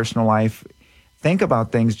in your personal life, think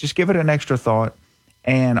about things, just give it an extra thought,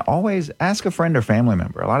 and always ask a friend or family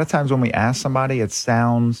member. A lot of times when we ask somebody, it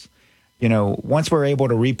sounds, once we're able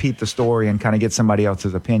to repeat the story and kind of get somebody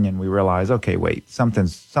else's opinion, we realize, okay, wait,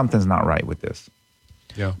 something's not right with this.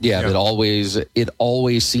 Yeah. It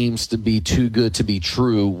always seems to be too good to be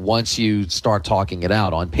true once you start talking it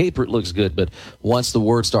out. On paper, it looks good, but once the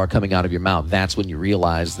words start coming out of your mouth, that's when you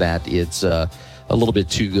realize that it's a little bit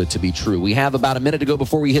too good to be true. We have about a minute to go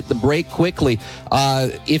before we hit the break. Quickly,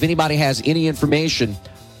 if anybody has any information,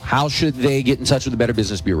 how should they get in touch with the Better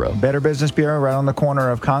Business Bureau? Better Business Bureau, right on the corner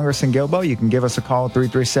of Congress and Gilbo. You can give us a call at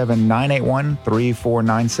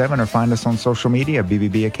 337-981-3497 or find us on social media,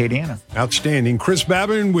 BBB Acadiana. Outstanding. Chris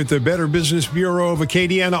Babin with the Better Business Bureau of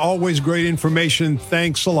Acadiana. Always great information.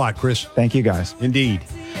 Thanks a lot, Chris. Thank you, guys. Indeed.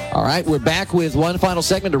 All right, we're back with one final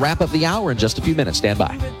segment to wrap up the hour in just a few minutes. Stand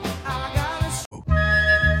by.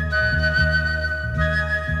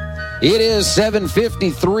 It is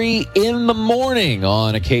 7:53 in the morning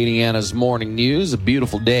on Acadiana's Morning News. A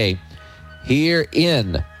beautiful day here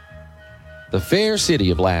in the fair city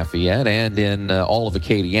of Lafayette and in all of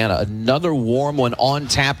Acadiana. Another warm one on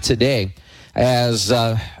tap today as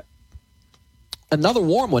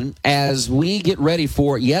we get ready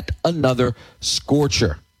for yet another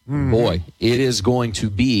scorcher. Boy, it is going to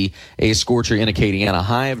be a scorcher in Acadiana.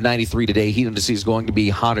 High of 93 today. Heat index is going to be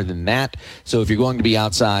hotter than that. So if you're going to be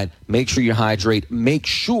outside, make sure you hydrate. Make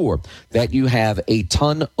sure that you have a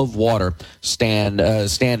ton of water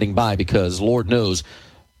standing by, because Lord knows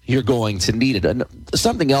you're going to need it. And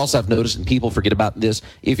something else I've noticed, and people forget about this,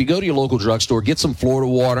 if you go to your local drugstore, get some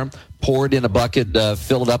Florida water, pour it in a bucket,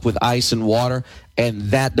 fill it up with ice and water, and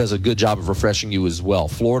that does a good job of refreshing you as well.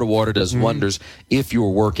 Florida water does wonders if you're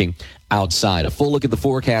working outside. A full look at the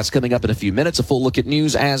forecast coming up in a few minutes, a full look at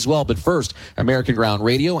news as well. But first, American Ground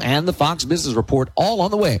Radio and the Fox Business Report all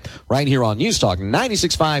on the way right here on News Talk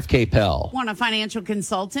 96.5 KPEL. Want a financial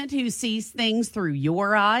consultant who sees things through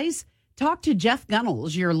your eyes? Talk to Jeff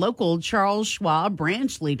Gunnels, your local Charles Schwab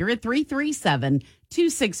branch leader at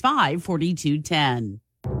 337-265-4210.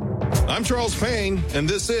 I'm Charles Payne, and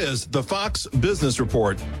this is the Fox Business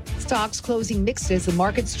Report. Stocks closing mixed as the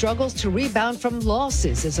market struggles to rebound from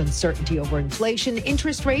losses as uncertainty over inflation,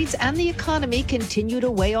 interest rates, and the economy continue to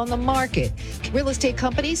weigh on the market. Real estate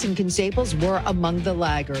companies and consables were among the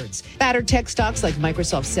laggards. Battered tech stocks like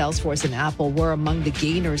Microsoft, Salesforce, and Apple were among the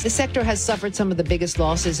gainers. The sector has suffered some of the biggest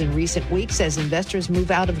losses in recent weeks as investors move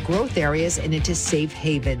out of growth areas and into safe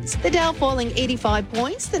havens. The Dow falling 85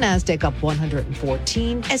 points, the Nasdaq up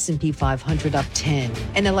 114, S&P 500 up 10.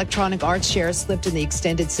 An Electronic Arts share slipped in the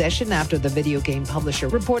extended session after the video game publisher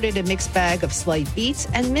reported a mixed bag of slight beats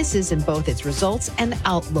and misses in both its results and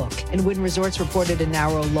outlook. And Wynn Resorts reported a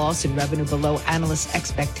narrow loss in revenue below analysts'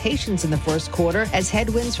 expectations in the first quarter as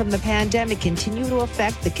headwinds from the pandemic continue to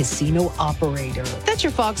affect the casino operator. That's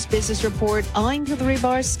your Fox Business Report. I'm Hillary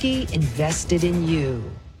Barsky, invested in you.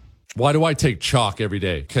 Why do I take chalk every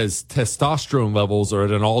day? Because testosterone levels are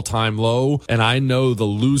at an all-time low, and I know the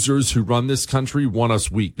losers who run this country want us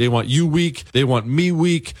weak. They want you weak. They want me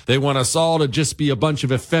weak. They want us all to just be a bunch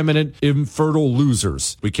of effeminate, infertile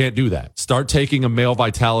losers. We can't do that. Start taking a male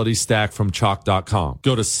vitality stack from chalk.com.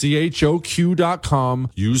 Go to choq.com,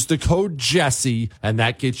 use the code Jesse, and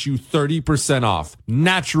that gets you 30% off.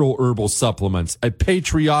 Natural herbal supplements, a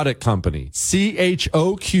patriotic company. choq.com,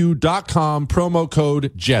 promo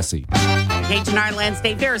code Jesse. Cajun Heartland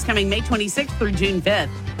State Fair is coming May 26th through June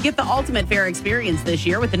 5th. Get the ultimate fair experience this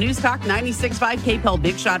year with the News Talk 96.5 KPEL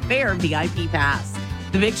Big Shot Fair VIP Pass.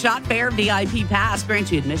 The Big Shot Fair VIP Pass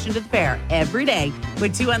grants you admission to the fair every day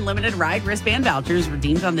with 2 unlimited ride wristband vouchers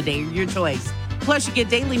redeemed on the day of your choice. Plus, you get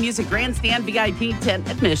daily music grandstand VIP tent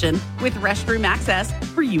admission with restroom access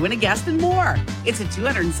for you and a guest and more. It's a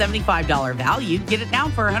 $275 value. Get it now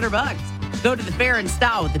for $100. Go to the fair in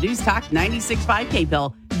style with the News Talk 96.5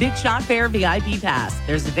 KPEL Big Shot Fair VIP Pass.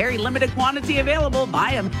 There's a very limited quantity available.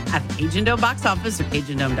 Buy them at the Cajun Dome box office or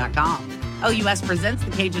CajunDome.com. LUS presents the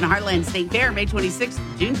Cajun Heartland State Fair May 26th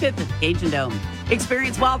to June 5th at the Cajun Dome.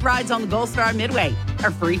 Experience wild rides on the Gold Star Midway or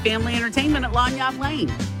free family entertainment at Lanyard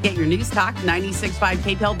Lane. Get your News Talk 96.5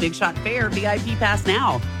 KPEL Big Shot Fair VIP Pass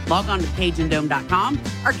now. Log on to CajunDome.com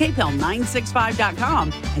or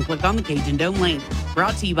KPEL965.com and click on the Cajun Dome link.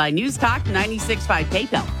 Brought to you by News Talk 96.5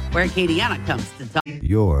 KPEL, where Acadiana comes to talk.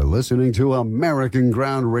 You're listening to American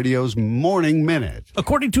Ground Radio's Morning Minute.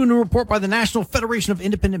 According to a new report by the National Federation of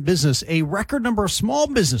Independent Business, a record number of small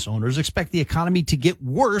business owners expect the economy to get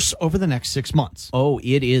worse over the next 6 months. Oh,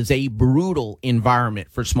 it is a brutal environment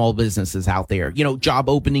for small businesses out there. You know, job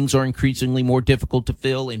openings are increasingly more difficult to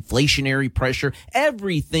fill, inflationary pressure,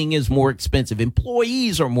 everything is more expensive.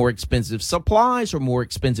 Employees are more expensive, supplies are more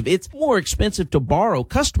expensive. It's more expensive to borrow.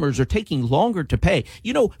 Customers are taking longer to pay.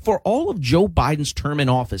 You know, for all of Joe Biden's term in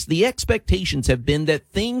office, the expectations have been that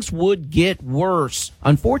things would get worse.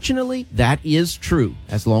 Unfortunately, that is true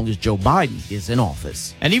as long as Joe Biden is in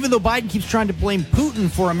office. And even though Biden keeps trying to blame Putin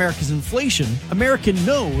for America's inflation, America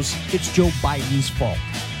knows it's Joe Biden's fault.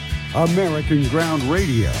 American Ground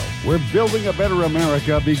Radio, where building a better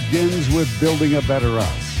America begins with building a better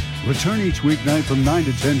us. Return each weeknight from 9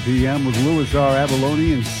 to 10 p.m. with Louis R.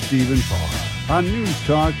 Avalone and Stephen Parr on News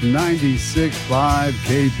Talk 96.5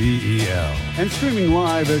 KPEL and streaming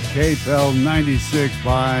live at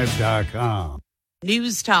KPEL965.com.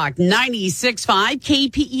 News Talk 96.5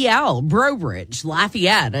 KPEL, Brobridge,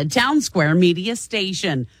 Lafayette, a Town Square media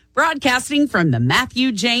station. Broadcasting from the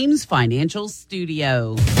Matthew James Financial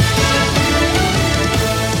Studio.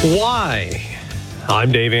 Why?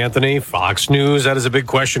 I'm Dave Anthony, Fox News. That is a big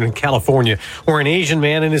question in California, where an Asian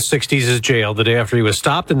man in his 60s is jailed the day after he was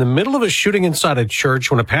stopped in the middle of a shooting inside a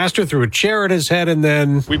church when a pastor threw a chair at his head and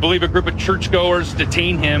then... We believe a group of churchgoers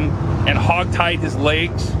detained him and hogtied his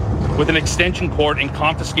legs with an extension cord and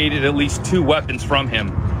confiscated at least 2 weapons from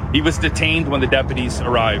him. He was detained when the deputies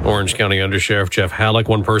arrived. Orange County Undersheriff Jeff Halleck,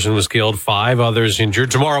 1 person was killed, 5 others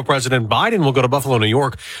injured. Tomorrow, President Biden will go to Buffalo, New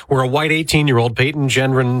York, where a white 18-year-old Peyton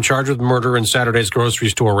Gendron, charged with murder in Saturday's grocery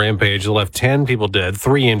store rampage, left 10 people dead,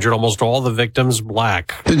 3 injured, almost all the victims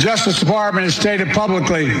black. The Justice Department has stated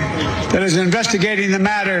publicly that it is investigating the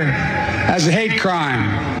matter as a hate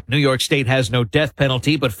crime. New York State has no death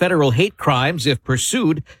penalty, but federal hate crimes, if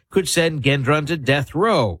pursued, could send Gendron to death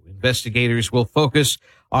row. Investigators will focus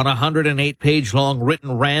on a 108-page-long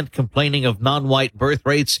written rant complaining of non-white birth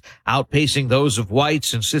rates outpacing those of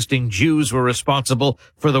whites, insisting Jews were responsible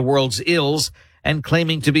for the world's ills, and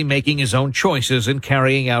claiming to be making his own choices in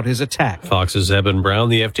carrying out his attack. Fox's Eben Brown,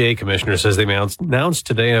 the FDA commissioner, says they announced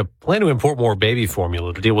today a plan to import more baby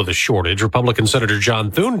formula to deal with the shortage. Republican Senator John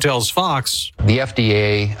Thune tells Fox the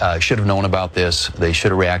FDA should have known about this. They should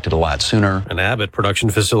have reacted a lot sooner. An Abbott production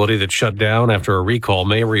facility that shut down after a recall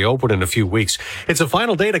may reopen in a few weeks. It's a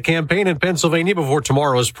final day to campaign in Pennsylvania before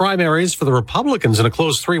tomorrow's primaries for the Republicans in a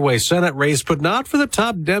close 3-way Senate race, but not for the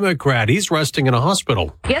top Democrat. He's resting in a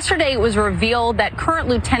hospital. Yesterday, it was revealed that current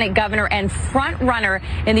lieutenant governor and front runner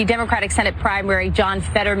in the Democratic Senate primary, John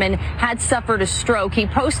Fetterman, had suffered a stroke. He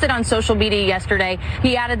posted on social media yesterday.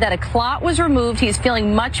 He added that a clot was removed. He's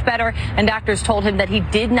feeling much better, and doctors told him that he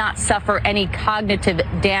did not suffer any cognitive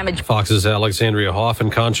damage. Fox's Alexandria Hoff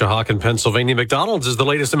and Concha Hawk in Pennsylvania. McDonald's is the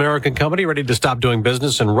latest American company ready to stop doing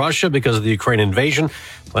business in Russia because of the Ukraine invasion,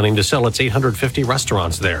 planning to sell its 850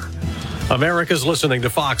 restaurants there. America's listening to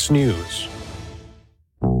Fox News.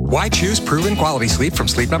 Why choose proven quality sleep from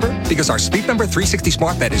Sleep Number? Because our Sleep Number 360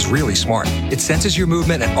 smart bed is really smart. It senses your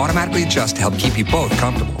movement and automatically adjusts to help keep you both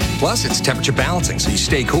comfortable. Plus, it's temperature balancing so you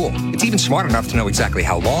stay cool. It's even smart enough to know exactly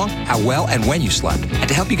how long, how well, and when you slept, and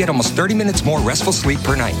to help you get almost 30 minutes more restful sleep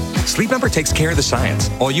per night. Sleep Number takes care of the science.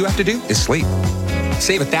 All you have to do is sleep.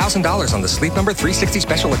 Save $1,000 on the Sleep Number 360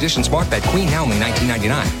 Special Edition Smart Bed Queen, now only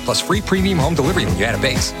 $19.99, plus free premium home delivery when you add a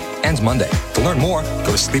base. Ends Monday. To learn more, go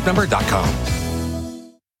to sleepnumber.com.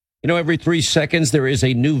 You know, every 3 seconds, there is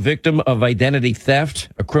a new victim of identity theft.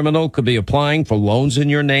 A criminal could be applying for loans in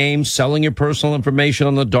your name, selling your personal information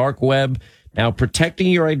on the dark web. Now,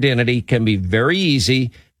 protecting your identity can be very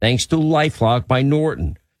easy thanks to LifeLock by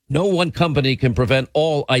Norton. No one company can prevent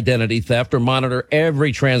all identity theft or monitor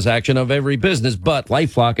every transaction of every business, but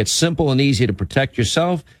LifeLock, it's simple and easy to protect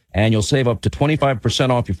yourself, and you'll save up to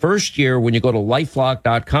 25% off your first year when you go to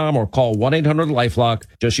LifeLock.com or call 1-800-LifeLock.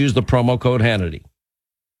 Just use the promo code Hannity.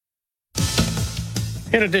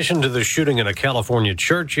 In addition to the shooting in a California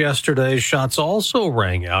church yesterday, shots also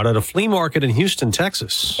rang out at a flea market in Houston,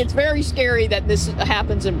 Texas. It's very scary that this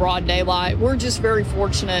happens in broad daylight. We're just very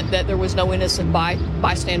fortunate that there was no innocent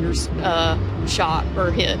bystanders shot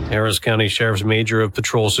or hit. Harris County Sheriff's Major of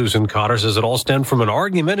Patrol Susan Cotter says it all stemmed from an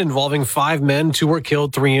argument involving 5 men. 2 were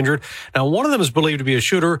killed, 3 injured. Now, one of them is believed to be a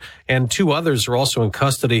shooter, and 2 others are also in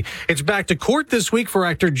custody. It's back to court this week for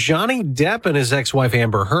actor Johnny Depp and his ex-wife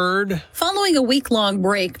Amber Heard. Following a week-long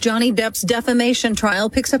break. Johnny Depp's defamation trial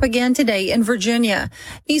picks up again today in Virginia.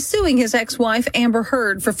 He's suing his ex-wife Amber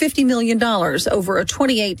Heard for $50 million over a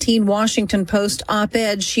 2018 Washington Post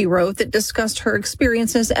op-ed she wrote that discussed her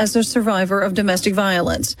experiences as a survivor of domestic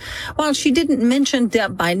violence. While she didn't mention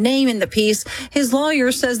Depp by name in the piece, his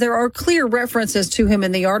lawyer says there are clear references to him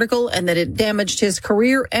in the article and that it damaged his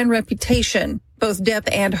career and reputation. Both Depp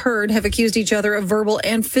and Heard have accused each other of verbal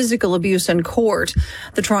and physical abuse in court.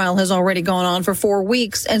 The trial has already gone on for 4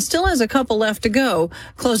 weeks and still has a couple left to go.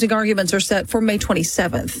 Closing arguments are set for May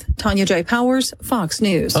 27th. Tanya J. Powers, Fox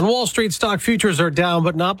News. On Wall Street, stock futures are down,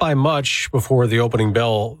 but not by much before the opening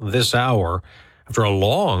bell this hour. After a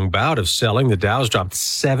long bout of selling, the Dow's dropped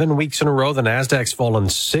 7 weeks in a row. The Nasdaq's fallen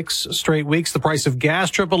 6 straight weeks. The price of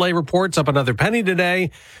gas, AAA reports, up another penny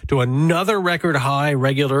today to another record high,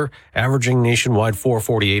 regular, averaging nationwide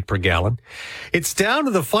 $4.48 per gallon. It's down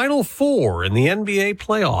to the final 4 in the NBA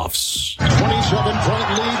playoffs. 27-point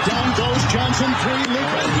lead. Down goes Johnson. 3.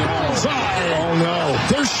 Oh,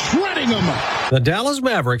 no. They're shredding them. The Dallas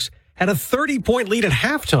Mavericks had a 30-point lead at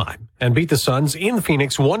halftime and beat the Suns in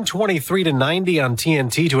Phoenix 123-90 on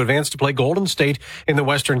TNT to advance to play Golden State in the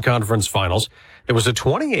Western Conference Finals. There was a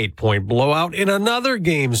 28-point blowout in another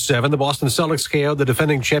Game 7. The Boston Celtics KO'd the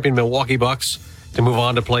defending champion Milwaukee Bucks to move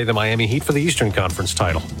on to play the Miami Heat for the Eastern Conference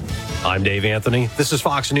title. I'm Dave Anthony. This is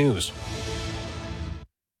Fox News.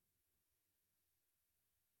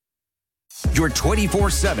 Your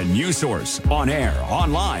 24/7 news source, on air,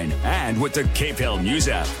 online, and with the KPEL News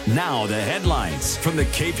app. Now the headlines from the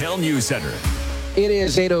KPEL News Center. It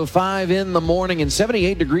is 8:05 in the morning and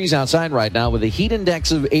 78 degrees outside right now with a heat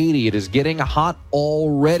index of 80. It is getting hot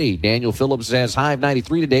already. Daniel Phillips says high of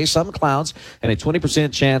 93 today, some clouds, and a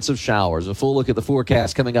 20% chance of showers. A full look at the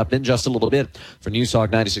forecast coming up in just a little bit. For News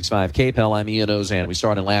Talk 96.5 KPEL, I'm Ian Ozan. We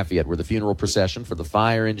start in Lafayette, where the funeral procession for the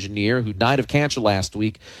fire engineer who died of cancer last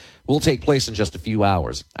week will take place in just a few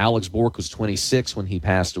hours. Alex Bork was 26 when he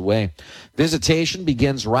passed away. Visitation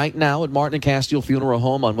begins right now at Martin and Castile Funeral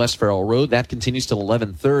Home on West Farrell Road. That continues till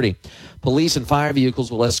 11:30. Police and fire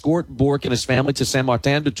vehicles will escort Bork and his family to Saint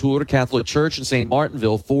Martin de Tours Catholic Church in St.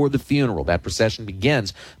 Martinville for the funeral. That procession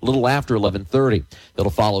begins a little after 11:30.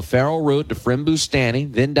 It'll follow Farrell Road to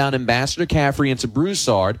Frimbustani, then down Ambassador Caffrey into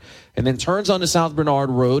Broussard, and then turns onto South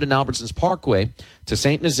Bernard Road and Albertsons Parkway to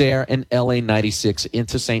St. Nazaire and LA 96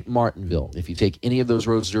 into St. Martinville. If you take any of those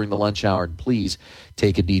roads during the lunch hour, please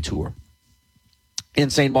take a detour. In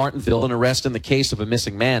St. Martinville, an arrest in the case of a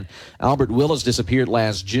missing man. Albert Willis disappeared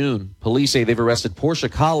last June. Police say they've arrested Portia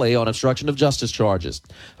Calle on obstruction of justice charges.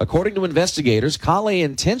 According to investigators, Calle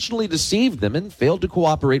intentionally deceived them and failed to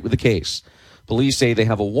cooperate with the case. Police say they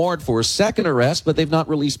have a warrant for a second arrest, but they've not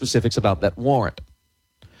released specifics about that warrant.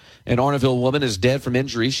 An Arnaville woman is dead from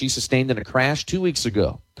injuries she sustained in a crash 2 weeks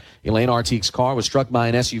ago. Elaine Artique's car was struck by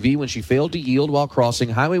an SUV when she failed to yield while crossing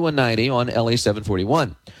Highway 190 on LA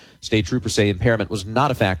 741. State troopers say impairment was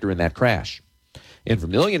not a factor in that crash. In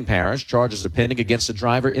Vermilion Parish, charges are pending against a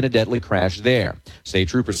driver in a deadly crash there. State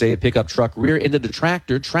troopers say a pickup truck rear-ended a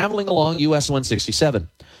tractor traveling along US 167.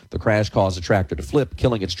 The crash caused the tractor to flip,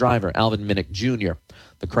 killing its driver, Alvin Minnick Jr.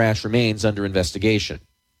 The crash remains under investigation.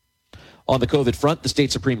 On the COVID front, the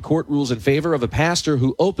state Supreme Court rules in favor of a pastor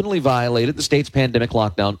who openly violated the state's pandemic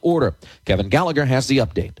lockdown order. Kevin Gallagher has the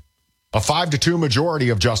update. A 5-2 majority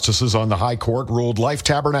of justices on the High Court ruled Life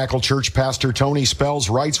Tabernacle Church pastor Tony Spell's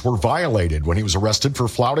rights were violated when he was arrested for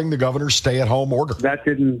flouting the governor's stay-at-home order. That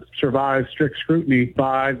didn't survive strict scrutiny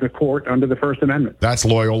by the court under the First Amendment. That's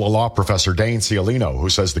Loyola law professor Dane Cialino, who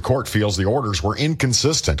says the court feels the orders were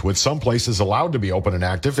inconsistent, with some places allowed to be open and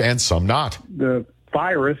active and some not. The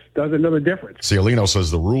virus doesn't know the difference. Cialino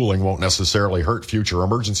says the ruling won't necessarily hurt future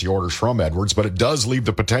emergency orders from Edwards, but it does leave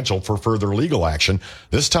the potential for further legal action,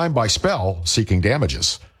 this time by Spell seeking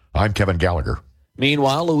damages. I'm Kevin Gallagher.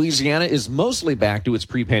 Meanwhile, Louisiana is mostly back to its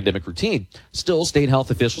pre-pandemic routine. Still, state health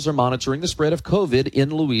officials are monitoring the spread of COVID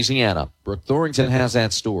in Louisiana. Brooke Thorington has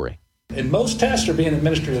that story. And most tests are being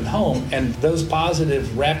administered at home, and those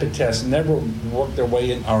positive rapid tests never work their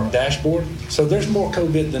way in our dashboard. So there's more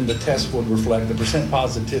COVID than the test would reflect. The percent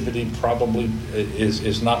positivity probably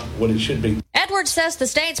is not what it should be. Edwards says the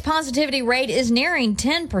state's positivity rate is nearing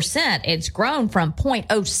 10%. It's grown from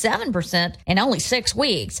 0.07% in only 6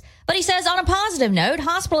 weeks. But he says on a positive note,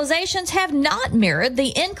 hospitalizations have not mirrored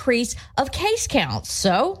the increase of case counts.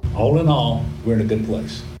 So, all in all, we're in a good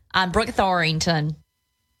place. I'm Brooke Thorington.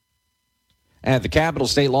 At the Capitol,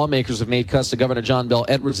 state lawmakers have made cuts to Governor John Bel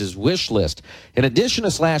Edwards' wish list. In addition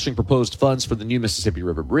to slashing proposed funds for the new Mississippi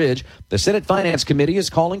River Bridge, the Senate Finance Committee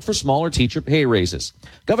is calling for smaller teacher pay raises.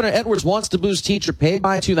 Governor Edwards wants to boost teacher pay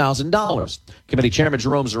by $2,000. Committee Chairman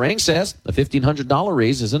Jerome Zerang says a $1,500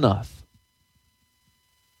 raise is enough.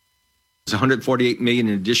 There's $148 million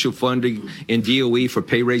in additional funding in DOE for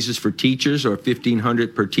pay raises for teachers, or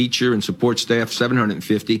 $1,500 per teacher, and support staff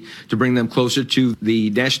 $750 to bring them closer to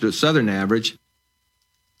the national Southern average.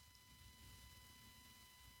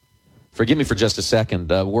 Forgive me for just a second,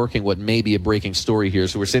 working what may be a breaking story here,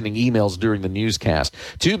 so we're sending emails during the newscast.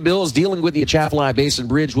 2 bills dealing with the Atchafalaya Basin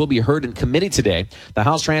Bridge will be heard in committee today. The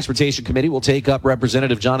House Transportation Committee will take up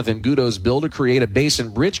Representative Jonathan Gutto's bill to create a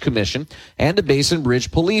Basin Bridge Commission and a Basin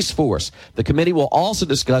Bridge Police Force. The committee will also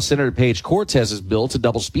discuss Senator Paige Cortez's bill to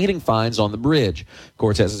double speeding fines on the bridge.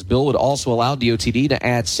 Cortez's bill would also allow DOTD to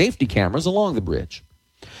add safety cameras along the bridge.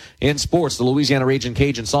 In sports, the Louisiana Ragin'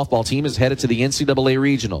 Cajun softball team is headed to the NCAA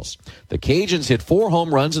Regionals. The Cajuns hit 4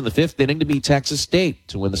 home runs in the 5th inning to beat Texas State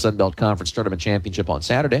to win the Sun Belt Conference Tournament Championship on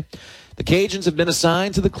Saturday. The Cajuns have been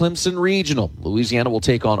assigned to the Clemson Regional. Louisiana will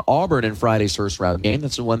take on Auburn in Friday's first-round game.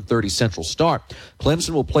 That's a 1:30 Central start.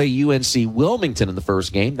 Clemson will play UNC Wilmington in the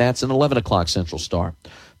first game. That's an 11 o'clock Central start.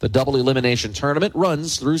 The double elimination tournament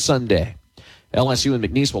runs through Sunday. LSU and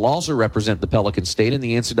McNeese will also represent the Pelican State in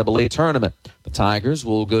the NCAA tournament. The Tigers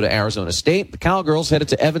will go to Arizona State. The Cowgirls headed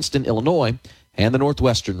to Evanston, Illinois, and the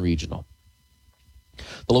Northwestern Regional.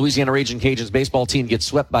 The Louisiana Ragin' Cajuns baseball team gets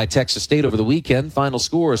swept by Texas State over the weekend. Final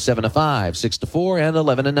score is 7-5, 6-4, and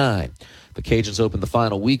 11-9. The Cajuns open the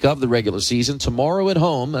final week of the regular season tomorrow at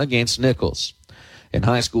home against Nichols. In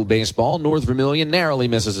high school baseball, North Vermilion narrowly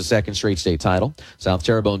misses a second straight state title. South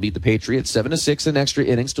Terrebonne beat the Patriots 7-6 in extra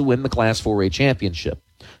innings to win the Class 4A championship.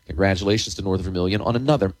 Congratulations to North Vermilion on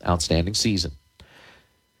another outstanding season.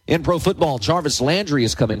 In pro football, Jarvis Landry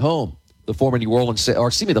is coming home. The former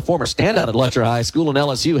standout at Letcher High School and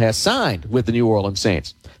LSU has signed with the New Orleans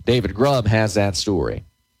Saints. David Grubb has that story.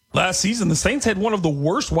 Last season, the Saints had one of the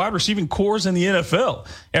worst wide receiving cores in the NFL.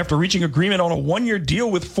 After reaching agreement on a 1-year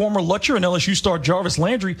deal with former Letcher and LSU star Jarvis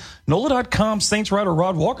Landry, NOLA.com Saints writer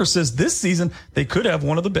Rod Walker says this season they could have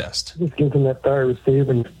one of the best. Just gives them that third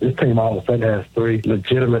receiver, and this team all of a sudden has 3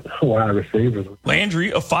 legitimate wide receivers.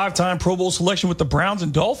 Landry, a 5-time Pro Bowl selection with the Browns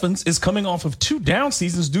and Dolphins, is coming off of 2 down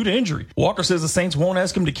seasons due to injury. Walker says the Saints won't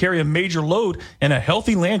ask him to carry a major load, and a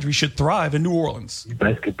healthy Landry should thrive in New Orleans. He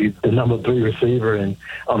basically be the number 3 receiver and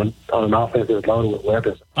on an offense that's loaded with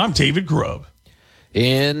weapons. I'm David Grubb.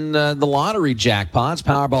 In the lottery jackpots,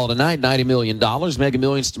 Powerball tonight, $90 million. Mega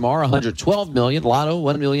Millions tomorrow, $112 million. Lotto,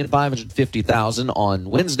 $1,550,000 on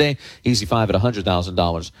Wednesday. Easy 5 at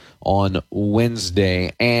 $100,000 on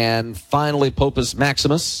Wednesday. And finally, Popus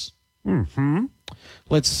Maximus.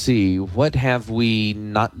 Let's see. What have we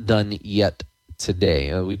not done yet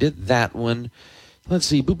today? We did that one. Let's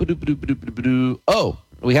see. Oh,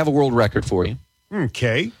 we have a world record for you.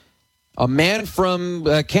 Okay. A man from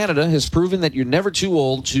Canada has proven that you're never too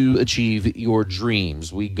old to achieve your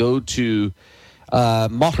dreams. We go to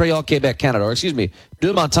Montreal, Quebec, Canada. Or excuse me,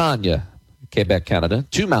 Deux Montagnes, Quebec, Canada.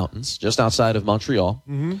 2 mountains just outside of Montreal.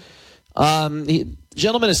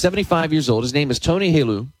 Gentleman is 75 years old. His name is Tony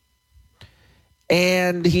Helu.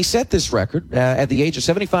 And he set this record at the age of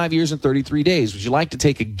 75 years and 33 days. Would you like to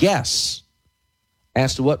take a guess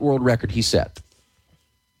as to what world record he set?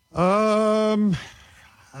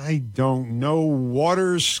 I don't know.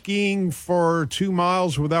 Water skiing for 2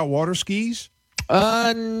 miles without water skis?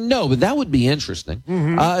 No, but that would be interesting.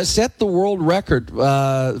 Set the world record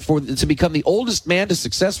to become the oldest man to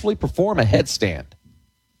successfully perform a headstand.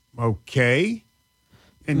 Okay.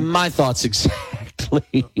 And my thoughts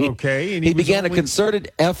exactly. Okay. And he began a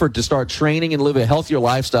concerted effort to start training and live a healthier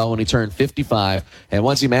lifestyle when he turned 55. And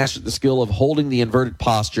once he mastered the skill of holding the inverted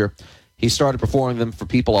posture, he started performing them for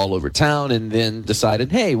people all over town and then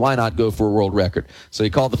decided, hey, why not go for a world record? So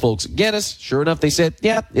he called the folks at Guinness. Sure enough, they said,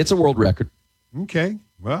 yeah, it's a world record. Okay.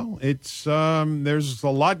 Well, it's there's a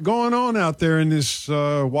lot going on out there in this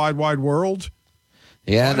wide world.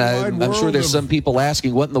 Yeah, and I'm sure there's some people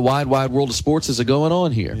asking what in the wide world of sports is going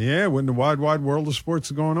on here. Yeah, what in the wide world of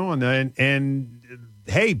sports is going on. And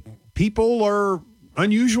hey, people are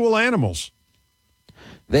unusual animals.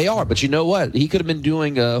 They are, but you know what? He could have been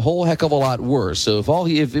doing a whole heck of a lot worse. So if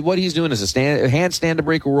what he's doing is a handstand to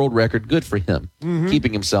break a world record, good for him,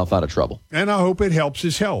 keeping himself out of trouble. And I hope it helps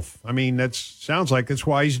his health. I mean, that sounds like that's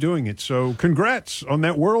why he's doing it. So congrats on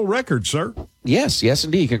that world record, sir. Yes,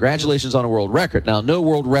 indeed. Congratulations on a world record. Now, no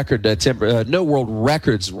world records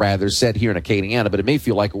set here in Acadiana, but it may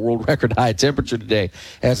feel like a world record high temperature today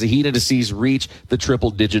as the heat indices reach the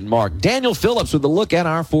triple-digit mark. Daniel Phillips with a look at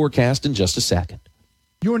our forecast in just a second.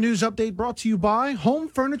 Your news update brought to you by Home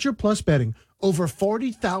Furniture Plus Bedding. Over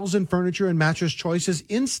 40,000 furniture and mattress choices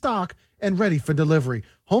in stock and ready for delivery.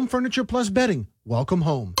 Home Furniture Plus Bedding. Welcome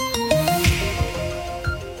home.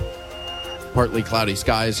 Partly cloudy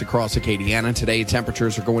skies across Acadiana today.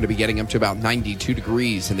 Temperatures are going to be getting up to about 92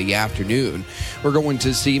 degrees in the afternoon. We're going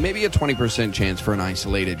to see maybe a 20% chance for an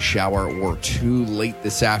isolated shower or two late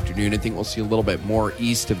this afternoon. I think we'll see a little bit more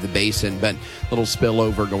east of the basin, but a little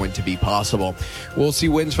spillover going to be possible. We'll see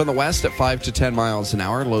winds from the west at 5 to 10 miles an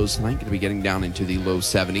hour. Lows tonight going to be getting down into the low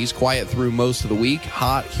 70s. Quiet through most of the week.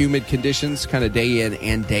 Hot, humid conditions kind of day in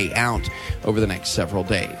and day out over the next several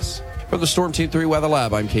days. From the Storm Team 3 Weather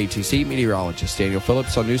Lab, I'm KTC meteorologist Daniel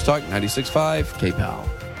Phillips on News Talk 96.5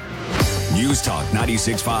 KPEL. News Talk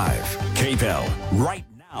 96.5 KPEL. Right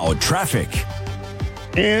now, traffic.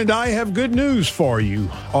 And I have good news for you.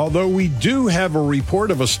 Although we do have a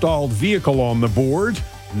report of a stalled vehicle on the board,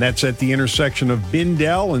 and that's at the intersection of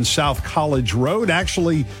Bindell and South College Road.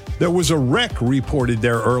 Actually, there was a wreck reported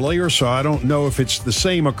there earlier, so I don't know if it's the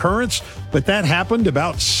same occurrence, but that happened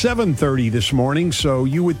about 7:30 this morning, so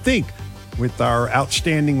you would think with our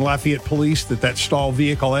outstanding Lafayette police that stalled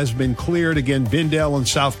vehicle has been cleared. Again, Bindell and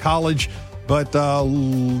South College, but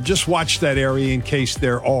just watch that area in case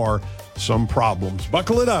there are some problems.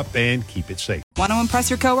 Buckle it up and keep it safe. Want to impress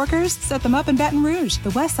your coworkers? Set them up in Baton Rouge.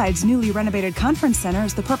 The Westside's newly renovated conference center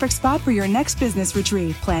is the perfect spot for your next business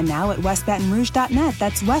retreat. Plan now at westbatonrouge.net.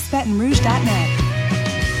 That's westbatonrouge.net.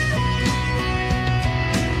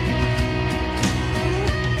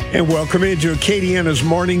 And welcome into Acadiana's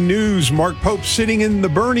Morning News. Mark Pope sitting in the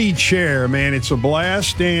Bernie chair. Man, it's a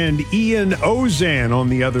blast. And Ian Ozan on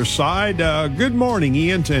the other side. Good morning,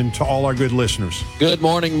 Ian, and to all our good listeners. Good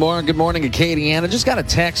morning, Mark. Good morning, Acadiana. Just got a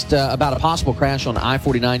text about a possible crash on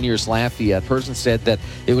I-49 near Lafayette. A person said that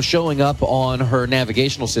it was showing up on her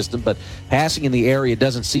navigational system, but passing in the area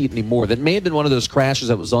doesn't see it anymore. That may have been one of those crashes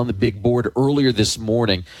that was on the big board earlier this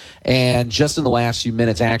morning, and just in the last few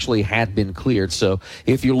minutes actually had been cleared. So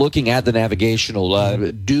if you're looking at the navigational,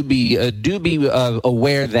 do be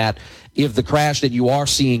aware that if the crash that you are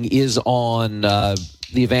seeing is on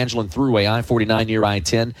the Evangeline Thruway, I-49 near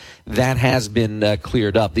I-10, that has been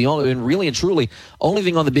cleared up. The only, and really and truly, only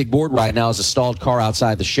thing on the big board right now is a stalled car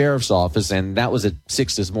outside the sheriff's office, and that was at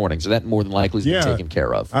 6 this morning, so that more than likely has been taken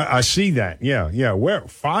care of. I see that. Yeah. Where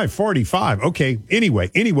 5:45. Okay.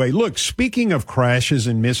 Anyway, look, speaking of crashes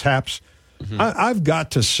and mishaps, I've got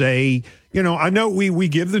to say, I know we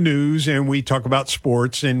give the news and we talk about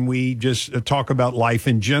sports and we just talk about life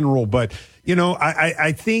in general, but,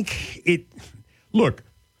 I think look,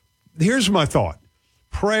 here's my thought.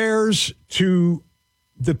 Prayers to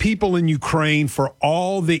the people in Ukraine for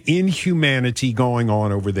all the inhumanity going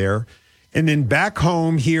on over there. And then back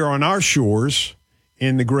home here on our shores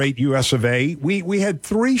in the great US of A, we had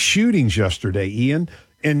 3 shootings yesterday, Ian,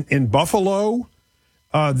 in Buffalo,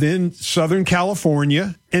 then Southern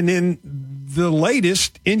California, and then the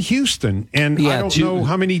latest in Houston. And I don't know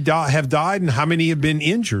how many have died and how many have been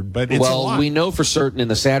injured, but it's a lot. Well, we know for certain in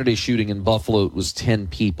the Saturday shooting in Buffalo, it was 10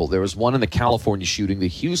 people. There was one in the California shooting. The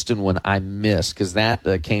Houston one I missed because that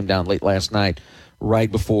came down late last night,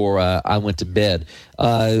 right before I went to bed.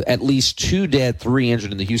 At least 2 dead, 3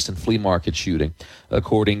 injured in the Houston flea market shooting,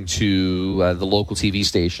 according to the local TV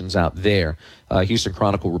stations out there. Houston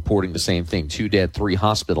Chronicle reporting the same thing. 2 dead, 3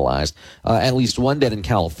 hospitalized. At least 1 dead in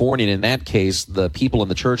California. And in that case, the people in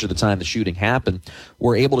the church at the time the shooting happened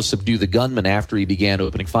were able to subdue the gunman after he began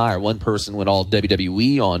opening fire. One person went all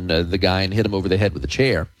WWE on the guy and hit him over the head with a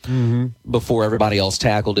chair before everybody else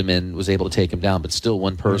tackled him and was able to take him down. But still,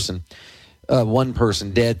 one person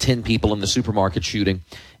dead, 10 people in the supermarket shooting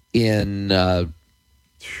in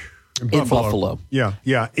Buffalo.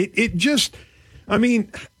 Yeah. It just, I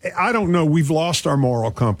mean, I don't know. We've lost our moral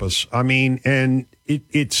compass. I mean, and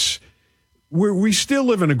we still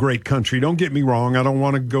live in a great country. Don't get me wrong. I don't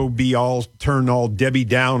want to turn all Debbie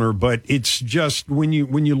Downer, but it's just when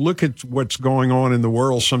you look at what's going on in the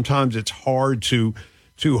world, sometimes it's hard to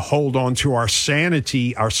hold on to our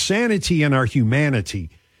sanity and our humanity.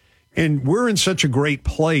 And we're in such a great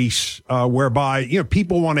place whereby,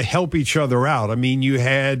 people want to help each other out. I mean, you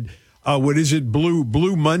had what is it,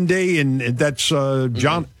 Blue Monday, and that's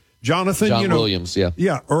Jonathan. John Williams, yeah.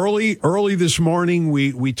 Yeah, early this morning,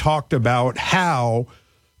 we talked about how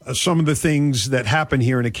some of the things that happen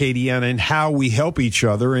here in Acadiana and how we help each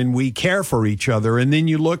other and we care for each other. And then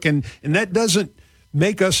you look, and that doesn't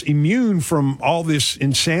make us immune from all this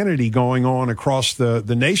insanity going on across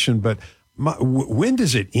the nation. But when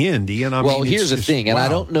does it end, Ian? Here's the thing, and wow. I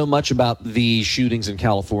don't know much about the shootings in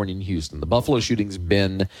California and Houston. The Buffalo shooting's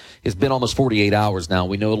been almost 48 hours now.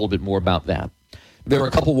 We know a little bit more about that. There were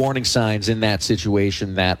a couple warning signs in that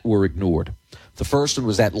situation that were ignored. The first one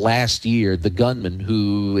was that last year, the gunman,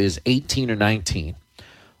 who is 18 or 19,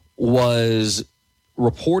 was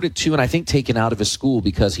reported to and I think taken out of his school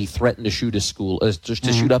because he threatened to shoot his school,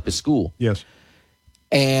 shoot up his school. Yes.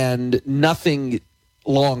 And nothing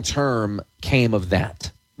long-term came of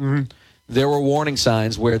that. Mm-hmm. There were warning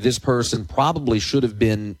signs where this person probably should have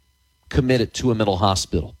been committed to a mental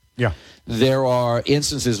hospital. Yeah. There are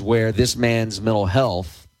instances where this man's mental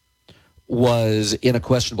health was in a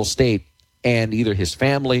questionable state, and either his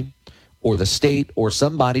family or the state or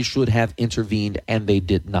somebody should have intervened, and they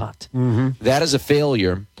did not. Mm-hmm. That is a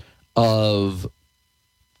failure of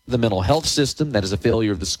the mental health system. That is a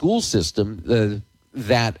failure of the school system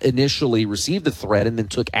that initially received the threat and then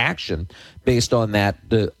took action based on that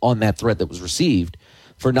threat that was received,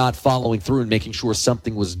 for not following through and making sure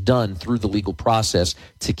something was done through the legal process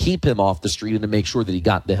to keep him off the street and to make sure that he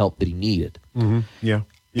got the help that he needed. Mm-hmm. Yeah.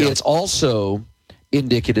 It's also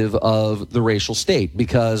indicative of the racial state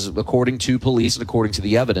because according to police and according to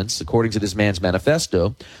the evidence, according to this man's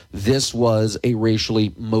manifesto, this was a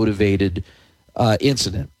racially motivated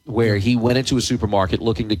incident where he went into a supermarket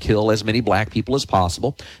looking to kill as many black people as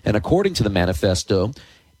possible. And according to the manifesto,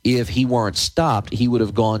 if he weren't stopped, he would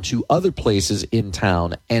have gone to other places in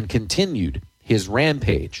town and continued his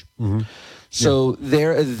rampage. Mm-hmm. So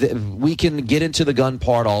we can get into the gun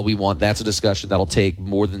part all we want. That's a discussion that'll take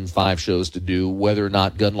more than 5 shows to do, whether or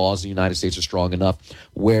not gun laws in the United States are strong enough.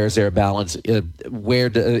 Where is there a balance?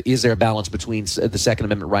 Is there a balance between the Second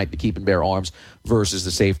Amendment right to keep and bear arms versus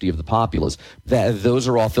the safety of the populace? Those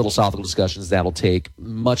are all philosophical discussions that'll take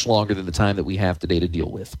much longer than the time that we have today to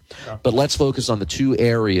deal with. Yeah. But let's focus on the 2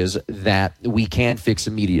 areas that we can fix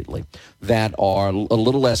immediately, that are a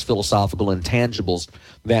little less philosophical and tangibles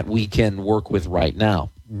that we can work with right now.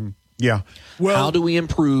 Yeah. Well, how do we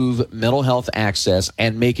improve mental health access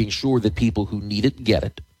and making sure that people who need it get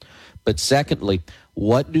it? But secondly,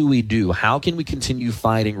 what do we do? How can we continue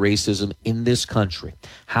fighting racism in this country?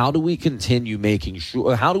 How do we continue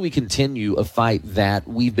a fight that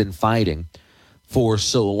we've been fighting for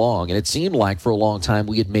so long? And it seemed like for a long time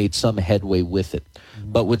we had made some headway with it.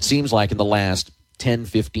 But what seems like in the last 10,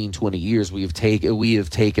 15, 20 years, we have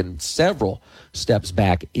taken several steps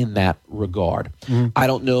back in that regard. Mm-hmm. I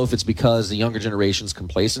don't know if it's because the younger generation's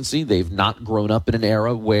complacency. They've not grown up in an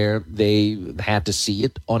era where they had to see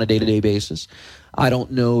it on a day-to-day basis. I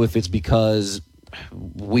don't know if it's because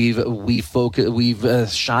we've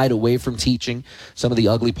shied away from teaching some of the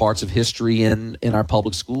ugly parts of history in our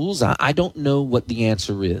public schools. I don't know what the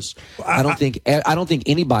answer is. I don't think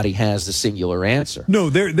anybody has the singular answer.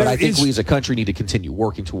 No, but I think we as a country need to continue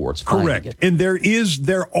working towards finding it. And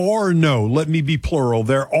there are no, let me be plural,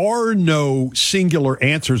 there are no singular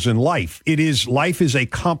answers in life. Life is a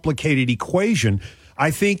complicated equation. I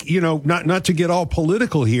think, not to get all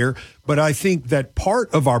political here, but I think that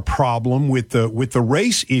part of our problem with the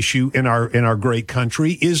race issue in our great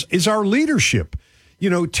country is our leadership,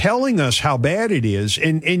 telling us how bad it is.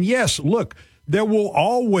 And yes, look, there will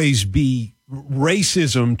always be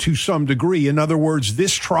racism to some degree. In other words,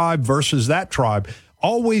 this tribe versus that tribe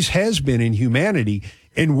always has been in humanity.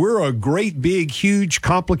 And we're a great, big, huge,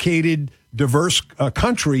 complicated, diverse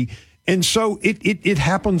country. And so it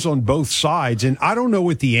happens on both sides. And I don't know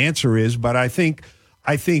what the answer is, but I think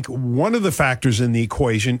one of the factors in the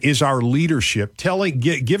equation is our leadership,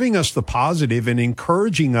 giving us the positive and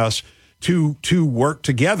encouraging us to work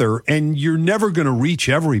together. And you're never going to reach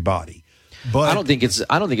everybody. But I don't think it's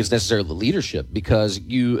necessarily the leadership, because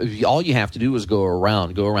all you have to do is go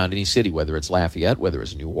around any city, whether it's Lafayette, whether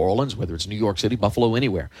it's New Orleans, whether it's New York City, Buffalo,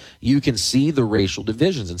 anywhere. You can see the racial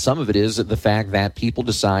divisions, and some of it is the fact that people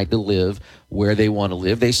decide to live where they want to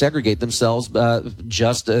live. They segregate themselves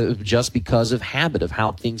just because of habit, of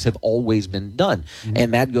how things have always been done. Mm-hmm.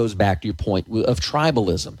 And that goes back to your point of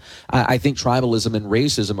tribalism. I think tribalism and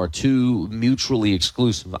racism are 2 mutually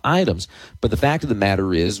exclusive items. But the fact of the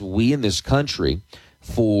matter is, we in this country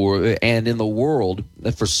and in the world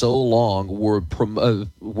for so long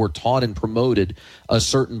were taught and promoted a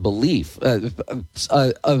certain belief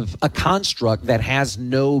of a construct that has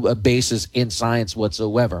no basis in science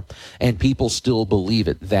whatsoever, and people still believe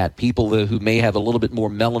it, that people who may have a little bit more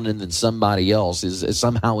melanin than somebody else is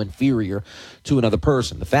somehow inferior to another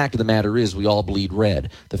person. The fact of the matter is we all bleed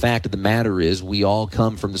red. The fact of the matter is we all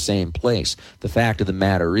come from the same place. The fact of the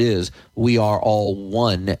matter is we are all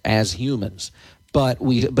one as humans. But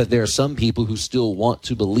there are some people who still want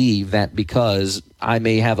to believe that because I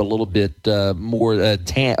may have a little bit more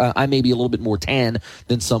tan, I may be a little bit more tan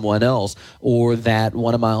than someone else, or that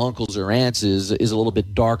one of my uncles or aunts is a little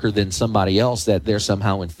bbit darker than somebody else, that they're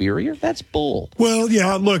somehow inferior. That's bull. Well,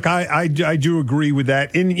 yeah, look, I do agree with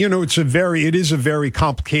that, and it is a very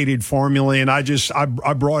complicated formula, and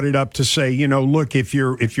I brought it up to say, look, if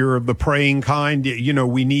you're the praying kind,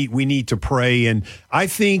 we need to pray, and I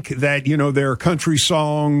think that there are country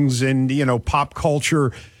songs and pop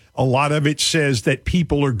culture. A lot of it says that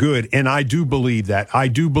people are good, and I do believe that. I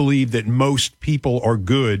do believe that most people are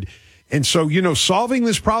good. And so, solving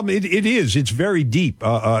this problem, it's very deep.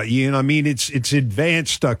 It's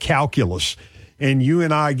advanced calculus. And you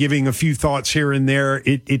and I giving a few thoughts here and there,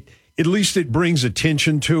 at least it brings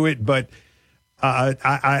attention to it, but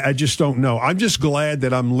I just don't know. I'm just glad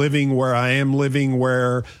that I'm living where I am living,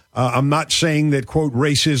 where I'm not saying that, quote,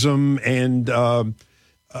 racism and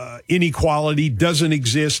inequality doesn't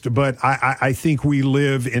exist, but I think we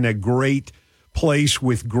live in a great place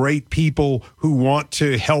with great people who want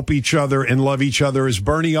to help each other and love each other. As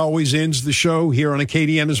Bernie always ends the show here on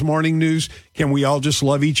Acadiana's Morning News, can we all just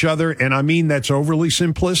love each other? And I mean, that's overly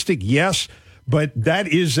simplistic, yes, but that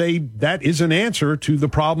is an answer to the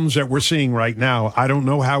problems that we're seeing right now. I don't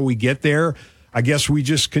know how we get there. I guess we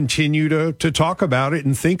just continue to talk about it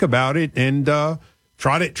and think about it and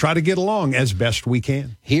try to get along as best we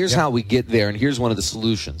can. Here's how we get there, and here's one of the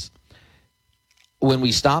solutions. When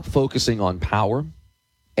we stop focusing on power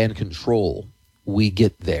and control, we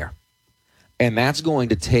get there. And that's going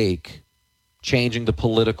to take changing the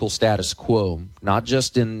political status quo, not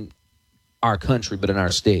just in our country, but in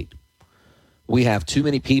our state. We have too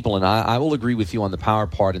many people, and I will agree with you on the power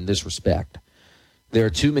part in this respect. There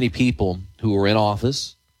are too many people who are in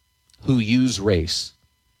office who use race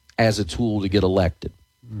as a tool to get elected,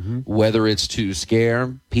 whether it's to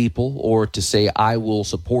scare people or to say, I will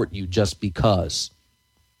support you just because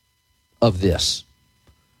of this.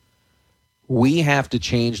 We have to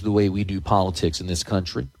change the way we do politics in this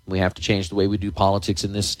country. We have to change the way we do politics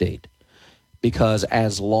in this state. Because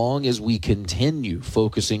as long as we continue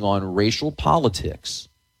focusing on racial politics,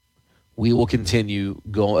 we will continue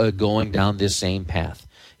going down this same path.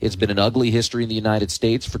 It's been an ugly history in the United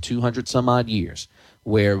States for 200 some odd years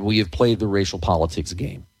where we have played the racial politics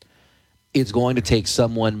game. It's going to take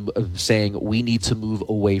someone saying we need to move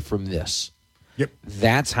away from this. Yep.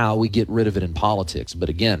 That's how we get rid of it in politics. But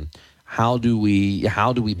again, how do we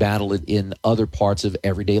battle it in other parts of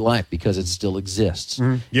everyday life? Because it still exists.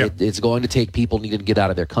 It's going to take people needing to get out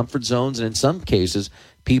of their comfort zones, and in some cases,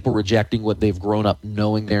 people rejecting what they've grown up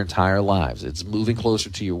knowing their entire lives. It's moving closer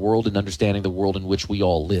to your world and understanding the world in which we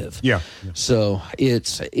all live. Yeah. So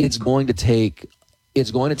it's going to take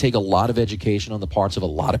a lot of education on the parts of a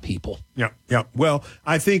lot of people. Yeah. Well,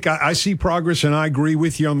 I think I see progress, and I agree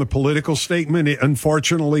with you on the political statement.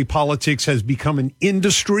 Unfortunately, politics has become an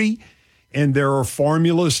industry, and there are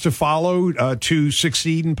formulas to follow to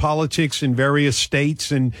succeed in politics in various states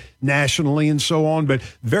and nationally and so on, but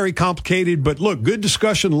very complicated. But look, good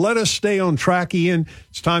discussion. Let us stay on track, Ian.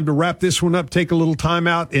 It's time to wrap this one up, take a little time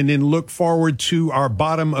out, and then look forward to our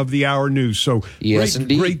bottom of the hour news. So yes,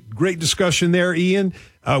 great discussion there, Ian.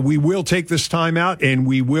 We will take this time out, and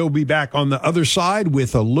we will be back on the other side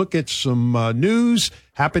with a look at some news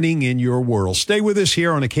happening in your world. Stay with us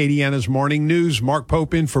here on Acadiana's Morning News. Mark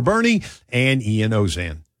Pope in for Bernie and Ian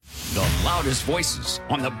Ozan. The loudest voices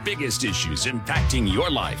on the biggest issues impacting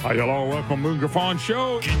your life. Hi, hello, welcome, Moon Griffon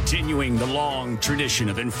Show. Continuing the long tradition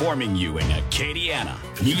of informing you in Acadiana.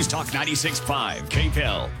 News Talk 96.5,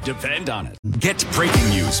 KPEL. Depend on it. Get breaking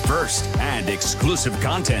news first and exclusive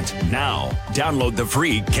content now. Download the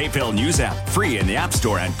free KPEL News app, free in the App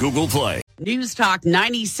Store and Google Play. News Talk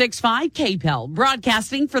 96.5 KPEL,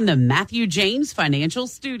 broadcasting from the Matthew James Financial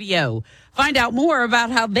Studio. Find out more about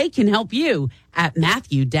how they can help you at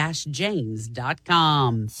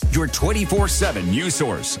matthew-james.com. Your 24/7 news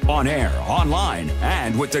source, on air, online,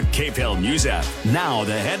 and with the KPEL News app. Now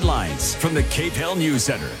the headlines from the KPEL News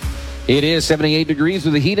Center. It is 78 degrees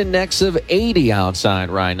with a heat index of 80 outside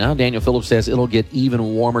right now. Daniel Phillips says it'll get even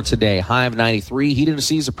warmer today. High of 93. Heat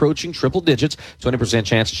indices approaching triple digits. 20%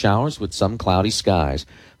 chance of showers with some cloudy skies.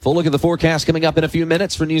 Full look at the forecast coming up in a few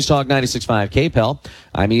minutes for News Talk 96.5 KPEL.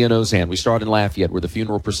 I'm Ian Ozan. We start in Lafayette where the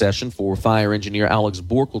funeral procession for fire engineer Alex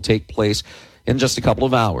Bork will take place in just a couple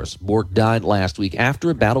of hours. Bork died last week after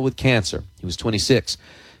a battle with cancer. He was 26.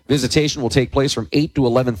 Visitation will take place from 8 to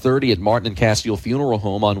 11:30 at Martin and Castile Funeral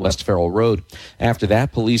Home on West Farrell Road. After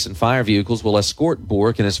that, police and fire vehicles will escort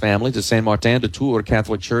Bork and his family to Saint Martin de Tours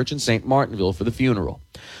Catholic Church in St. Martinville for the funeral.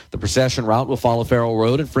 The procession route will follow Farrell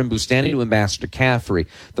Road and from Bustani to Ambassador Caffrey.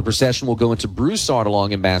 The procession will go into Broussard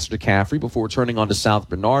along Ambassador Caffrey before turning onto South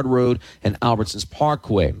Bernard Road and Albertsons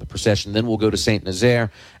Parkway. The procession then will go to St.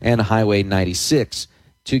 Nazaire and Highway 96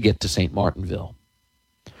 to get to St. Martinville.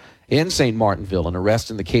 In St. Martinville, an arrest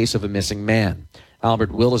in the case of a missing man.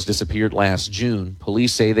 Albert Willis disappeared last June.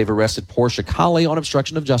 Police say they've arrested Portia Calle on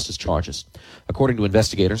obstruction of justice charges. According to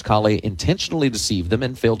investigators, Calle intentionally deceived them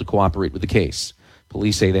and failed to cooperate with the case.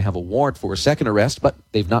 Police say they have a warrant for a second arrest, but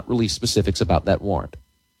they've not released specifics about that warrant.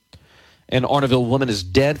 An Arnaville woman is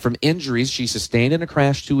dead from injuries she sustained in a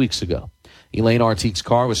crash 2 weeks ago. Elaine Artique's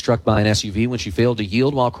car was struck by an SUV when she failed to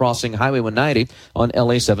yield while crossing Highway 190 on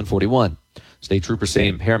LA 741. State troopers say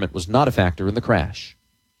impairment was not a factor in the crash.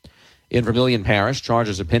 In Vermilion Parish,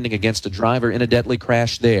 charges are pending against a driver in a deadly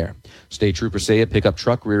crash there. State troopers say a pickup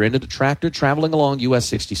truck rear-ended a tractor traveling along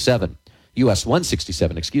US 167,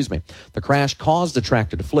 The crash caused the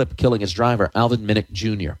tractor to flip, killing its driver, Alvin Minnick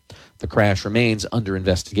Jr. The crash remains under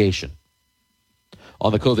investigation.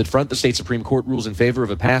 On the COVID front, the state Supreme Court rules in favor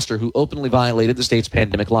of a pastor who openly violated the state's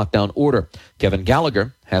pandemic lockdown order. Kevin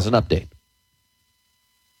Gallagher has an update.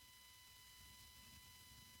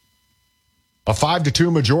 A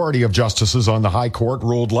 5-2 majority of justices on the High Court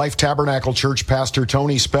ruled Life Tabernacle Church pastor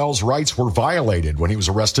Tony Spell's rights were violated when he was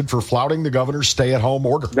arrested for flouting the governor's stay-at-home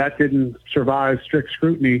order. That didn't survive strict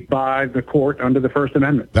scrutiny by the court under the First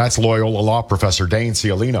Amendment. That's Loyola Law Professor Dane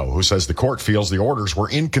Cialino, who says the court feels the orders were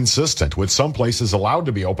inconsistent, with some places allowed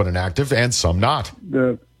to be open and active and some not.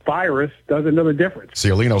 The virus doesn't know the difference.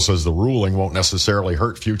 Cialino says the ruling won't necessarily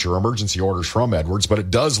hurt future emergency orders from Edwards, but it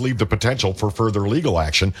does leave the potential for further legal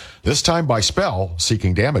action, this time by Spell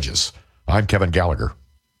seeking damages. I'm Kevin Gallagher.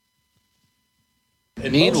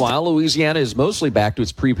 Meanwhile, Louisiana is mostly back to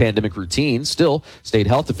its pre-pandemic routine. Still, state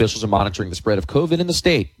health officials are monitoring the spread of COVID in the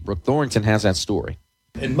state. Brooke Thorrington has that story.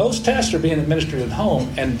 And most tests are being administered at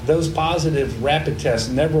home, and those positive rapid tests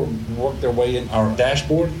never work their way in our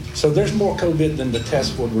dashboard. So there's more COVID than the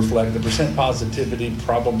test would reflect. The percent positivity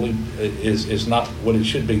probably is not what it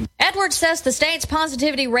should be. Edwards says the state's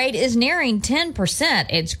positivity rate is nearing 10%.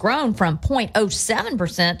 It's grown from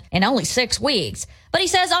 0.07% in only 6 weeks. But he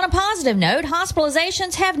says on a positive note,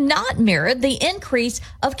 hospitalizations have not mirrored the increase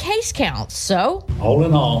of case counts. So, all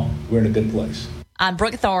in all, we're in a good place. I'm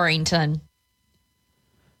Brooke Thorrington.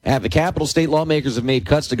 At the Capitol, state lawmakers have made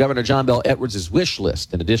cuts to Governor John Bel Edwards' wish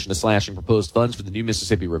list. In addition to slashing proposed funds for the new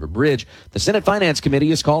Mississippi River Bridge, the Senate Finance Committee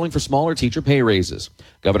is calling for smaller teacher pay raises.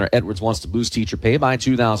 Governor Edwards wants to boost teacher pay by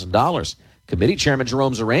 $2,000. Committee Chairman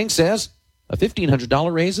Jerome Zerang says a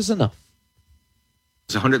 $1,500 raise is enough.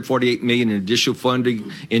 There's $148 million in additional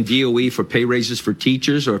funding in DOE for pay raises for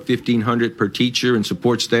teachers, or $1,500 per teacher, and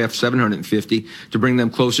support staff $750 to bring them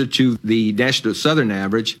closer to the national southern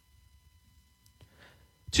average.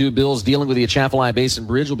 2 bills dealing with the Atchafalaya Basin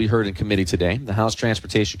Bridge will be heard in committee today. The House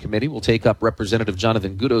Transportation Committee will take up Representative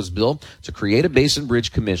Jonathan Goudeau's bill to create a Basin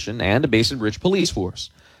Bridge Commission and a Basin Bridge Police Force.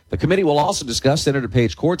 The committee will also discuss Senator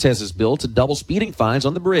Paige Cortez's bill to double speeding fines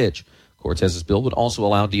on the bridge. Cortez's bill would also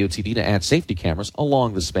allow DOTD to add safety cameras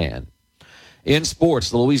along the span. In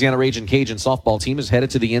sports, the Louisiana Ragin' Cajun softball team is headed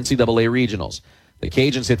to the NCAA Regionals. The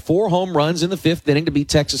Cajuns hit 4 home runs in the 5th inning to beat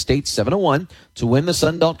Texas State 7-1 to win the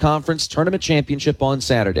Sun Belt Conference Tournament Championship on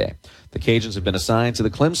Saturday. The Cajuns have been assigned to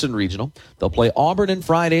the Clemson Regional. They'll play Auburn in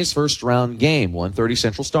Friday's first-round game, 1:30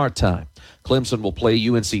 Central start time. Clemson will play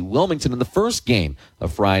UNC Wilmington in the first game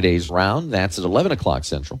of Friday's round. That's at 11 o'clock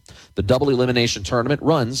Central. The double elimination tournament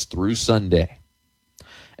runs through Sunday.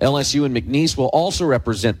 LSU and McNeese will also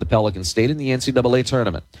represent the Pelican State in the NCAA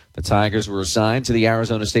tournament. The Tigers were assigned to the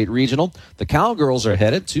Arizona State Regional. The Cowgirls are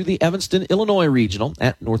headed to the Evanston, Illinois Regional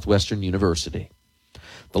at Northwestern University.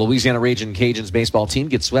 The Louisiana Ragin' Cajuns baseball team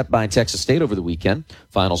gets swept by Texas State over the weekend.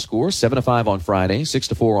 Final score, 7-5 on Friday,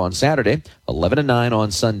 6-4 on Saturday, 11-9 on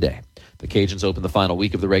Sunday. The Cajuns open the final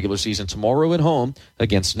week of the regular season tomorrow at home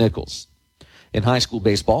against Nichols. In high school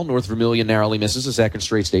baseball, North Vermilion narrowly misses a second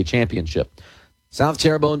straight state championship. South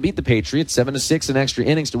Terrebonne beat the Patriots 7-6 in extra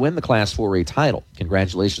innings to win the Class 4A title.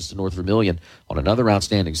 Congratulations to North Vermilion on another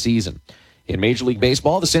outstanding season. In Major League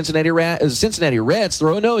Baseball, the Cincinnati Reds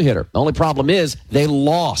throw a no-hitter. The only problem is they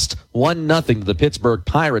lost 1-0 to the Pittsburgh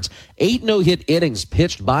Pirates. 8 no-hit innings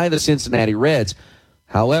pitched by the Cincinnati Reds.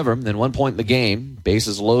 However, at one point in the game,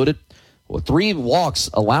 bases loaded, 3 walks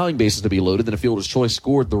allowing bases to be loaded, then a fielder's choice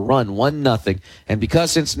scored the run 1-0. And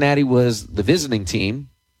because Cincinnati was the visiting team,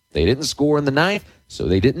 they didn't score in the ninth, so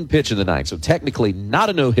they didn't pitch in the ninth. So technically not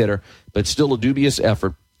a no-hitter, but still a dubious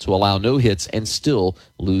effort to allow no hits and still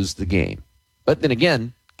lose the game. But then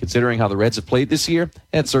again, considering how the Reds have played this year,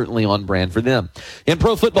 that's certainly on brand for them. In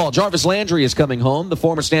pro football, Jarvis Landry is coming home. The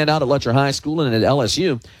former standout at Letcher High School and at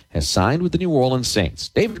LSU has signed with the New Orleans Saints.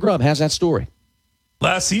 David Grubb has that story.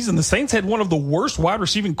 Last season, the Saints had one of the worst wide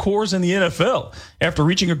receiving cores in the NFL. After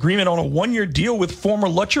reaching agreement on a one-year deal with former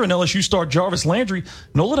Letcher and LSU star Jarvis Landry,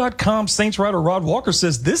 NOLA.com Saints writer Rod Walker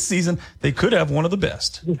says this season they could have one of the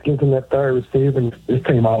best. Just give them that third receiver, and this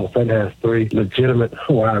team all of a sudden has 3 legitimate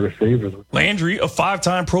wide receivers. Landry, a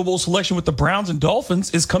 5-time Pro Bowl selection with the Browns and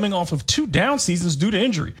Dolphins, is coming off of 2 down seasons due to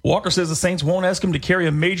injury. Walker says the Saints won't ask him to carry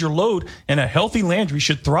a major load, and a healthy Landry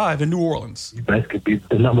should thrive in New Orleans. You basically be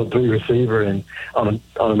the number 3 receiver and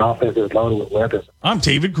on an offense that's loaded with weapons. I'm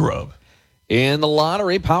David Grubb. In the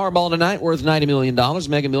lottery, Powerball tonight worth $90 million.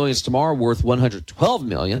 Mega Millions tomorrow worth $112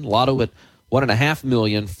 million. Lotto at $1.5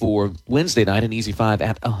 million for Wednesday night, and Easy 5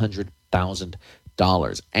 at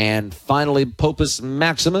 $100,000. And finally, Popus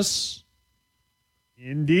Maximus.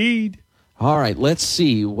 Indeed. All right, let's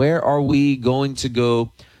see. Where are we going to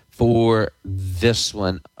go for this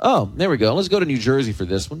one? Oh, there we go. Let's go to New Jersey for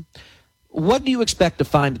this one. What do you expect to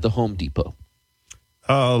find at the Home Depot?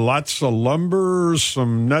 Lots of lumber,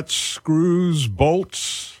 some nuts, screws,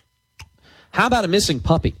 bolts. How about a missing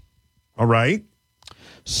puppy? All right.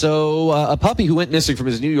 So a puppy who went missing from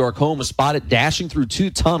his New York home was spotted dashing through 2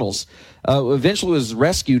 tunnels. Eventually was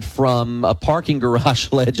rescued from a parking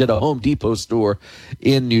garage ledge at a Home Depot store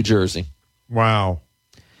in New Jersey. Wow.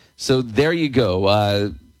 So there you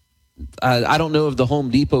go. I don't know if the Home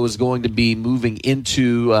Depot is going to be moving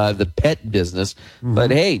into the pet business, but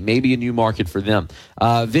hey, maybe a new market for them.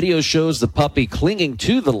 Video shows the puppy clinging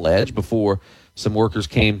to the ledge before some workers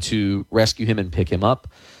came to rescue him and pick him up.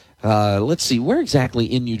 Let's see, where exactly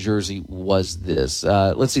in New Jersey was this?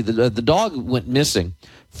 Let's see, the dog went missing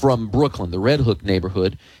from Brooklyn, the Red Hook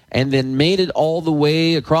neighborhood, and then made it all the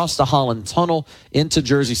way across the Holland Tunnel into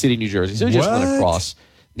Jersey City, New Jersey. So he just went across.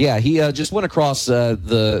 Yeah, he just went across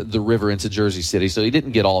the river into Jersey City, so he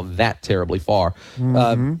didn't get all that terribly far.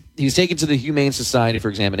 He was taken to the Humane Society for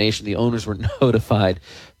examination. The owners were notified.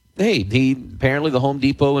 Hey, apparently the Home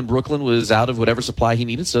Depot in Brooklyn was out of whatever supply he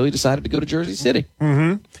needed, so he decided to go to Jersey City.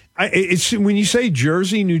 It's when you say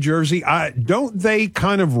Jersey, New Jersey, don't they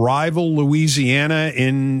kind of rival Louisiana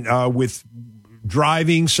in with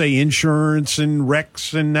driving, say, insurance and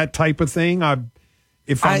wrecks and that type of thing? I'm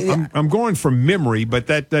going from memory, but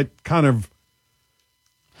that kind of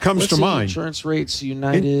comes to mind. Insurance rates,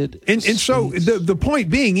 United. And so the point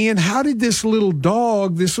being, Ian, how did this little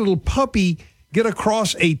dog, this little puppy, get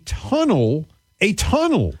across a tunnel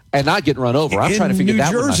and not get run over? I'm trying to figure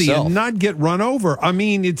that one myself. New Jersey and not get run over. I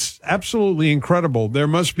mean, it's absolutely incredible. There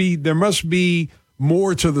must be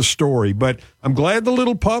more to the story, but I'm glad the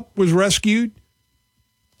little pup was rescued.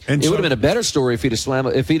 And it would have been a better story if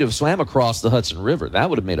he'd have swam across the Hudson River. That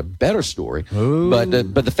would have made a better story. But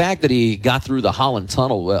the fact that he got through the Holland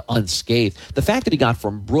Tunnel unscathed, the fact that he got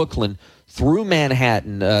from Brooklyn through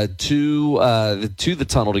Manhattan to the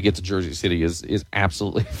tunnel to get to Jersey City is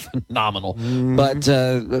absolutely phenomenal. But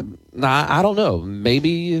I don't know.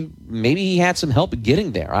 Maybe he had some help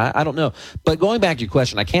getting there. I don't know. But going back to your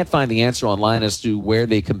question, I can't find the answer online as to where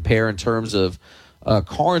they compare in terms of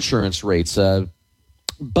car insurance rates.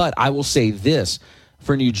 But I will say this,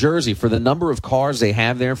 for New Jersey, for the number of cars they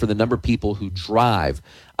have there, for the number of people who drive,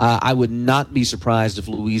 I would not be surprised if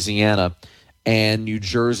Louisiana and New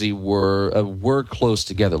Jersey were close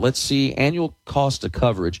together. Let's see, annual cost of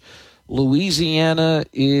coverage. Louisiana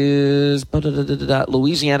is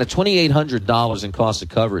 $2,800 in cost of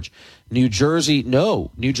coverage. New Jersey's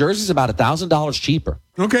about $1,000 cheaper.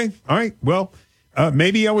 Okay, all right, well.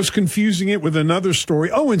 Maybe I was confusing it with another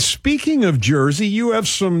story. Oh, and speaking of Jersey, you have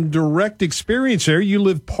some direct experience there. You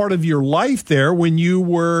lived part of your life there when you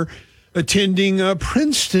were attending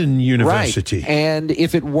Princeton University. Right. And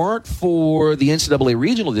if it weren't for the NCAA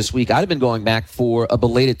Regional this week, I'd have been going back for a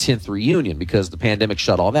belated 10th reunion because the pandemic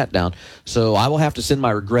shut all that down. So I will have to send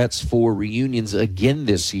my regrets for reunions again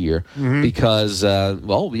this year because,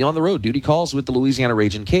 we'll be on the road. Duty calls with the Louisiana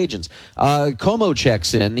Ragin' Cajuns. Como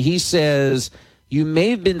checks in. He says, You may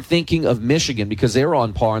have been thinking of Michigan because they're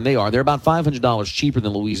on par, and they are. They're about $500 cheaper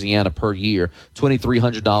than Louisiana per year,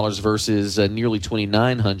 $2,300 versus nearly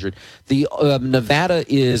 $2,900. The Nevada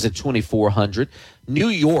is at $2,400. New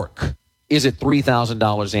York is at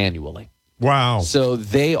 $3,000 annually. Wow. So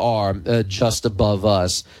they are just above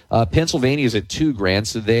us. Pennsylvania is at $2,000,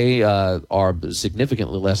 so they are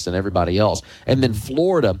significantly less than everybody else. And then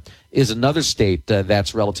Florida is another state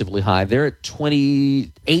that's relatively high. They're at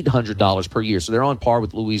 $2,800 per year, so they're on par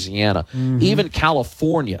with Louisiana. Mm-hmm. Even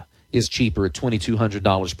California is cheaper at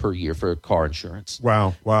 $2,200 per year for car insurance.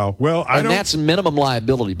 Wow. Well, and that's minimum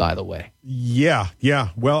liability, by the way. Yeah.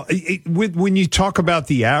 Well, when you talk about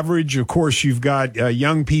the average, of course, you've got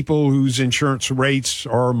young people whose insurance rates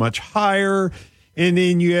are much higher. And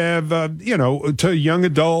then you have, to young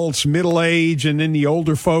adults, middle age, and then the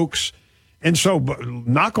older folks. And so,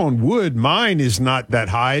 knock on wood, mine is not that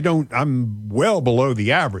high. I'm well below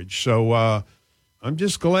the average. So, I'm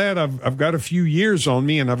just glad I've got a few years on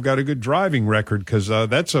me and I've got a good driving record because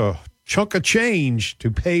that's a chunk of change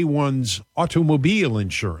to pay one's automobile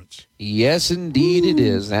insurance. Yes, indeed it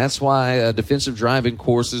is. That's why defensive driving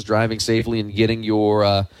courses, driving safely, and getting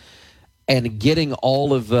your getting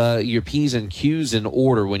all of your P's and Q's in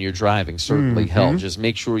order when you're driving certainly help. Just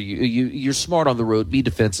make sure you're smart on the road, be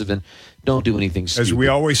defensive, and don't do anything stupid. As we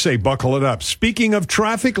always say, buckle it up. Speaking of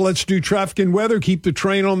traffic, let's do traffic and weather. Keep the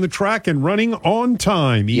train on the track and running on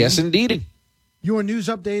time. Ian. Yes, indeed. Your news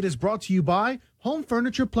update is brought to you by Home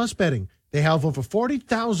Furniture Plus Bedding. They have over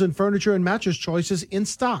 40,000 furniture and mattress choices in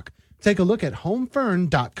stock. Take a look at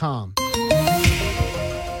homefern.com.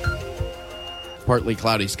 Partly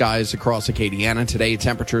cloudy skies across Acadiana today.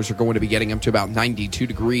 Temperatures are going to be getting up to about 92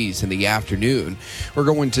 degrees in the afternoon. We're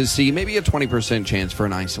going to see maybe a 20% chance for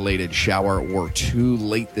an isolated shower or two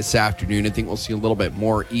late this afternoon. I think we'll see a little bit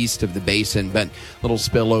more east of the basin, but a little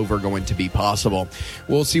spillover going to be possible.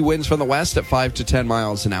 We'll see winds from the west at 5 to 10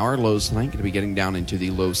 miles an hour. Lows tonight going to be getting down into the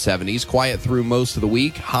low 70s. Quiet through most of the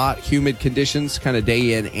week. Hot, humid conditions kind of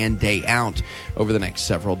day in and day out over the next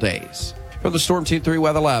several days. From the Storm Team 3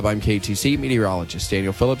 Weather Lab, I'm KTC meteorologist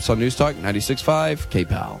Daniel Phillips on News Talk 96.5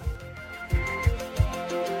 KPAL.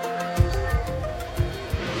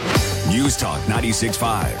 News Talk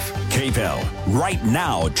 96.5 KPAL. Right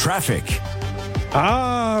now, traffic.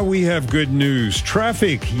 We have good news.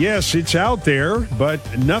 Traffic, yes, it's out there, but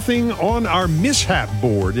nothing on our mishap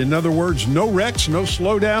board. In other words, no wrecks, no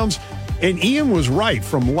slowdowns. And Ian was right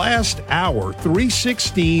from last hour,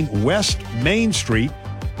 316 West Main Street.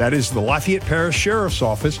 That is the Lafayette Parish Sheriff's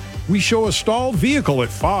Office. We show a stalled vehicle at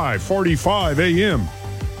 5:45 a.m.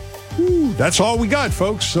 That's all we got,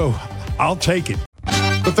 folks, so I'll take it.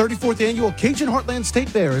 The 34th Annual Cajun Heartland State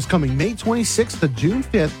Fair is coming May 26th to June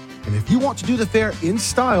 5th. And if you want to do the fair in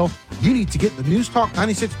style, you need to get the News Talk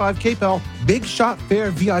 96.5 KPAL Big Shot Fair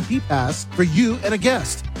VIP Pass for you and a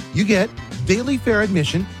guest. You get daily fair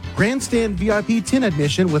admission, grandstand VIP 10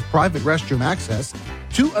 admission with private restroom access,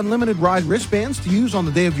 2 unlimited ride wristbands to use on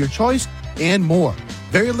the day of your choice, and more.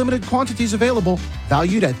 Very limited quantities available,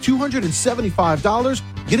 valued at $275.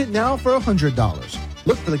 Get it now for $100.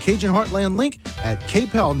 Look for the Cajun Heartland link at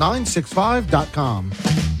kpel965.com.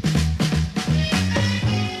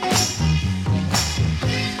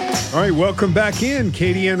 All right, welcome back in.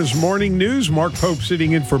 Acadiana's Morning News. Mark Pope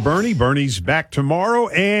sitting in for Bernie. Bernie's back tomorrow,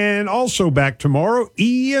 and also back tomorrow,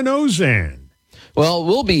 Ian Ozan. Well,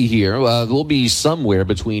 we'll be here. We'll be somewhere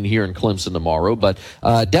between here and Clemson tomorrow, but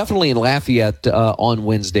definitely in Lafayette on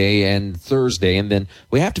Wednesday and Thursday. And then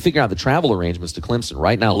we have to figure out the travel arrangements to Clemson.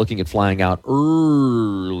 Right now, looking at flying out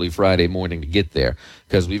early Friday morning to get there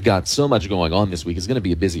because we've got so much going on this week. It's going to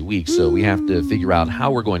be a busy week, so we have to figure out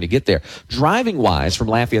how we're going to get there. Driving-wise, from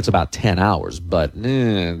Lafayette's about 10 hours, but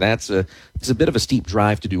it's a bit of a steep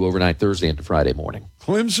drive to do overnight Thursday into Friday morning.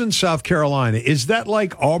 Clemson, South Carolina. Is that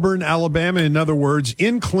like Auburn, Alabama? In other words,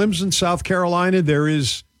 in Clemson, South Carolina, there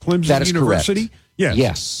is Clemson that is University? Correct.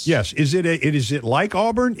 Yes. Is it like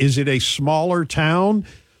Auburn? Is it a smaller town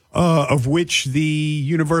of which the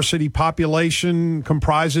university population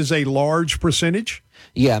comprises a large percentage?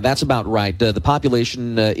 Yeah, that's about right. The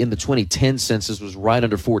population in the 2010 census was right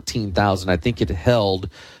under 14,000. I think it held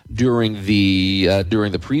during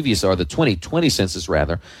the previous, or the 2020 census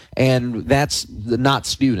rather, and that's not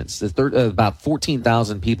students. About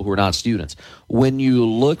 14,000 people who are not students. When you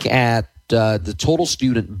look at the total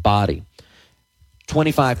student body,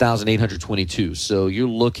 25,822. So you're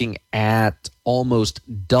looking at almost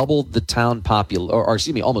double the town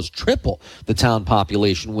almost triple the town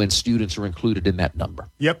population when students are included in that number.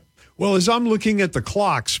 Yep. Well, as I'm looking at the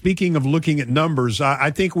clock, speaking of looking at numbers,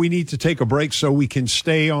 I think we need to take a break so we can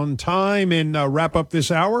stay on time and wrap up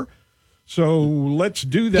this hour. So let's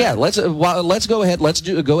do that. Yeah, let's go ahead.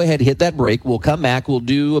 Go ahead, hit that break. We'll come back. We'll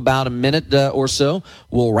do about a minute or so.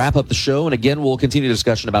 We'll wrap up the show, and again, we'll continue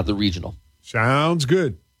discussion about the regional. Sounds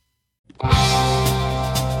good.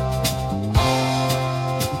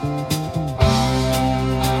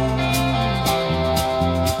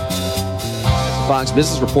 Fox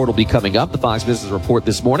Business Report will be coming up. The Fox Business Report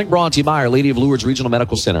this morning brought to you by Our Lady of Lourdes Regional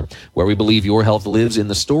Medical Center, where we believe your health lives in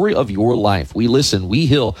the story of your life. We listen, we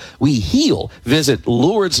heal, we heal. Visit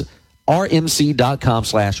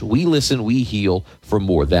LourdesRMC.com/we listen, we heal for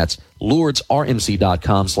more. That's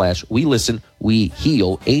LourdesRMC.com/we listen, we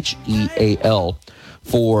heal, HEAL.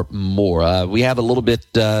 For more. We have a little bit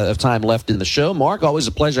of time left in the show. Mark, always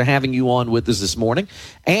a pleasure having you on with us this morning.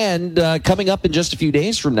 And coming up in just a few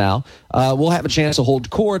days from now, we'll have a chance to hold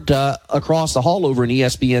court across the hall over in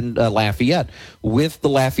ESPN Lafayette with the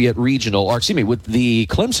Lafayette Regional, with the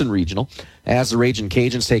Clemson Regional, as the Ragin'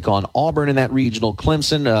 Cajuns take on Auburn in that regional.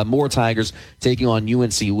 Clemson, more Tigers taking on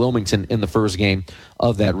UNC Wilmington in the first game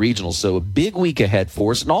of that regional. So a big week ahead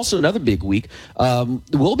for us, and also another big week.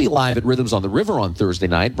 We'll be live at Rhythms on the River on Thursday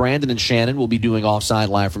night. Brandon and Shannon will be doing Offside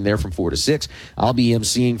live from there from 4 to 6. I'll be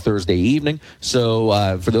emceeing Thursday evening. So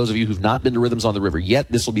for those of you who've not been to Rhythms on the River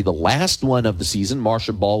yet, this will be the last one of the season.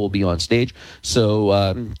 Marsha Ball will be on stage.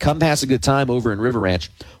 So come pass a good time over in River Ranch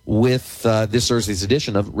with this Thursday's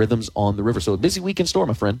edition of Rhythms on the River. So a busy week in store,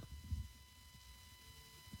 my friend.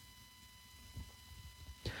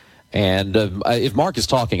 And if Mark is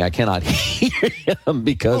talking, I cannot hear him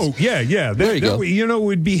because... Oh, yeah. There you go. You know, it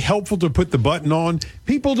would be helpful to put the button on.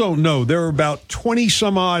 People don't know. There are about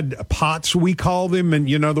 20-some-odd pots, we call them, and,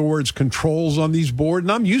 in other words, controls on these boards.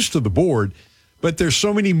 And I'm used to the board, but there's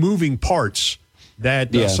so many moving parts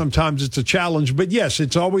that sometimes it's a challenge. But, yes,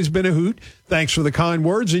 it's always been a hoot. Thanks for the kind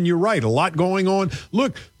words. And you're right, a lot going on.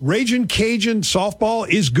 Look, Ragin' Cajun softball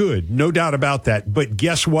is good, no doubt about that. But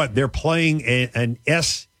guess what? They're playing an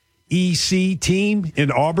SEC team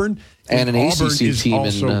in Auburn. And an Auburn ACC is team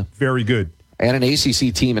also very good. And an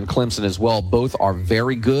ACC team in Clemson as well. Both are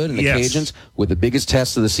very good. And the Cajuns with the biggest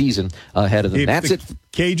test of the season ahead of them. If the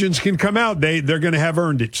Cajuns can come out, they're going to have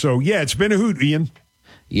earned it. So, yeah, it's been a hoot, Ian.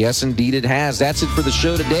 Yes, indeed it has. That's it for the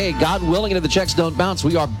show today. God willing, and if the checks don't bounce,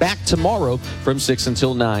 we are back tomorrow from 6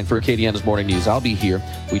 until 9 for Acadiana's Morning News. I'll be here.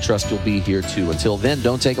 We trust you'll be here, too. Until then,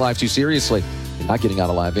 don't take life too seriously. You're not getting out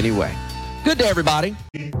alive anyway. Good day, everybody.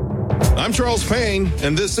 I'm Charles Payne,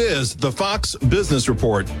 and this is the Fox Business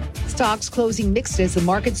Report. Stocks closing mixed as the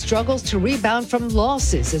market struggles to rebound from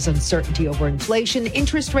losses as uncertainty over inflation,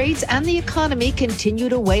 interest rates, and the economy continue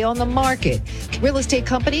to weigh on the market. Real estate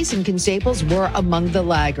companies and constables were among the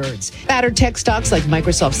laggards. Battered tech stocks like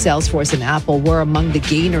Microsoft, Salesforce, and Apple were among the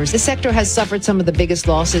gainers. The sector has suffered some of the biggest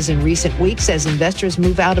losses in recent weeks as investors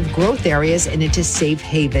move out of growth areas and into safe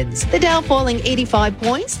havens. The Dow falling 85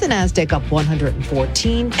 points, the Nasdaq up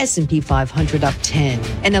 114, S&P 500 up 10.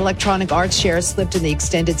 An Electronic Arts share slipped in the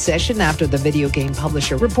extended session after the video game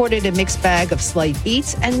publisher reported a mixed bag of slight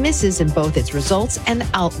beats and misses in both its results and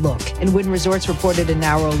outlook. And Wynn Resorts reported a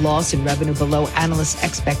narrow loss in revenue below analysts'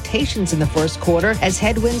 expectations in the first quarter as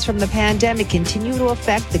headwinds from the pandemic continue to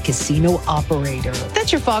affect the casino operator.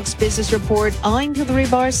 That's your Fox Business Report. I'm Hillary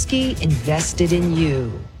Barsky, invested in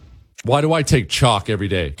you. Why do I take chalk every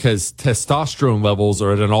day? Because testosterone levels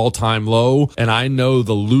are at an all-time low, and I know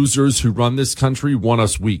the losers who run this country want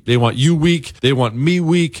us weak. They want you weak. They want me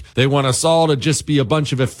weak. They want us all to just be a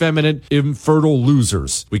bunch of effeminate, infertile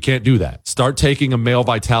losers. We can't do that. Start taking a male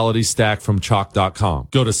vitality stack from chalk.com.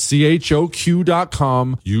 Go to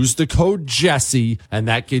CHOQ.com, use the code Jesse, and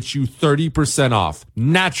that gets you 30% off.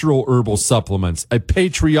 Natural herbal supplements, a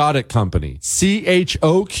patriotic company.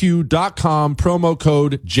 CHOQ.com, promo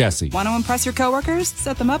code Jesse. Want to impress your coworkers?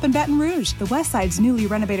 Set them up in Baton Rouge. The Westside's newly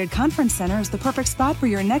renovated conference center is the perfect spot for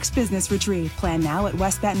your next business retreat. Plan now at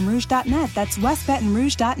westbatonrouge.net. That's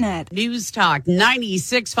westbatonrouge.net. News Talk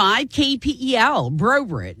 96.5 KPEL,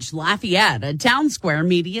 Brobridge, Lafayette, a Town Square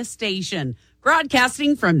media station.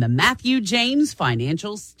 Broadcasting from the Matthew James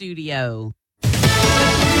Financial Studio.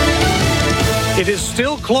 It is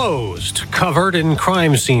still closed, covered in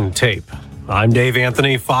crime scene tape. I'm Dave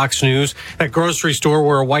Anthony, Fox News. At grocery store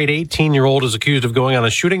where a white 18-year-old is accused of going on a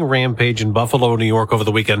shooting rampage in Buffalo, New York over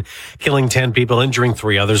the weekend, killing 10 people, injuring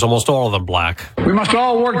 3 others, almost all of them black. We must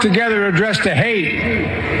all work together to address the hate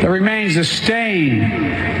that remains a stain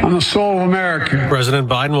on the soul of America. President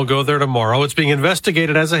Biden will go there tomorrow. It's being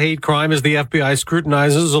investigated as a hate crime as the FBI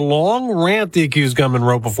scrutinizes a long rant the accused gunman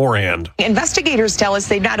wrote beforehand. Investigators tell us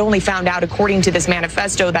they not only found out, according to this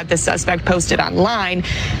manifesto that the suspect posted online,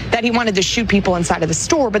 that he wanted to shoot shoot people inside of the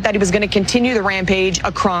store, but that he was going to continue the rampage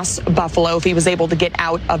across Buffalo if he was able to get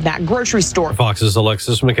out of that grocery store. Fox's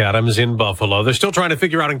Alexis McAdams in Buffalo. They're still trying to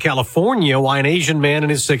figure out in California why an Asian man in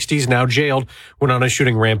his 60s, now jailed, went on a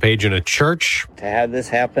shooting rampage in a church. To have this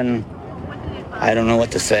happen, I don't know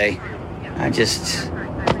what to say. I just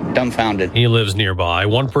dumbfounded. He lives nearby.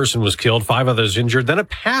 One person was killed, 5 others injured. Then a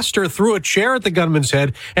pastor threw a chair at the gunman's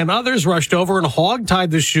head, and others rushed over and hogtied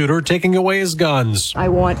the shooter, taking away his guns. I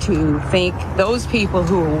want to thank those people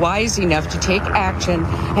who were wise enough to take action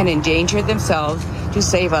and endanger themselves to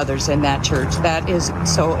save others in that church. That is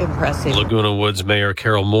so impressive. Laguna Woods Mayor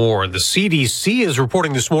Carol Moore. The CDC is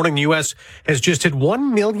reporting this morning the U.S. has just hit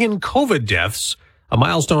 1 million COVID deaths, a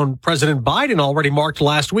milestone President Biden already marked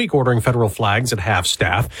last week, ordering federal flags at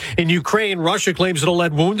half-staff. In Ukraine, Russia claims it'll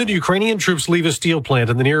let wounded Ukrainian troops leave a steel plant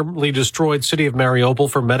in the nearly destroyed city of Mariupol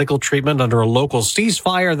for medical treatment under a local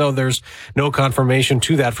ceasefire, though there's no confirmation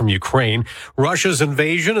to that from Ukraine. Russia's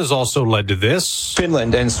invasion has also led to this.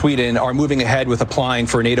 Finland and Sweden are moving ahead with applying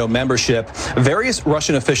for NATO membership. Various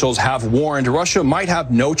Russian officials have warned Russia might have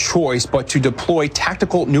no choice but to deploy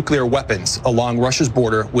tactical nuclear weapons along Russia's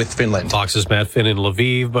border with Finland. Fox's Matt Finn in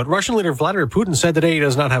Lviv, but Russian leader Vladimir Putin said today he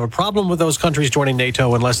does not have a problem with those countries joining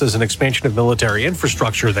NATO unless there's an expansion of military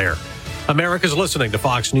infrastructure there. America's listening to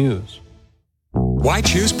Fox News. Why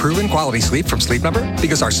choose proven quality sleep from Sleep Number?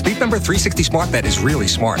 Because our Sleep Number 360 smart bed is really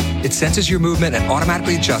smart. It senses your movement and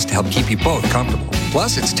automatically adjusts to help keep you both comfortable.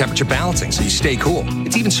 Plus, it's temperature balancing so you stay cool.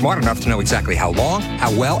 It's even smart enough to know exactly how long,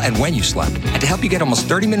 how well, and when you slept, and to help you get almost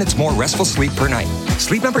 30 minutes more restful sleep per night.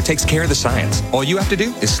 Sleep Number takes care of the science. All you have to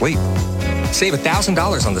do is sleep. Save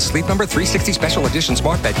 $1,000 on the Sleep Number 360 Special Edition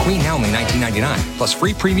Smart Bed Queen, now only $19.99, plus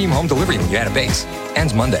free premium home delivery when you add a base.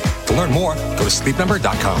 Ends Monday. To learn more, go to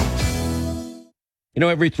sleepnumber.com. You know,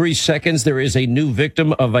 every 3 seconds, there is a new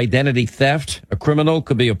victim of identity theft. A criminal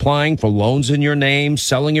could be applying for loans in your name,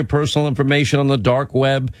 selling your personal information on the dark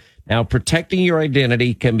web. Now, protecting your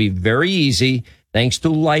identity can be very easy thanks to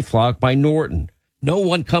LifeLock by Norton. No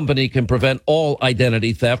one company can prevent all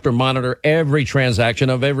identity theft or monitor every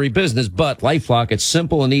transaction of every business, but LifeLock, it's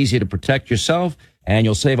simple and easy to protect yourself, and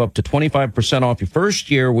you'll save up to 25% off your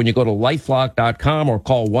first year when you go to LifeLock.com or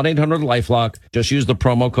call 1-800-LifeLock. Just use the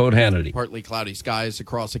promo code Hannity. Partly cloudy skies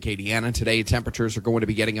across Acadiana today. Temperatures are going to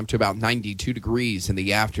be getting up to about 92 degrees in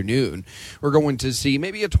the afternoon. We're going to see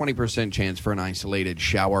maybe a 20% chance for an isolated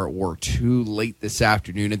shower or two late this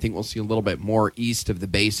afternoon. I think we'll see a little bit more east of the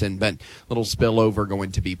basin, but a little spillover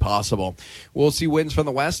going to be possible. We'll see winds from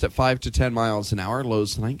the west at 5 to 10 miles an hour.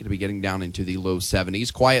 Lows tonight going to be getting down into the low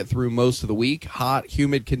 70s. Quiet through most of the week. Hot,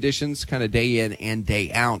 humid conditions kind of day in and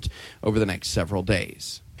day out over the next several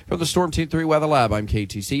days. From the Storm Team 3 Weather Lab, I'm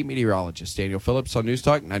KTC meteorologist Daniel Phillips on News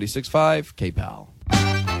Talk 96.5 KPEL.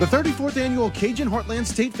 The 34th Annual Cajun Heartland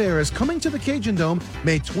State Fair is coming to the Cajun Dome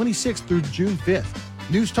May 26th through June 5th.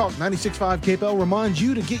 News Talk 96.5 KPEL reminds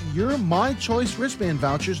you to get your My Choice wristband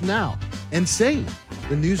vouchers now and save.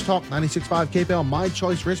 The News Talk 96.5 KPEL My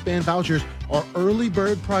Choice wristband vouchers are early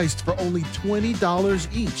bird priced for only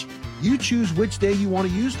 $20 each. You choose which day you want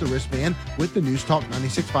to use the wristband with the News Talk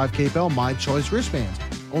 96.5 KPEL My Choice wristbands.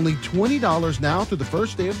 Only $20 now through the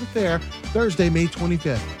first day of the fair, Thursday, May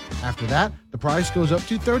 25th. After that, the price goes up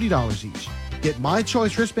to $30 each. Get My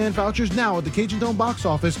Choice wristband vouchers now at the Cajun Dome box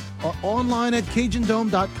office or online at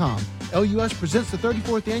CajunDome.com. LUS presents the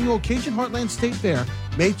 34th Annual Cajun Heartland State Fair,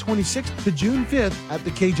 May 26th to June 5th at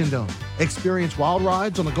the Cajun Dome. Experience wild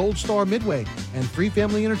rides on the Gold Star Midway and free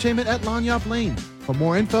family entertainment at Lanyap Lane. For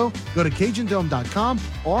more info, go to CajunDome.com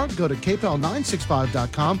or go to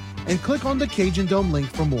KPEL965.com and click on the Cajun Dome link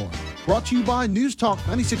for more. Brought to you by News Talk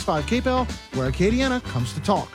 96.5 KPEL, where Acadiana comes to talk.